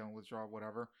papaya and withdraw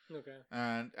whatever. Okay.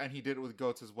 And he did it with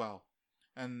goats as well,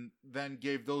 and then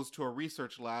gave those to a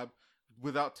research lab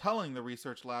without telling the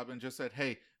research lab, and just said,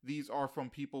 "Hey, these are from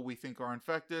people we think are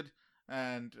infected."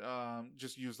 And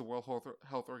just use the World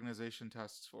Health Organization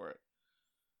tests for it.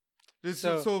 This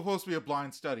is supposed to be a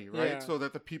blind study, right? Yeah. So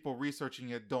that the people researching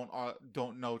it don't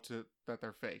know that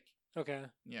they're fake. Okay.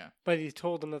 Yeah. But he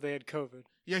told them that they had COVID.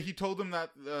 Yeah, he told them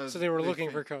that. So they were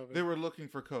looking for COVID. They were looking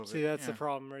for COVID. See, that's the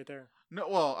problem right there. No,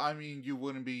 well, I mean, you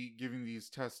wouldn't be giving these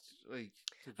tests like.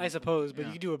 I suppose, but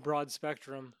you could do a broad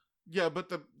spectrum. Yeah, but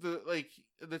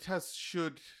the tests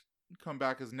should come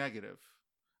back as negative.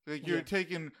 Like you're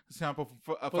taking a sample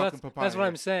from a fucking papaya. That's what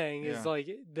I'm saying. Is like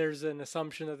there's an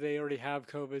assumption that they already have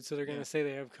COVID, so they're going to say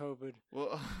they have COVID.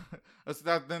 Well,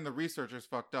 then the researchers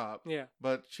fucked up. Yeah.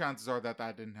 But chances are that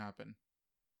didn't happen.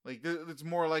 Like it's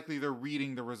more likely they're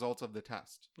reading the results of the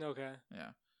test. Okay.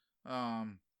 Yeah.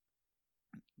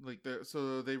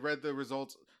 So they read the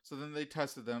results. So then they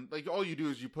tested them. Like all you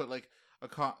do is you put like I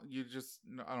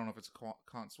don't know if it's a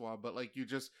cotton swab, but like you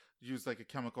just use like a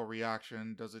chemical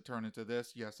reaction. Does it turn into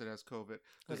this? Yes, it has COVID.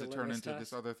 Does it turn into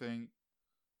this other thing?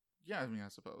 Yeah, I mean, I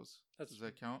suppose. Does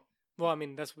that count? Well, I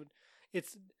mean, that's what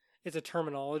it's a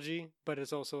terminology, but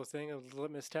it's also a thing of the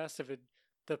litmus test. If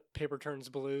the paper turns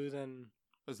blue, then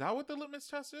is that what the litmus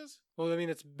test is? Well, I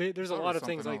mean, there's a lot of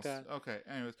things like that. Okay,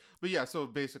 anyways, but yeah, so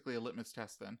basically a litmus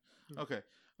test then. Okay.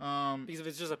 Because if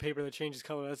it's just a paper that changes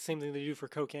color, that's the same thing they do for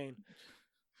cocaine.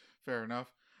 Fair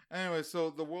enough. Anyway, so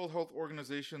the World Health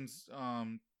Organization's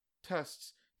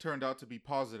tests turned out to be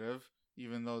positive,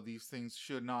 even though these things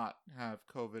should not have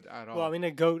COVID at all. Well, I mean, a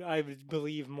goat, I would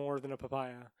believe more than a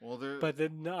papaya. Well, but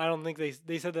I don't think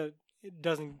they said that it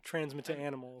doesn't transmit to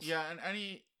animals. Yeah,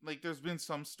 and there's been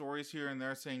some stories here and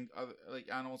there saying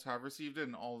animals have received it,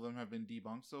 and all of them have been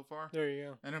debunked so far. There you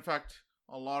go. And in fact,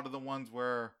 a lot of the ones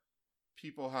where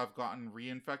people have gotten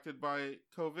reinfected by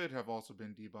COVID have also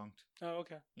been debunked. Oh,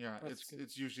 okay. Yeah,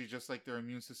 it's usually just like their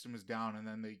immune system is down and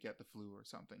then they get the flu or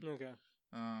something. Okay.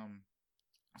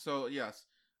 So yes,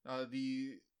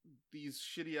 these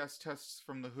shitty ass tests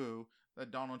from the WHO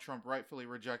that Donald Trump rightfully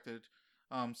rejected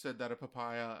said that a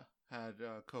papaya had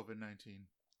COVID-19.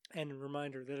 And a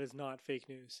reminder, that is not fake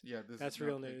news. Yeah, that's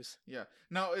real news. Yeah.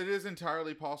 Now, it is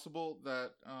entirely possible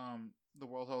that the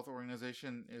World Health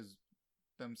Organization is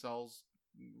themselves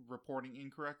reporting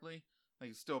incorrectly. Like,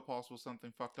 it's still possible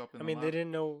something fucked up in the lab. They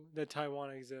didn't know that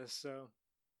Taiwan exists, so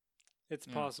it's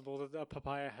possible that a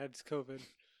papaya had COVID.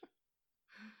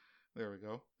 There we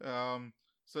go.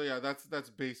 So yeah, that's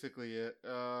basically it.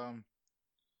 The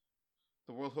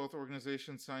World Health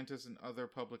Organization, scientists, and other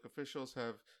public officials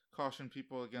have cautioned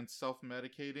people against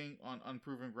self-medicating on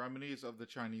unproven remedies of the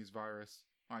Chinese virus.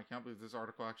 I can't believe this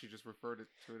article actually just referred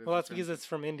to it. Well, that's because it's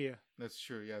from India. That's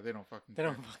true. Yeah, they don't fucking. They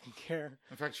care. don't fucking care.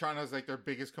 In fact, China's like their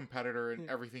biggest competitor in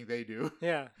everything they do.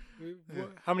 Yeah.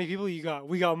 How many people you got?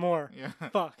 We got more. Yeah.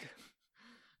 Fuck.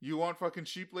 You want fucking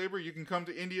cheap labor? You can come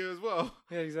to India as well.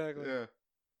 Yeah, exactly. Yeah.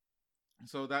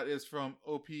 So that is from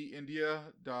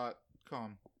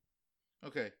opindia.com.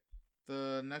 Okay.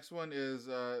 The next one is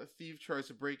thief tries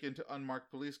to break into unmarked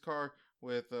police car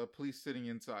with police sitting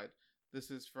inside.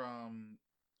 This is from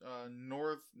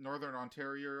Northern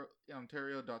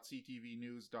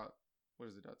Ontario.ctvnews. What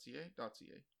is it? .ca.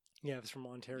 Yeah, it's from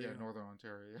Ontario. Yeah, Northern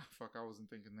Ontario. Yeah, fuck, I wasn't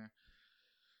thinking there.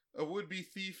 A would-be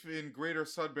thief in Greater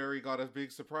Sudbury got a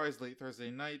big surprise late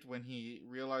Thursday night when he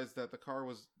realized that the car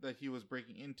that he was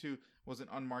breaking into was an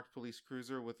unmarked police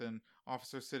cruiser with an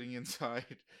officer sitting inside.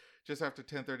 Just after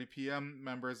 10:30 p.m.,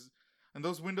 members, and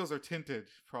those windows are tinted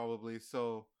probably,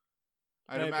 so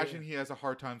I'd imagine he has a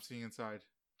hard time seeing inside.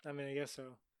 I mean, I guess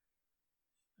so.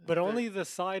 But only the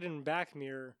side and back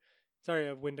mirror. Sorry,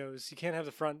 of windows. You can't have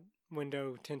the front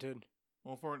window tinted.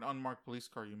 Well, for an unmarked police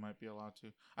car, you might be allowed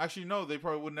to. Actually, no, they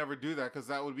probably would never do that because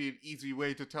that would be an easy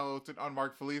way to tell it's an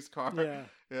unmarked police car. Yeah.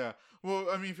 Yeah.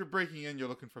 Well, I mean, if you're breaking in, you're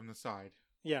looking from the side.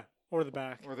 Yeah, or the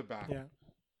back. Or the back. Yeah.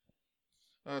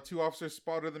 2 officers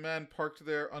spotted the man parked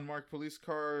their unmarked police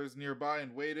cars nearby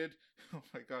and waited. Oh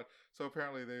my god. So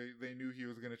apparently they knew he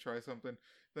was going to try something.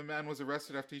 The man was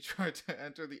arrested after he tried to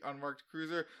enter the unmarked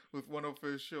cruiser with one of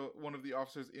the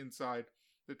officers inside.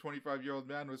 The 25-year-old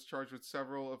man was charged with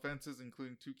several offenses,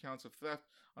 including 2 counts of theft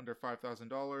under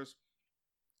 $5,000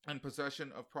 and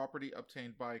possession of property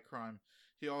obtained by crime.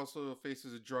 He also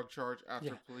faces a drug charge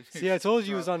after police. See, I told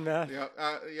you he was on meth. Yeah,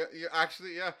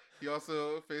 actually, yeah. He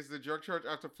also faces a drug charge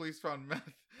after police found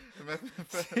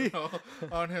methamphetamine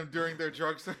on him during their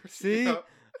drug search. See, yeah.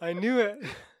 I knew it.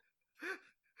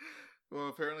 Well,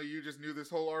 apparently you just knew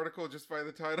this whole article just by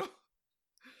the title.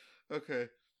 Okay.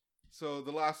 So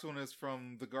the last one is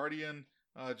from The Guardian.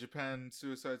 Japan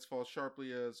suicides fall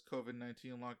sharply as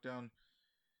COVID-19 lockdown.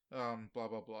 Blah,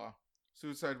 blah, blah.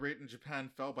 Suicide rate in Japan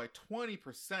fell by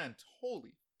 20%.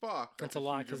 Holy fuck. That's a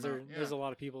lot because there's a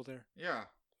lot of people there. Yeah.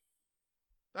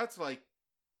 That's like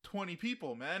 20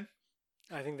 people, man.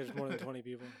 I think there's more than 20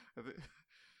 people. I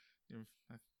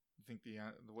think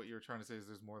what you were trying to say is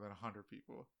there's more than 100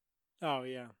 people. Oh,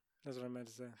 yeah. That's what I meant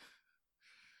to say.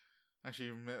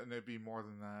 Actually, it'd be more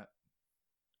than that.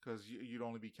 Because you'd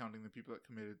only be counting the people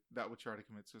that would try to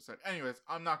commit suicide. Anyways,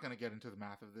 I'm not going to get into the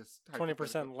math of this.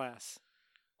 20% less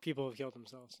people have killed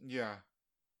themselves. Yeah.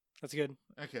 That's good.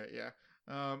 Okay, yeah.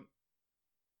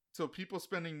 So people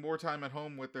spending more time at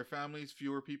home with their families,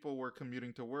 fewer people were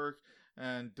commuting to work,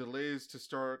 and delays to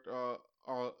start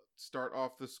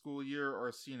off the school year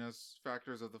are seen as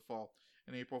factors of the fall.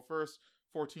 On April 1st,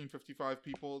 1,455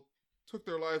 people took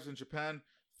their lives in Japan,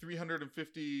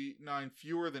 359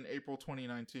 fewer than April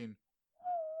 2019.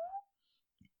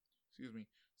 Excuse me.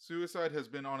 Suicide has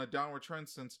been on a downward trend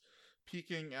since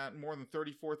peaking at more than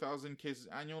 34,000 cases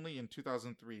annually in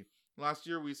 2003. Last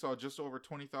year, we saw just over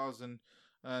 20,000,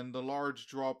 and the large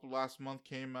drop last month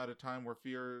came at a time where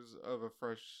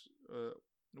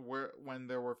when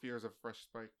there were fears of a fresh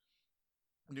spike.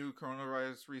 New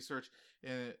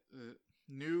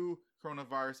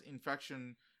coronavirus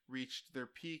infection reached their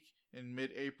peak in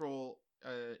mid-April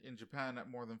in Japan at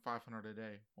more than 500 a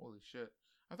day. Holy shit.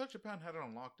 I thought Japan had it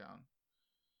on lockdown.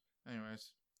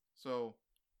 Anyways, so...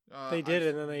 they did,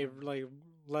 and then they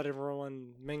let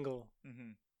everyone mingle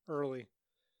early.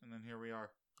 And then here we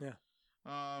are. Yeah.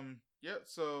 Yeah,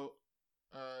 so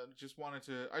I just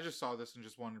saw this and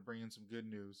just wanted to bring in some good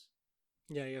news.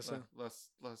 Yeah, I guess so. Less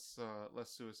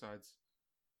suicides.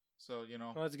 So, you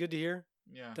know. Well, that's good to hear.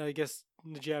 Yeah. I guess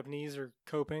the Japanese are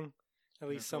coping, at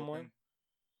least somewhat.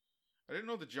 I didn't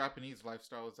know the Japanese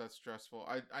lifestyle was that stressful.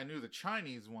 I knew the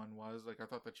Chinese one was. Like, I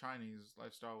thought the Chinese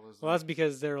lifestyle was... Well, that's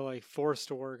because they're, forced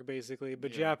to work, basically.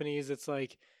 But Japanese, it's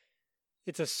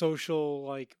it's a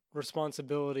social,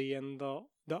 responsibility and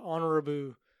the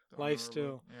honorable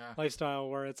lifestyle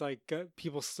where it's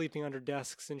people sleeping under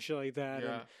desks and shit like that.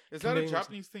 Yeah. Is that a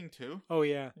Japanese thing, too? Oh,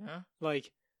 yeah. Yeah?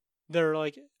 They're,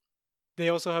 they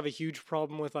also have a huge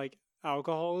problem with,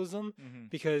 alcoholism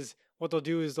because what they'll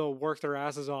do is they'll work their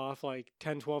asses off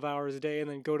 10, 12 hours a day and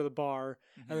then go to the bar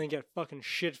and then get fucking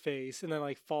shit-faced and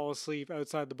then fall asleep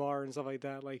outside the bar and stuff like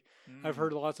that. I've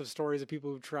heard lots of stories of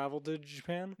people who've traveled to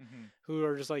Japan who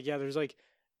are just there's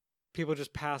people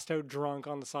just passed out drunk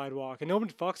on the sidewalk and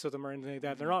nobody fucks with them or anything like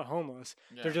that. They're not homeless.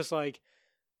 Yeah. They're just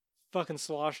fucking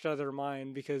sloshed out of their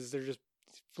mind because they're just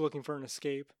looking for an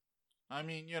escape. I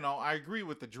mean, I agree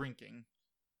with the drinking.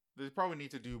 They probably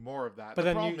need to do more of that. But the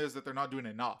then problem is that they're not doing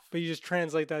enough. But you just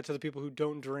translate that to the people who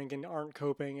don't drink and aren't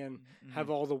coping and have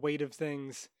all the weight of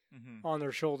things on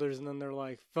their shoulders, and then they're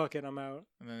like, fuck it, I'm out.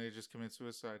 And then they just commit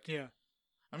suicide. Yeah.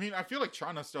 I mean, I feel like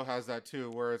China still has that too,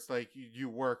 where it's like you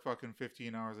work fucking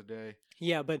 15 hours a day.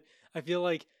 Yeah, but I feel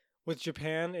like with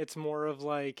Japan, it's more of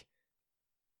like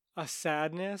a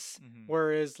sadness,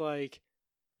 whereas like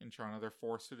in China, they're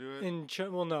forced to do it.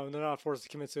 Well, no, they're not forced to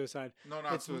commit suicide. No,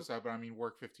 not suicide, but I mean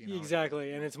work 15 hours.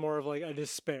 Exactly, and it's more of like a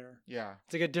despair. Yeah,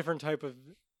 it's like a different type of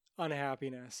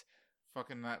unhappiness.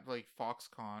 Fucking that, like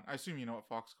Foxconn. I assume you know what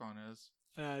Foxconn is.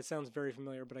 It sounds very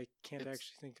familiar, but I can't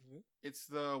actually think of it. It's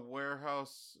the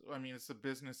warehouse. I mean, it's the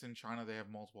business in China. They have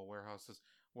multiple warehouses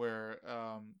where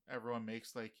everyone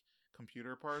makes like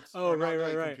computer parts. Oh, right.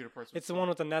 Parts, it's the one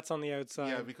with the nets on the outside.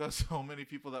 Yeah, because so many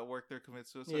people that work there commit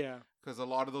suicide. Yeah. Because a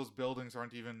lot of those buildings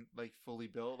aren't even like fully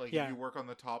built. Like if you work on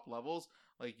the top levels,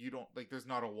 like you don't like there's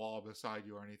not a wall beside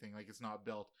you or anything. Like it's not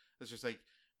built. It's just like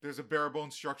there's a bare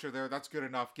bones structure there. That's good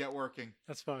enough. Get working.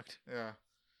 That's fucked. Yeah.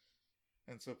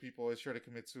 And so people always try to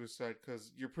commit suicide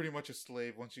because you're pretty much a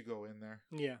slave once you go in there.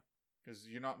 Yeah. Because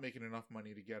you're not making enough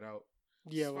money to get out.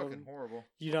 Yeah, it's fucking horrible.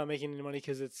 You're not making any money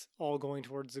because it's all going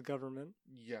towards the government.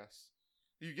 Yes.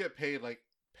 You get paid like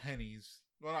pennies.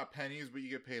 Well, not pennies, but you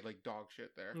get paid like dog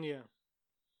shit there. Yeah.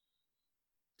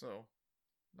 So,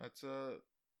 that's the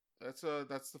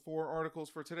 4 articles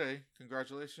for today.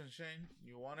 Congratulations, Shane.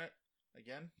 You won it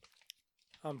again.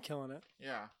 I'm killing it.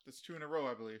 Yeah, that's 2 in a row,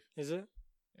 I believe. Is it?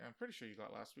 Yeah, I'm pretty sure you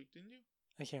got last week, didn't you?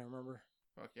 I can't remember.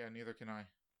 Fuck yeah, neither can I.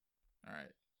 All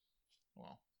right.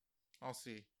 Well, I'll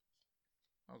see.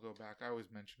 I'll go back. I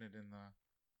always mention it in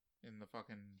the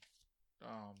fucking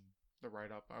the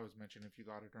write up. I always mention if you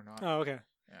got it or not. Oh, okay.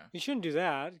 Yeah. You shouldn't do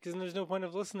that because there's no point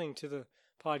of listening to the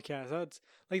podcast. That's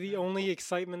like the only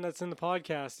excitement that's in the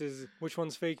podcast is which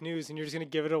one's fake news, and you're just gonna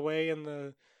give it away in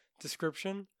the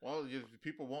description. Well,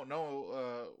 people won't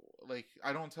know. Like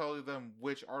I don't tell them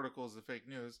which article is the fake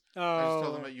news. Oh. I just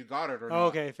tell them that you got it or not.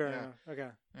 Okay, fair enough. Okay.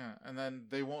 Yeah, and then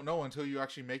they won't know until you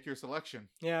actually make your selection.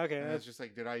 Yeah. Okay. And it's just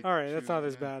like, did I? All right, that's not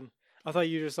as bad. I thought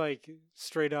you just like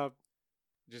straight up.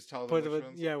 Just tell them which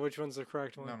ones? Yeah, which one's the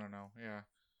correct one. No. Yeah.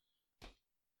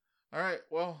 All right.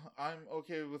 Well, I'm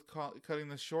okay with cutting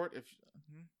this short. If.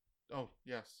 Oh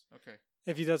yes. Okay.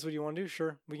 If that's what you want to do,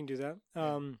 sure, we can do that.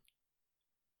 Yeah.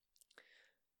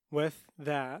 With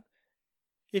that,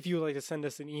 if you would like to send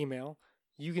us an email,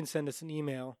 you can send us an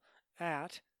email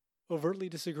at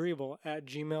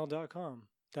overtlydisagreeable@gmail.com.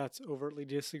 That's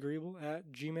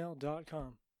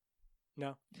overtlydisagreeable@gmail.com.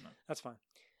 No, that's fine.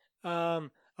 I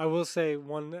will say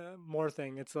one more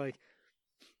thing. It's like,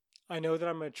 I know that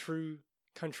I'm a true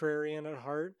contrarian at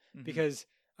heart because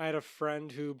I had a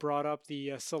friend who brought up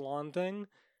the salon thing,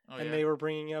 and they were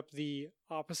bringing up the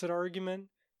opposite argument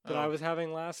that I was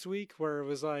having last week, where it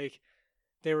was like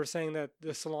they were saying that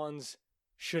the salons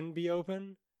shouldn't be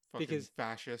open because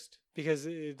fascist. Because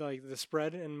like the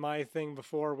spread, and my thing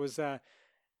before was that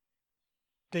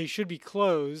they should be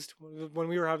closed. When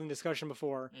we were having a discussion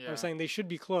before, I was saying they should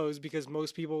be closed because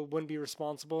most people wouldn't be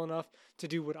responsible enough to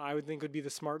do what I would think would be the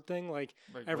smart thing. Like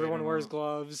everyone wears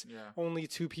gloves, only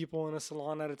 2 people in a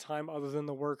salon at a time other than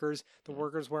the workers. The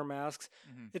workers wear masks.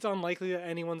 It's unlikely that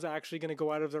anyone's actually going to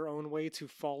go out of their own way to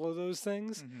follow those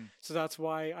things. So that's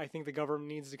why I think the government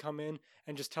needs to come in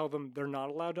and just tell them they're not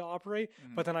allowed to operate.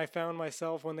 But then I found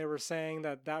myself when they were saying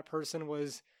that that person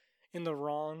was in the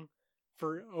wrong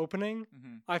for opening,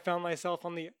 I found myself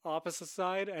on the opposite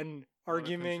side and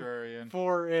arguing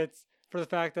for the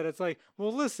fact that it's like,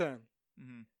 well, listen,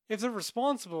 if they're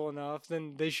responsible enough,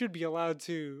 then they should be allowed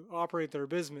to operate their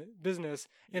business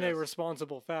in a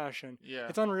responsible fashion. Yeah.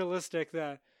 It's unrealistic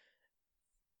that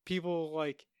people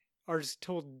like are just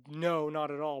told no, not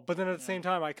at all. But then at the same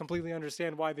time, I completely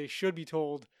understand why they should be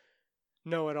told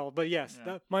no at all. But yes,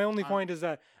 my only point is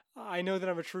that I know that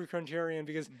I'm a true contrarian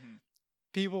because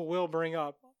people will bring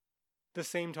up the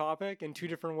same topic in 2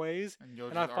 different ways,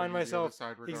 and I find myself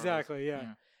exactly,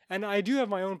 yeah. And I do have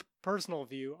my own personal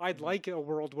view. I'd like a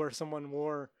world where someone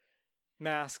wore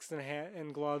masks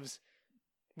and gloves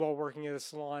while working at a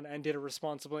salon and did it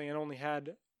responsibly and only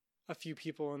had a few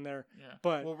people in there. Yeah.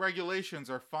 But well, regulations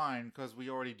are fine because we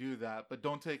already do that, but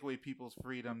don't take away people's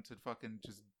freedom to fucking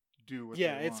just do what they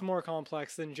want. It's more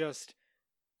complex than just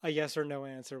a yes or no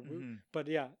answer. But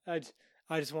yeah, I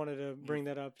just wanted to bring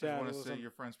that up. I want to say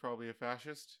your friend's probably a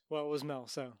fascist. Well, it was Mel,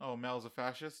 so. Oh, Mel's a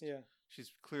fascist? Yeah.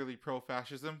 She's clearly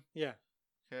pro-fascism? Yeah.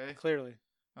 Okay. Clearly.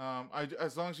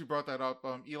 As long as you brought that up,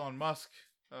 Elon Musk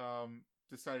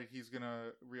decided he's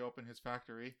gonna reopen his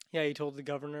factory. Yeah, he told the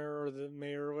governor or the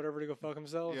mayor or whatever to go fuck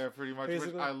himself. Yeah, pretty much.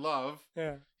 basically. Which I love.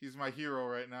 Yeah. He's my hero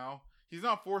right now. He's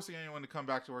not forcing anyone to come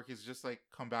back to work. He's just like,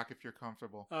 come back if you're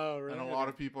comfortable. Oh, really? And a lot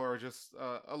of people are just,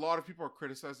 a lot of people are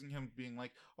criticizing him, being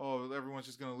like, "Oh, everyone's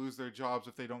just gonna lose their jobs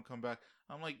if they don't come back."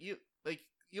 I'm like,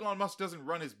 Elon Musk doesn't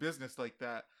run his business like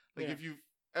that. Like, Yeah. if you've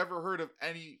ever heard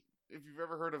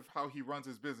of how he runs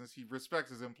his business, he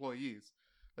respects his employees.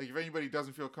 Like, if anybody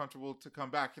doesn't feel comfortable to come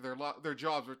back, their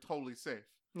jobs are totally safe.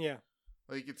 Yeah.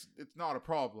 Like, it's not a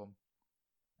problem.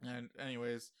 And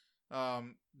anyways,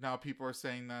 now people are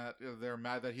saying that they're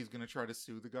mad that he's gonna try to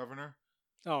sue the governor.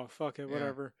 Oh, fuck it, Yeah.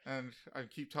 whatever. And I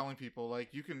keep telling people,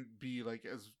 like, you can be like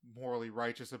as morally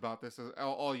righteous about this as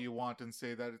all you want and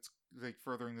say that it's like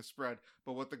furthering the spread,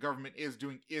 but what the government is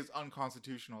doing is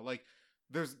unconstitutional. Like,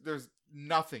 there's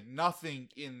nothing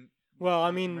in Well,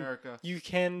 I mean, America. you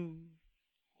can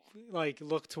like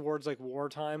look towards like war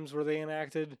times where they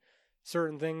enacted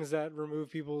certain things that remove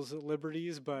people's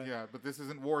liberties, but Yeah, but this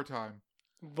isn't wartime.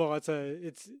 well,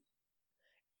 it's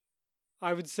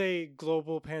I would say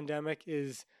global pandemic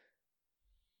is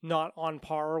not on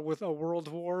par with a world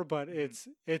war, but it's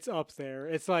up there.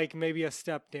 It's like maybe a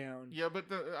step down. Yeah, but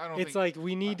I don't. It's think, like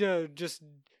we need to just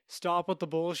stop with the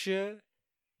bullshit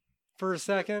for a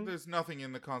second. There's nothing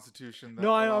in the Constitution. That No,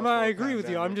 allows for I a agree with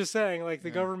you. I'm pandemic. just saying, like, the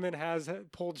Yeah. government has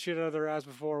pulled shit out of their ass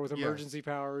before with Yes. emergency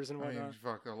powers and I whatnot. mean,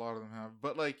 fuck, a lot of them have.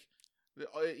 But like,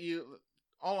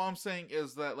 all I'm saying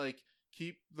is that like,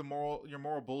 keep your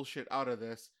moral bullshit out of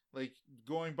this. Like,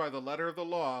 going by the letter of the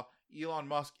law, Elon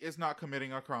Musk is not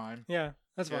committing a crime. Yeah,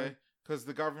 that's fine. Because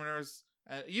the governors,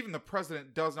 and even the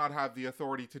president, does not have the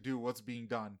authority to do what's being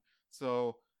done.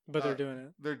 So, But they're doing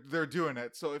it. they're doing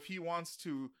it. So if he wants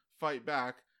to fight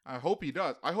back, I hope he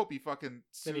does. I hope he fucking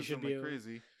Then he sues should them be like able-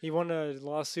 crazy. He won a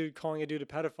lawsuit calling a dude a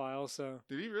pedophile. So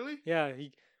Did he really? yeah,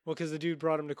 because the dude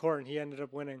brought him to court and he ended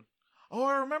up winning. Oh,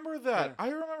 I remember that. Yeah. I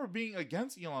remember being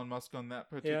against Elon Musk on that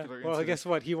Yeah. particular Well, incident. guess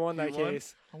what? He won He that won?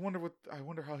 case. I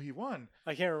wonder how he won.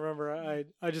 I can't remember.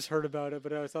 I just heard about it,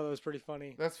 but I thought that was pretty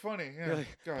funny. That's funny. Yeah.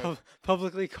 Like, God.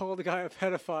 publicly called a guy a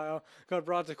pedophile, got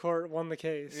brought to court, won the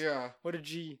case. Yeah. What a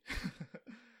G.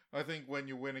 I think when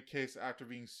you win a case after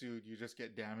being sued, you just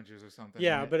get damages or something.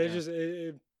 Yeah, right? but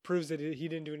it proves that he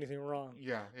didn't do anything wrong.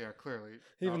 Yeah, clearly.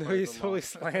 Even Not though by he the law. totally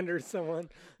slandered someone.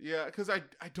 Yeah, because I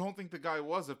don't think the guy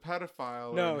was a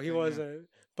pedophile. or No, he anything, yeah. wasn't.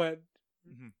 But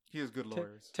Mhm. He has good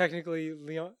lawyers. technically,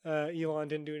 Elon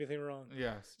didn't do anything wrong.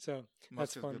 Yes. So Musk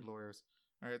that's has fun. good lawyers.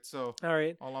 All right, so All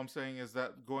right. all I'm saying is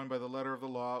that going by the letter of the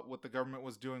law, what the government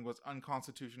was doing was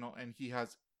unconstitutional, and he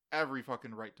has every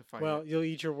fucking right to fight Well, it. you'll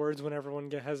eat your words when everyone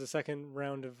has a second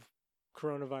round of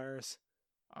coronavirus.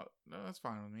 No, that's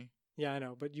fine with me. Yeah, I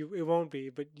know, but it won't be.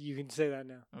 But you can say that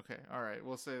now. Okay, all right.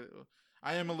 We'll say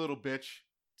I am a little bitch,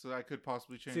 so I could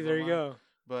possibly change. See, my there you mind, go.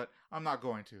 But I'm not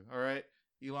going to. All right.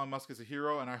 Elon Musk is a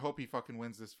hero, and I hope he fucking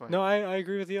wins this fight. No, I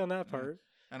agree with you on that Yeah. part.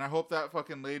 And I hope that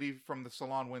fucking lady from the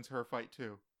salon wins her fight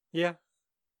too. Yeah,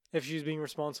 if she's being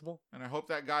responsible. And I hope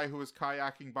that guy who was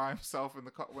kayaking by himself when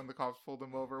the cops pulled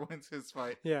him over wins his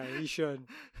fight. Yeah, he should.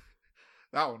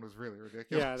 That one was really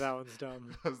ridiculous. Yeah, that one's dumb.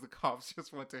 Because the cops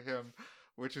just went to him,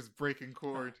 which is breaking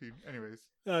quarantine. Anyways.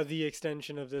 The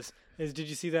extension of this is, did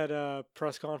you see that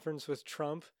press conference with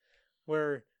Trump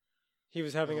where he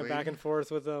was having a back lady? and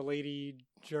forth with a lady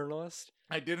journalist?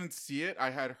 I didn't see it.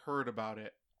 I had heard about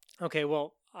it. Okay,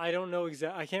 well, I don't know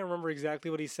I can't remember exactly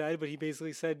what he said, but he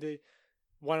basically said that,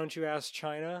 why don't you ask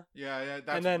China? Yeah,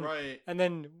 that's then- right. And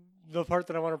then the part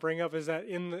that I want to bring up is that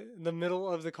in the middle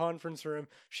of the conference room,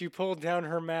 she pulled down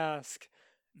her mask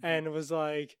and was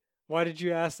like, why did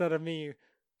you ask that of me?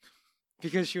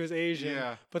 Because she was Asian.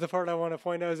 Yeah. But the part I want to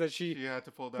point out is that She had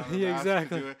to pull down her Yeah, mask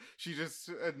exactly. to do it. She just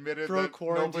admitted Broke that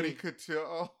nobody quarantine. could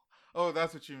tell. Oh,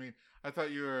 that's what you mean. I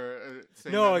thought you were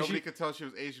saying No, that nobody she- could tell she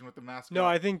was Asian with the mask No,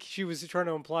 on. I think she was trying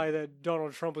to imply that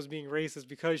Donald Trump was being racist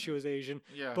because she was Asian.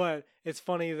 Yeah. But it's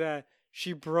funny that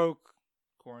she broke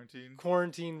Quarantine.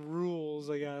 quarantine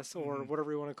rules, I guess, or Mhm.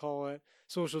 whatever you want to call it,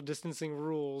 social distancing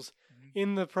rules, Mhm.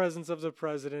 in the presence of the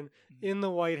president, Mhm. in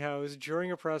the White House,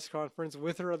 during a press conference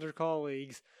with her other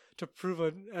colleagues to prove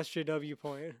an SJW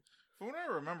point. From what I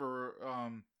remember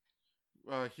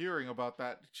hearing about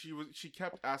that, she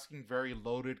kept asking very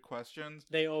loaded questions.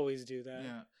 They always do that.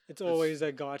 Yeah. It's always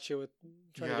that gotcha with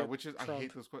trying to Yeah, get which is Trump. I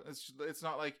hate those questions. It's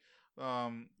not like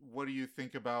what do you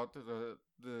think about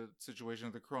the situation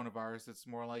of the coronavirus? It's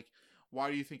more like why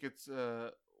do you think it's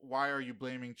why are you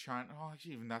blaming China? Oh,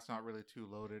 actually, even that's not really too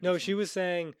loaded. No, It's she not- was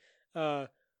saying,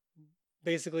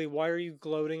 basically, why are you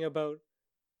gloating about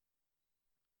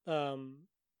how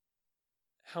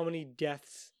many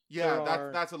deaths Yeah,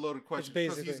 there that's a loaded question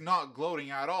because he's basically- not gloating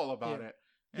at all about Yeah. it.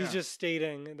 He's Yeah. just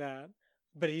stating that,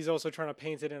 but he's also trying to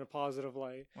paint it in a positive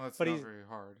light. well, that's but not he's- very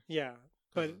hard. Yeah,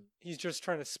 but 'Cause- he's just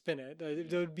trying to spin it.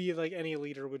 That would be like any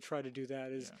leader would try to do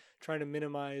that, is Yeah. trying to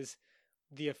minimize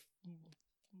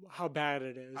how bad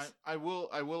it is. I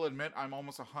will admit I'm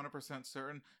almost 100%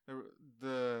 certain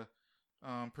the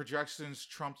projections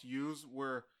Trump used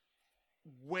were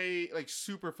way like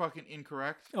super fucking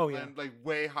incorrect. Oh, yeah. and like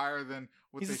way higher than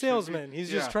what He's they a should be. salesman.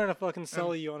 He's just Yeah. trying to fucking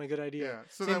sell you on a good idea. Yeah.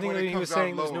 So Same then thing when that it he was comes out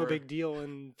saying there's no lower- big deal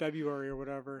in February or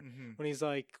whatever, Mhm, when he's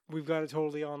like, we've got it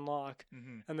totally on lock.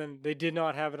 mhm. And then they did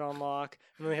not have it on lock,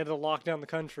 and then they had to lock down the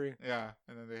country. Yeah,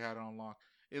 and then they had it on lock.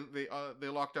 They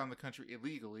locked down the country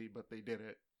illegally, but they did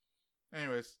it.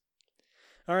 Anyways,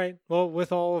 All right. Well,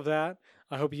 with all of that,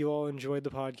 I hope you all enjoyed the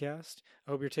podcast.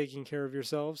 I hope you're taking care of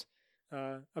yourselves.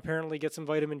 Apparently, get some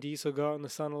vitamin D, so go out in the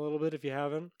sun a little bit if you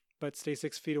haven't, but stay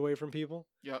 6 feet away from people.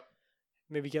 yep.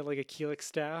 Maybe get like a Keelix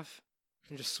staff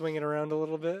and just swing it around a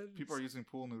little bit. People are using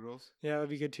pool noodles. Yeah, that'd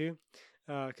be good too,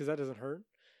 because that doesn't hurt.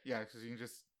 Yeah, because you can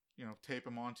just tape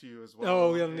them onto you as well.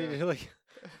 Oh, you'll need to like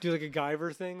do like a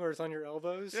Guyver thing where it's on your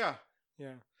elbows. Yeah.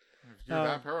 Yeah. If you're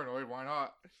that paranoid, why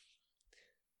not?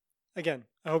 Again,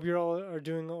 I hope you all are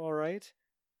doing all right.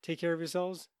 Take care of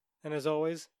yourselves, and as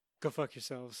always, go fuck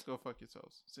yourselves. Go fuck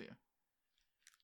yourselves. See ya.